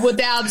under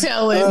without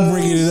telling,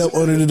 bringing it up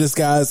under the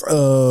disguise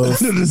of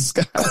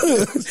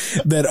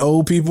that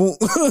old people,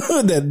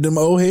 that them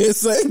old heads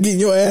say getting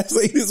your ass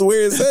ate is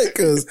where it's at.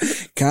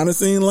 Cause kind of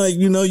seemed like,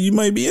 you know, you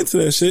might be into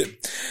that shit.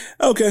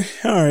 Okay.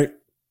 All right.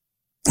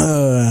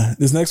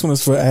 This next one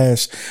is for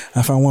Ash.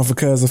 I found one for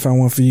Cuz. I found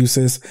one for you,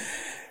 sis.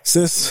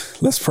 Sis,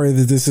 let's pray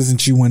that this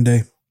isn't you one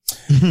day.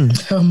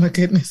 Oh my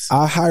goodness.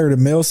 I hired a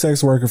male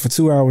sex worker for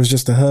 2 hours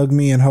just to hug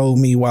me and hold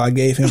me while I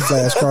gave him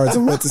flashcards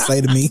of what to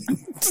say to me.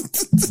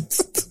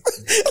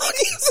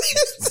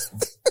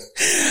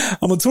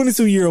 I'm a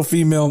 22-year-old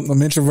female.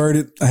 I'm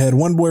introverted. I had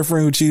one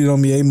boyfriend who cheated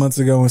on me 8 months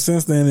ago. And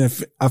since then,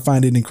 I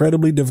find it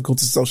incredibly difficult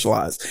to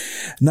socialize.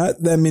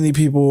 Not that many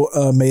people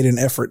made an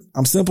effort.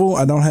 I'm simple.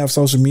 I don't have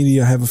social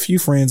media. I have a few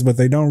friends, but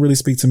they don't really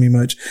speak to me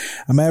much.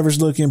 I'm average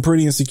looking,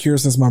 pretty insecure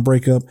since my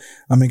breakup.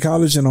 I'm in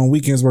college and on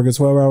weekends work a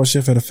 12-hour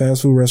shift at a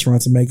fast food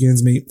restaurant to make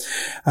ends meet.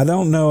 I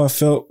don't know. I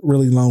felt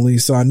really lonely.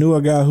 So I knew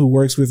a guy who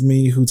works with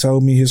me who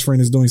told me his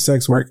friend is doing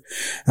sex work.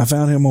 I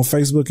found him on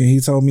Facebook and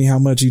he told me how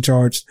much he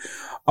charged.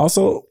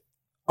 Also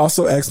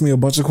asked me a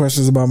bunch of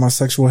questions about my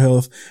sexual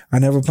health. I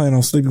never planned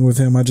on sleeping with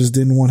him. I just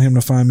didn't want him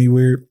to find me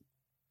weird.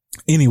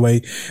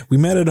 Anyway, we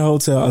met at a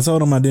hotel. I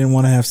told him I didn't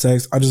want to have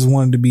sex. I just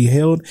wanted to be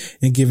held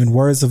and given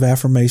words of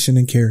affirmation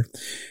and care.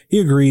 He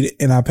agreed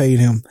and I paid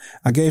him.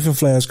 I gave him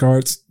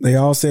flashcards. They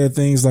all said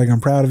things like,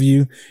 I'm proud of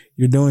you.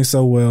 You're doing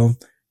so well.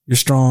 You're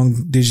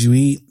strong. Did you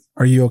eat?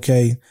 Are you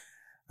okay?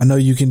 I know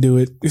you can do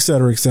it,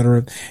 etc.,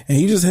 etc. And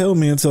he just held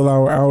me until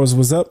our hours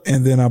was up,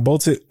 and then I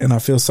bolted, and I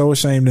feel so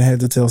ashamed and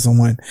had to tell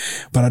someone.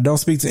 But I don't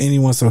speak to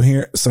anyone, so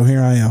here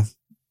I am.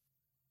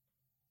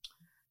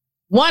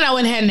 One, I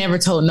wouldn't have never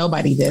told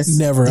nobody this.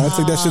 Never. I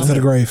take that shit to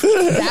the grave.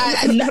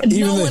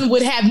 No one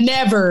would have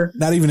never.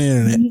 Not even the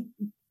internet.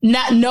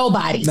 Not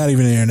nobody. Not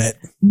even the internet.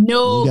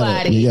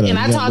 Nobody. And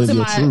I talk to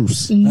my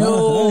nobody.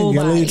 You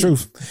gotta live your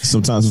truth.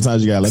 Sometimes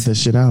you gotta let that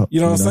shit out. You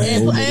know what I'm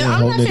saying?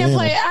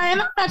 I'm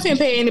not finna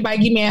pay anybody.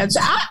 Give me an answer.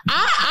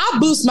 I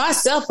boost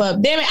myself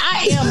up. Damn it,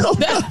 I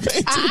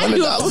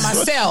do it for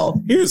myself.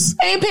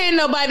 I ain't paying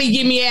nobody to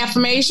give me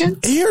affirmation.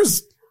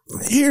 Here's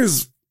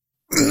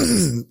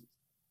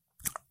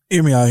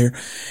hear me out here.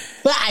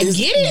 But I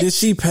get it. Did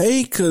she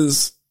pay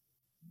because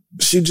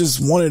she just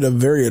wanted a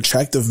very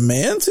attractive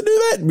man to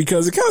do that?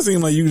 Because it kind of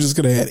seemed like you just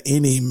could have had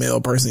any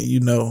male person do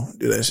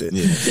that shit.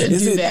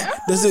 Yeah.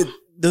 Does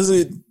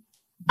it?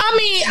 I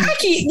mean, I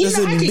can. Does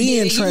it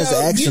being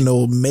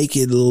transactional make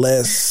it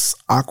less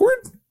awkward?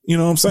 You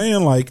know what I'm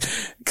saying? Like,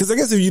 because I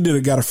guess if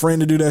you got a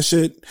friend to do that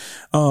shit,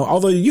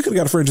 although you could have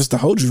got a friend just to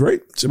hold you, right?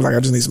 She'd be like, I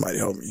just need somebody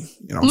to hold me.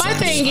 You know, my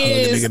thing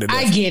is,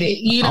 I get it.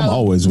 You know, I'm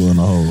always willing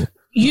to hold.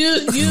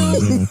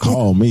 You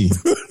call me.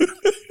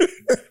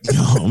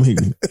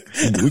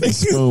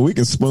 We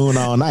can spoon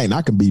all night, and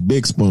I can be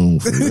Big Spoon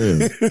for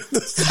real.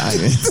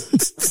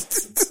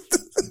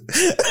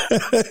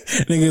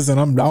 Niggas, and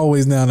I'm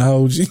always down to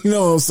hold you. You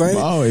know what I'm saying?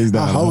 I'm always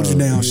down. I hold you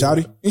down,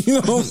 shouty.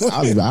 You know,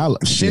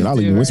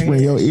 I'll even whisper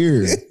in your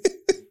ear.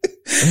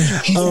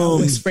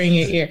 Whisper in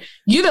your ear.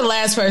 You the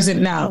last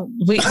person. No.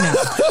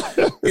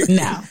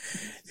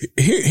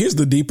 Here's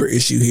the deeper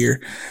issue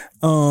here.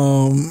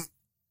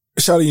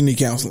 Shouty, you need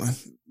counseling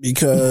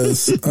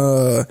because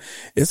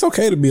it's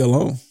okay to be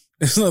alone.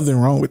 There's nothing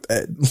wrong with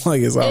that.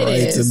 Like, it's all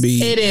right to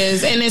be. It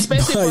is. And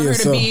especially for her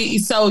to be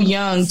so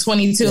young,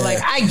 22. Yeah. Like,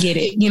 I get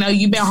it. You know,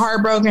 you've been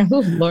heartbroken.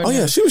 Ooh, Lord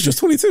yeah. She was just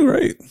 22,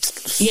 right?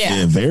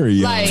 Yeah. Very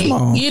young.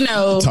 Like, you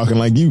know. Talking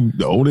like you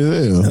old as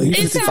hell.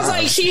 It sounds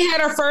like she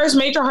had her first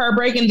major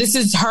heartbreak and this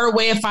is her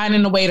way of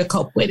finding a way to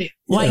cope with it.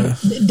 Like,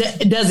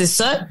 does it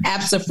suck?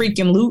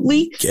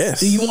 Abso-freaking-lutely. Yes.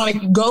 Do you want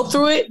to go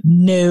through it?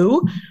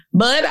 No.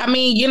 But I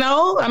mean,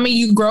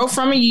 you grow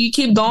from it, you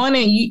keep going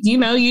and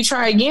you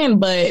try again.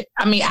 But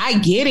I mean, I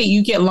get it.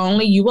 You get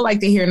lonely. You would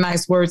like to hear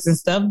nice words and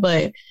stuff,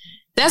 but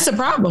that's the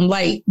problem.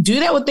 Like, do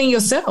that within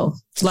yourself.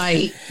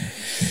 Like,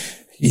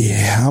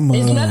 yeah,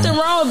 there's nothing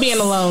wrong with being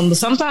alone.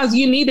 Sometimes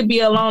you need to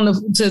be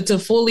alone to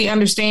fully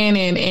understand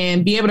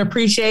and be able to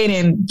appreciate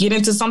and get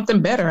into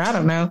something better. I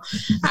don't know.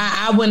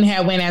 I wouldn't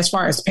have went as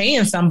far as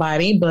paying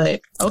somebody,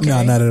 but okay.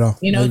 No, not at all.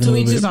 To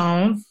each his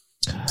own.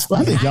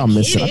 I think y'all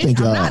miss it.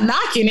 I'm not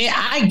knocking it.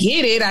 I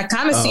get it. I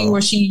kind of see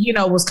where she,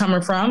 was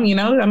coming from.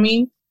 I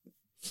mean,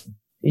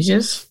 it's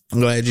just. I'm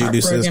glad you do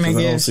this because I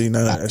don't see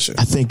none of that shit.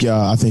 I think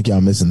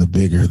y'all missing the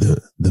bigger,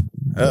 the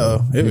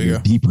here we go.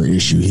 Deeper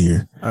issue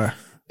here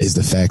is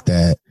the fact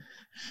that,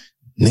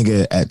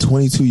 nigga, at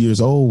 22 years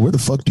old, where the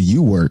fuck do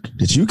you work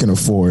that you can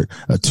afford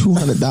a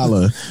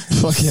 $200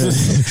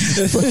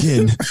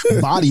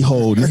 fucking body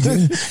hold,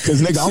 nigga?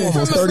 Because nigga, I'm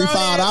almost $35,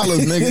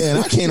 nigga, and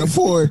I can't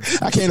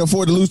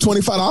afford to lose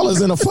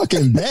 $25 in a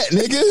fucking bet,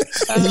 nigga.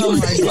 Oh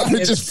my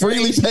God, just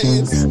freely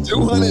paying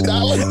 $200.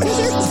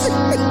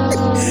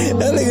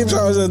 That nigga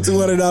charged us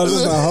 $200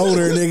 just a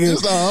holder, nigga.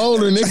 Just a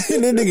holder,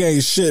 nigga. That nigga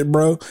ain't shit,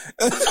 bro.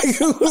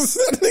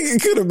 That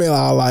nigga could have been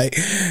all like,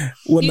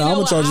 well, no, I'm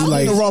gonna charge you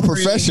like the wrong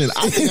profession.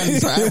 I think I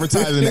need to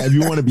advertising that if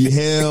you want to be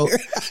held.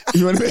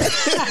 You want to be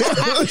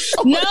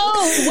No,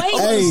 wait.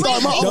 Hey,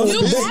 start my own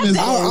business.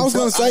 I was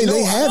gonna say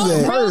they have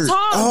that.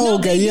 Oh,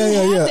 okay,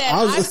 yeah.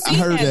 I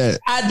heard that.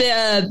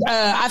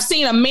 I've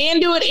seen a man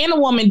do it and a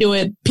woman do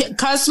it.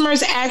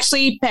 Customers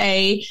actually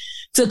pay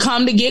to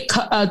come to get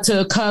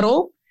to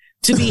cuddle,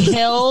 to be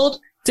held,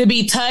 to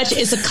be touched.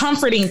 It's a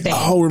comforting thing.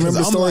 Oh, remember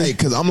the story?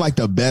 Because I'm like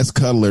the best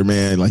cuddler,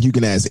 man. Like, you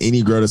can ask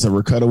any girl that's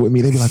ever cuddled with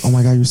me. They be like, oh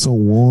my God, you're so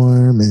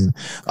warm. And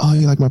oh,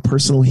 you're like my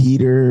personal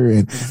heater.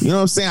 And you know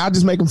what I'm saying? I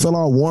just make them feel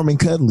all warm and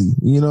cuddly.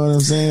 You know what I'm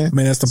saying?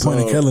 Man, that's the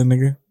point of cuddling,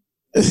 nigga.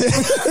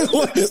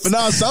 But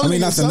no, some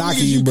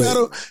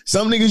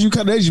niggas you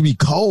cuddle, they should be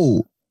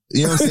cold.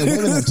 You know what I'm saying?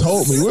 Women have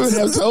told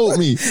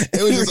me.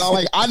 It was just all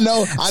like, I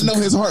know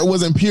his heart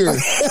wasn't pure.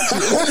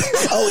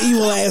 Oh,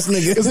 evil ass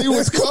nigga. Because he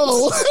was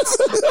cold.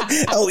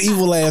 Oh,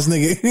 evil ass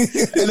nigga.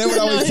 And they would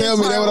always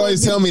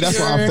tell me that's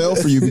why I fell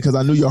for you, because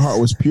I knew your heart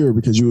was pure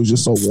because you was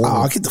just so warm.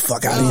 Oh, get the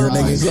fuck out of here,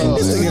 nigga.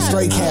 This nigga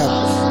straight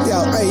cap.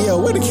 Yo,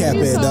 where the cap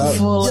at, dog?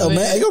 Yo,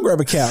 man, hey, go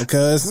grab a cap,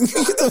 cuz.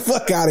 Get the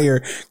fuck out of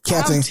here.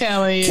 Captain Cap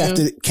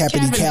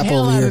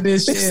over here.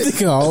 This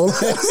nigga old.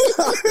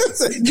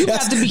 You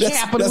got to be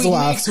capping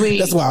next week.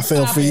 That's why I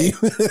fell for you.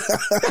 This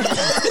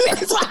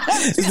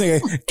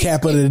nigga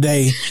cap of the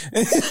day.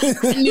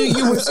 I knew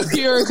you was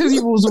pure because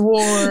you was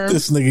warm.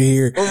 This nigga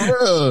here.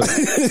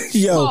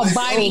 Yo,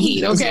 body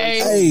heat, okay?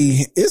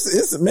 Hey,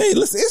 it's man,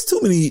 listen, it's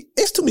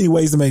too many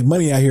ways to make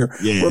money out here.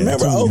 Yeah,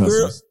 remember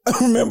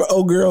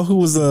old girl who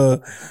was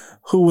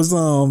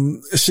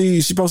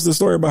she posted a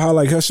story about how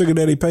like her sugar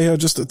daddy pay her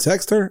just to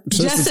text her.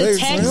 Just to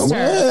text her.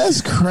 Yeah,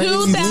 that's crazy.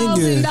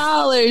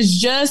 $2,000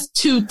 just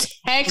to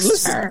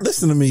text her.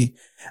 Listen to me.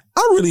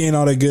 I really ain't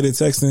all that good at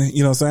texting,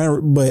 you know what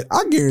I'm saying? But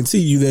I guarantee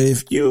you that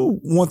if you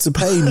want to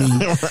pay me,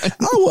 right,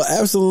 I will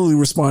absolutely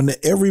respond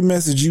to every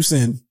message you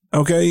send.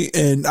 Okay.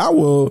 And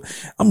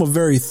I'm a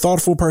very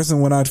thoughtful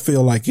person when I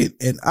feel like it,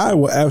 and I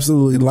will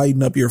absolutely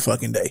lighten up your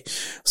fucking day.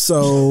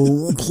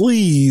 So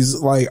please,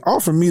 like,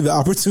 offer me the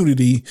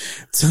opportunity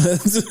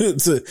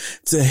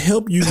to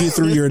help you get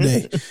through your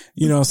day.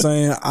 You know what I'm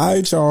saying?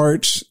 I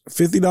charge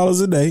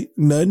 $50 a day,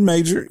 nothing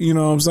major. You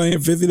know what I'm saying?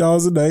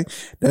 $50 a day.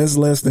 That's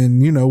less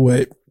than, you know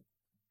what?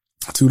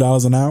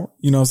 $2 an hour,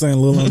 you know what I'm saying?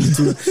 A little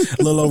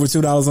over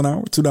 $2 an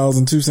hour,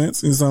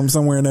 $2.02,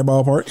 somewhere in that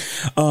ballpark.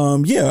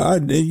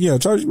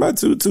 Charge you about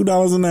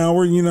 $2 an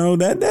hour, you know,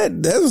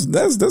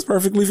 that's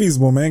perfectly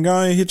feasible, man. Go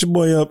ahead and hit your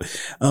boy up.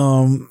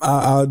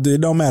 It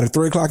don't matter.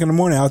 3:00 in the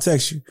morning, I'll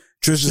text you.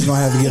 Trisha's gonna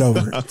have to get over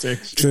it.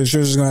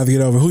 Trisha's gonna have to get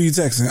over it. Who you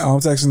texting?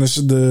 I'm texting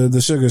the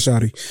sugar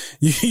shawty.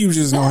 You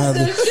just gonna have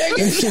to.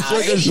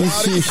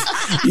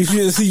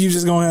 you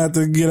just gonna have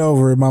to get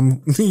over it,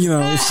 mom. You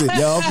know, shit.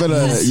 Y'all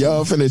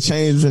finna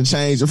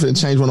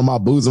change one of my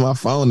boots on my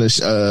phone. What's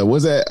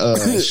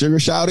that? Sugar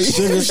shawty.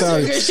 Sugar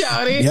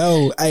shawty.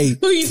 Yo, hey.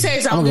 Who you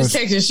text? I'm just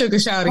texting sugar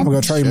shawty. I'm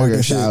gonna trademark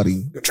that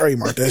shit.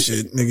 Trademark that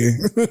shit,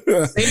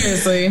 nigga.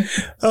 Seriously.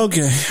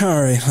 Okay.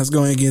 All right. Let's go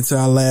ahead and get to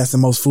our last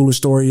and most foolish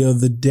story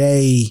of the day.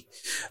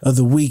 Of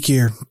the week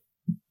here.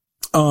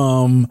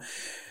 I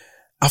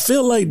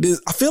feel like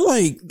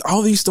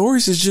all these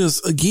stories is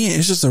just, again,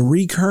 it's just a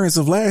recurrence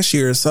of last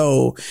year.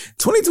 So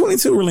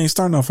 2022 really ain't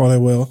starting off all that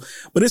well,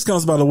 but this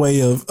comes by the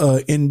way of,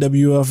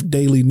 NWF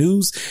Daily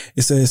News.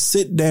 It says,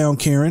 sit down,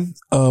 Karen,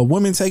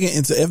 woman taken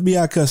into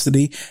FBI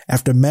custody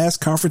after mass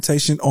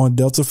confrontation on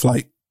Delta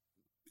flight.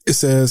 It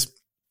says,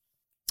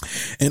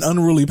 an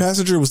unruly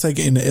passenger was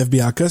taken into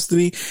FBI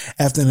custody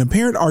after an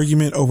apparent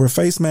argument over a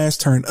face mask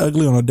turned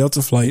ugly on a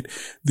Delta flight.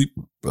 The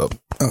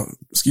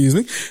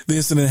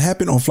incident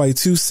happened on flight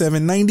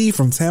 2790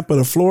 from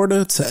Tampa,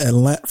 Florida to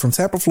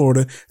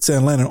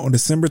Atlanta on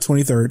December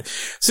 23rd.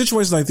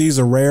 Situations like these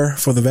are rare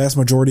for the vast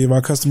majority of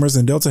our customers,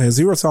 and Delta has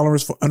zero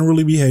tolerance for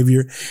unruly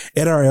behavior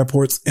at our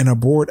airports and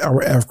aboard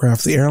our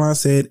aircraft, the airline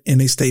said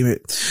in a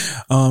statement.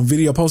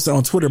 Video posted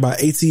on Twitter by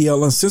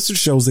ATL Uncensored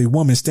shows a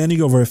woman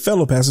standing over a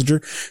fellow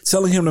passenger,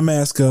 telling him to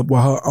mask up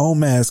while her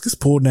own mask is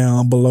pulled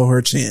down below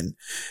her chin.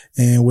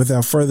 And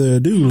without further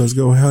ado, let's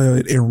go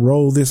ahead and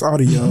roll this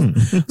audio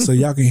so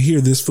y'all can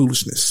hear this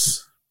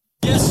foolishness.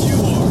 Yes, you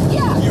are.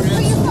 Yeah, put your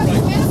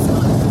fucking mask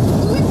on.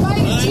 Who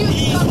invited you to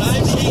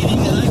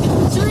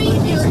come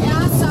dream your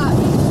ass up?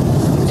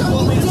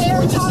 Don't you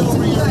dare talk to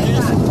me like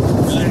that.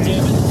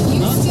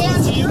 You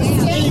stand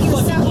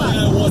yourself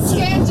up.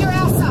 Stand your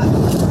ass up.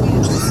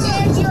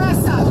 Stand your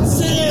ass up.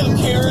 Sit down,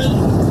 Karen.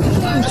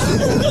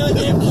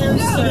 Goddamn Karen,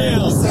 sit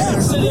down.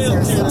 Sit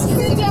down, Karen.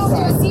 Sit down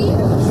there, see?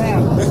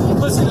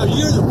 Listen,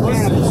 you're the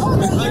pussy. Oh,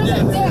 no, you're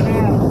the dick.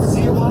 Do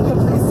you want the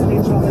police to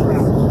meet you on the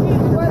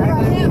ground? What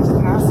about him?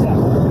 Mask up.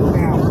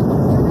 Now.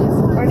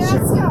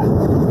 Mask up.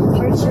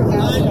 Put your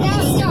mask up.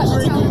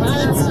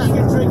 Mask up.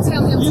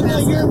 Tell him You to got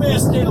mask your up.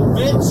 mask down,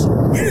 bitch.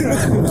 Yes,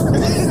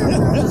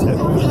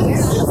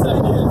 I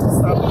did.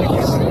 Stop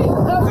picking on me.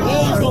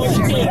 You're going to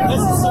jail.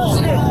 That's the song.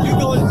 You're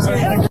going to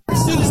jail. As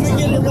soon as we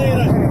get in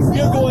Atlanta,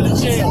 you're going to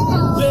jail.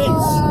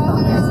 Bitch.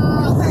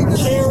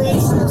 Karen.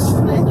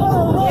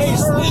 Hey,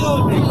 spit on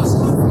me.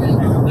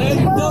 Now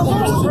you double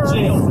goes to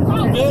jail.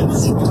 Bitch.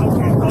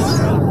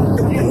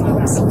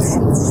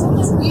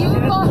 You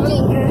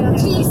fucking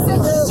piece of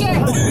shit.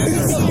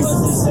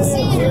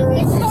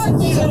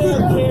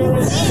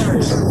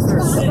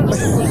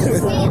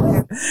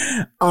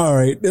 All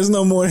right. There's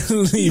no more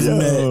leaving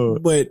that.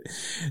 But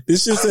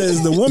this shit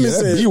says the woman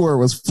said that B word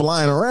was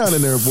flying around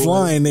in there, boy.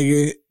 Flying,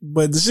 nigga.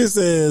 But the shit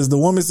says the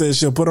woman says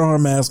she'll put on her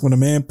mask when the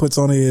man puts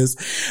on his.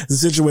 The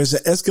situation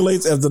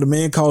escalates after the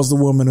man calls the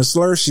woman a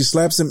slur. She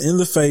slaps him in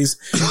the face.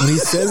 When he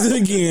says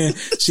it again,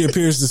 she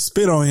appears to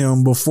spit on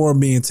him before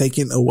being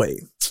taken away.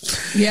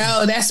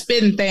 Yo, that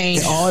spitting thing.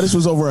 All this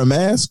was over a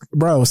mask?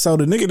 Bro, so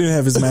the nigga didn't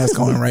have his mask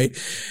on, right?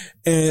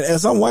 And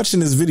as I'm watching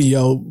this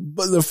video,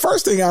 but the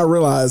first thing I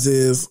realize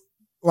is,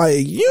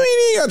 like, you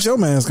ain't even got your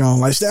mask on.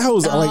 Like, that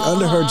hoe's like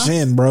under her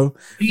chin, bro.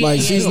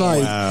 Like, she's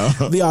like,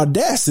 the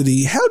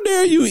audacity. How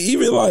dare you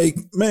even, like,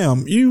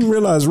 ma'am, you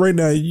realize right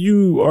now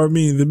you are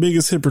being the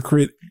biggest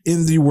hypocrite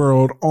in the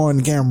world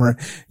on camera.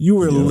 You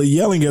were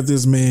yelling at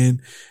this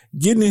man,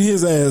 getting in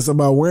his ass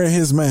about wearing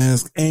his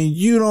mask, and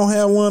you don't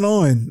have one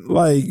on.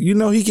 Like, you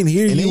know, he can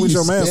hear you with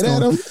your mask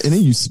on. And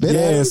then you spit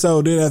at him?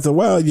 So then after a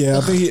while,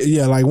 I think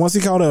like once he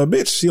called her a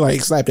bitch, she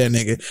like slapped that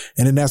nigga.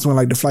 And then that's when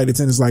like the flight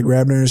attendants like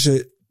grabbed her and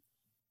shit.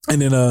 And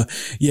then,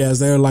 as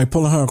they're like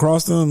pulling her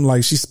across them,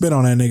 like she spit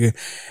on that nigga.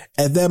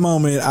 At that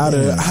moment, I'd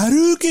have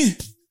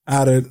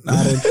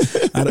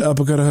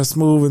uppercut her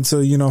smooth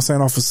until, you know what I'm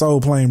saying, off a soul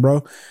plane,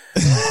 bro.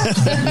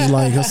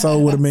 Like her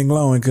soul would have been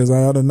glowing because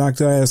I would have knocked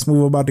her ass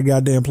smooth about the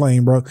goddamn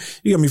plane, bro.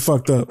 You got me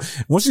fucked up.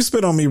 Once you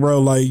spit on me,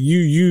 bro, like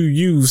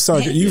you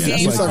suck.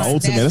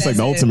 That's like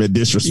the ultimate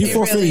disrespect. You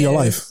forfeited your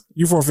life.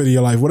 You forfeited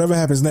your life. Whatever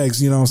happens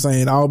next, you know what I'm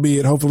saying?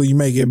 Albeit, hopefully you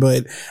make it,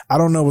 but I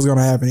don't know what's going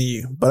to happen to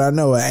you. But I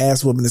know an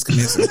ass whooping is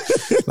commencing.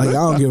 Like, I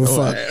don't give a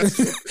fuck.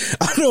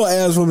 I know an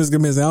ass whooping is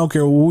commencing. I don't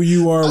care who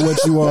you are,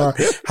 what you are,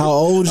 how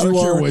old you are. I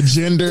don't care what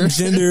gender,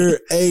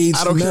 age,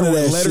 I don't care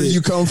what letter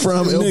you come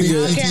from. I don't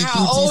care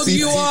how old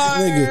you are.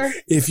 Nigga,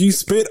 if you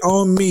spit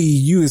on me,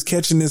 you is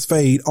catching this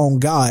fade on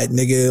God,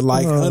 nigga.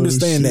 Like,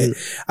 understand that.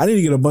 I need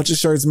to get a bunch of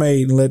shirts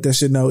made and let that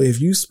shit know. If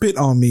you spit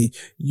on me,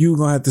 you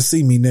gonna have to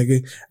see me,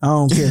 nigga. I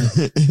don't care.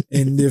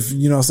 And if,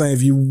 you know what I'm saying,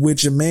 if you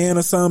with your man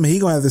or something, he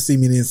gonna have to see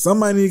me. Then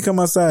somebody need to come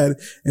outside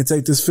and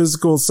take this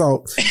physical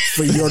assault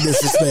for your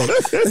disrespect.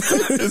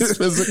 It's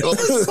physical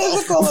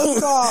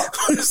assault.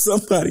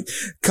 Somebody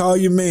call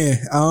your man.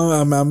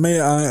 I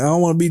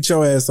don't want to beat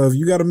your ass. So if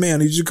you got a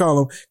man, I need you to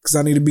call him because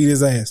I need to beat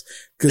his ass.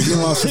 Cause you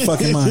lost your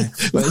fucking mind.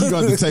 Like, you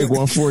got to take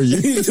one for you.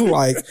 You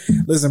like,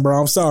 listen,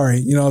 bro, I'm sorry.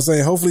 You know what I'm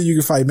saying? Hopefully you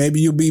can fight.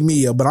 Maybe you'll beat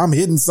me up, but I'm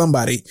hitting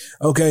somebody.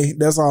 Okay.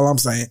 That's all I'm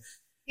saying.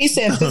 He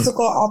said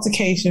physical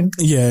altercation.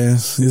 Yeah,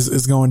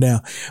 it's going down.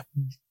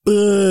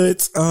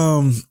 But,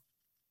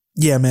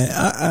 yeah, man,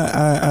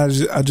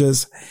 I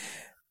just,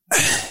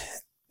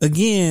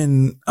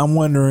 again, I'm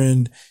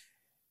wondering,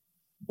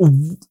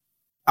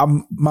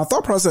 my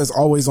thought process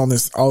always on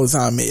this all the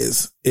time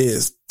is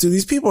do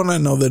these people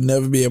not know they'll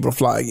never be able to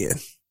fly again?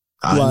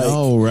 I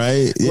know,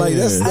 right? Yeah. Like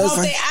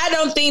I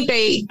don't think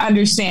they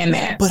understand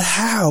that. But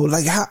how?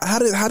 Like how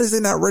does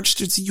it not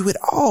register to you at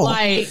all?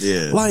 Like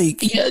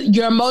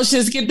your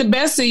emotions get the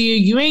best of you.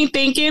 You ain't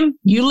thinking.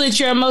 You let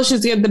your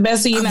emotions get the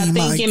best of you, not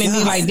thinking, and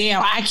be like,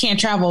 damn, I can't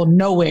travel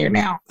nowhere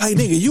now. Like,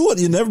 nigga, you'll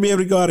never be able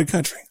to go out of the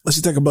country unless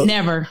you take a boat.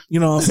 Never.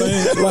 You know what I'm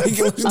saying? Like,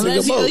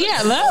 unless you take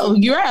a boat.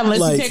 You're right.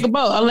 Unless you take a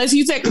boat. Unless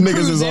you take a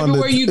cruise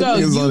everywhere you go.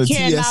 You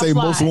cannot TSA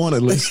fly. most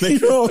wanted list. You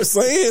know what I'm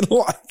saying?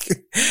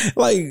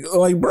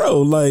 Like, bro,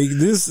 like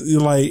this,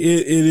 like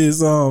it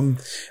is,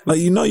 like,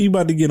 you know, you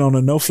about to get on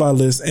a no-fly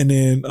list, and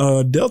then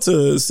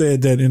Delta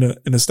said that in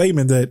a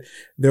statement that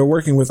they're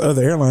working with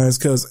other airlines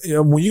because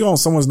when you go on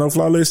someone's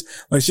no-fly list,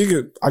 like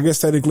I guess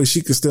technically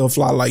she could still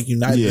fly like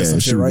United or some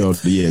shit, right?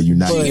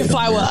 United. She can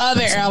fly with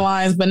other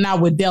airlines, but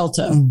not with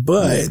Delta.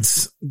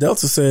 But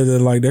Delta said that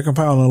like they're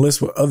compiling a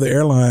list with other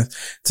airlines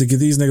to get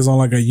these niggas on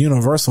like a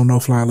universal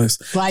no-fly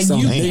list. Like,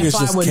 you can't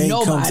fly with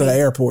nobody. Come to the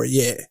airport.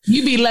 Yeah,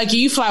 you be lucky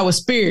you fly with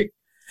Spirit.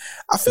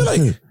 I feel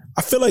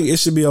like it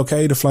should be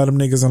okay to fly them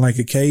niggas in like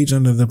a cage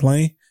under the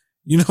plane.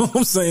 You know what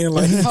I'm saying?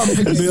 Like,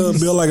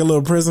 build like a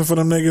little prison for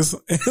them niggas.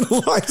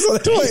 Like,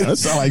 that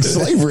sounds like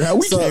slavery. How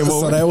we came over.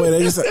 So that way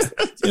they just,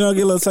 you know,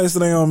 get a little taste of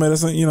their own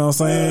medicine. You know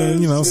what I'm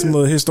saying? You know, some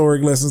little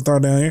historic lessons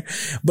start down here.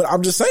 But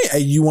I'm just saying, hey,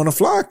 you want to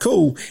fly?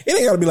 Cool. It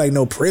ain't got to be like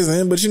no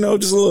prison, but you know,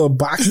 just a little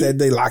box that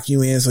they lock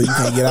you in so you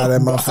can't get out of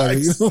that motherfucker.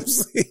 You know what I'm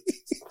saying?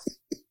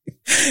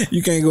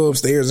 You can't go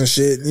upstairs and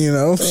shit, you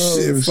know.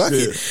 Fuck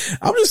it.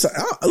 I'm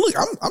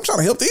trying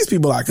to help these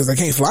people out because they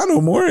can't fly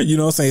no more. You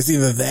know what I'm saying? It's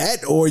either that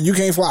or you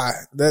can't fly.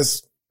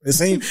 It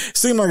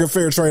seemed like a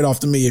fair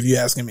trade-off to me, if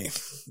you're asking me.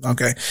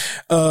 Okay.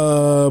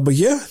 But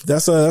yeah,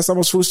 that's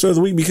almost foolish story of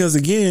the week because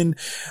again,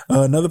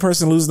 another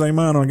person loses their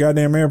mind on a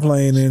goddamn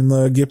airplane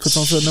and get put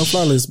onto a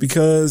no-fly list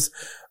because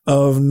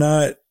of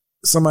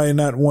somebody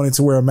not wanting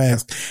to wear a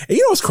mask. And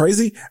you know what's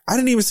crazy? I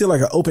didn't even see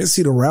like an open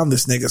seat around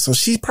this nigga. So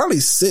she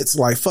probably sits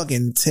like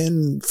fucking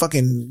 10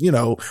 fucking, you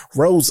know,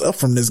 rows up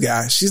from this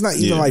guy. She's not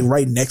even like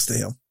right next to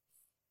him,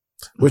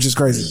 which is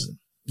crazy.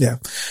 Yeah.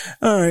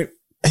 All right.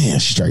 Man,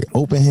 she straight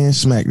open hand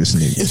smack this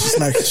nigga. She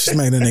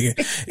smacked the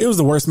nigga. It was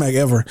the worst smack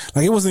ever.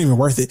 Like, it wasn't even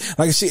worth it.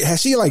 Like,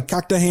 she like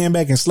cocked her hand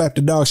back and slapped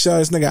the dog shot.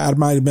 This nigga, I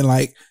might have been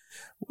like,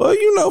 well,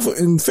 you know,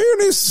 in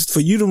fairness, for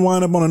you to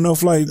wind up on a no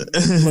flight,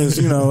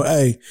 you know,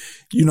 hey,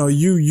 you know,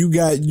 you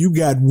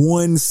got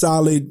one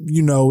solid,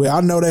 you know,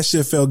 I know that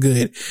shit felt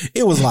good.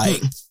 It was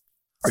like,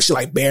 she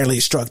like barely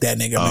struck that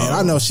nigga, man.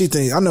 I know she's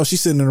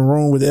sitting in the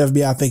room with the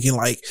FBI thinking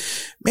like,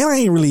 man, I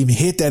ain't really even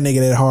hit that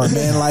nigga that hard,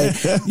 man. Like,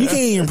 you can't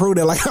even prove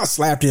that. Like, I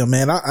slapped him,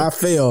 man. I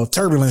fell.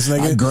 Turbulence,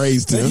 nigga. I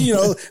grazed him. You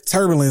know,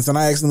 turbulence, and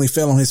I accidentally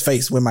fell on his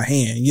face with my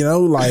hand, you know,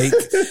 like,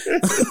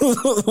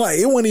 like,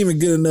 it wasn't even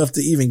good enough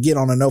to even get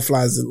on a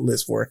no-fly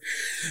list for it.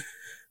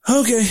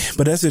 Okay,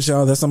 but that's it,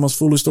 y'all. That's the most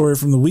foolish story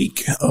from the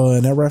week.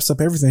 And that wraps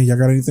up everything. Y'all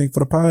got anything for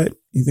the pod?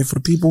 Anything for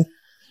the people?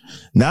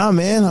 Nah,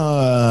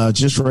 man.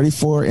 Just ready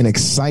for an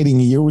exciting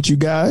year with you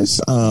guys.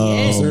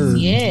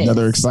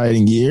 Another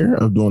exciting year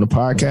of doing the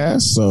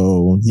podcast.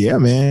 So yeah,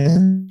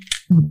 man.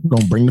 We're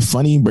gonna bring the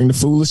funny, bring the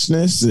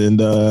foolishness, and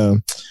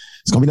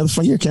it's gonna be another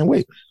fun year. Can't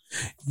wait.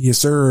 Yes,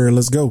 sir.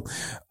 Let's go.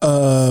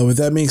 With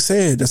that being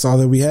said, that's all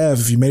that we have.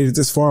 If you made it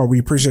this far, we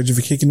appreciate you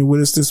for kicking it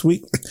with us this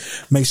week.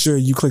 Make sure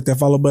you click that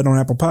follow button on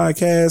Apple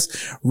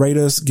Podcasts, rate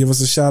us, give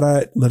us a shout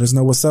out, let us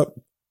know what's up.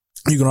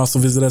 You can also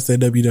visit us at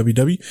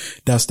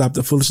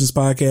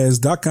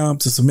www.stopthefoolishnesspodcast.com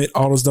to submit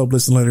all those dope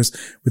listen letters.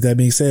 With that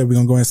being said, we're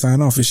going to go ahead and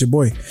sign off. It's your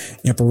boy,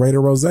 Imperator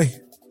Rose. And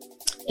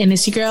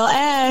it's your girl,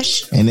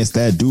 Ash. And it's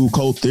that dude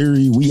Cold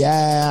Theory. We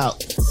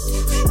out.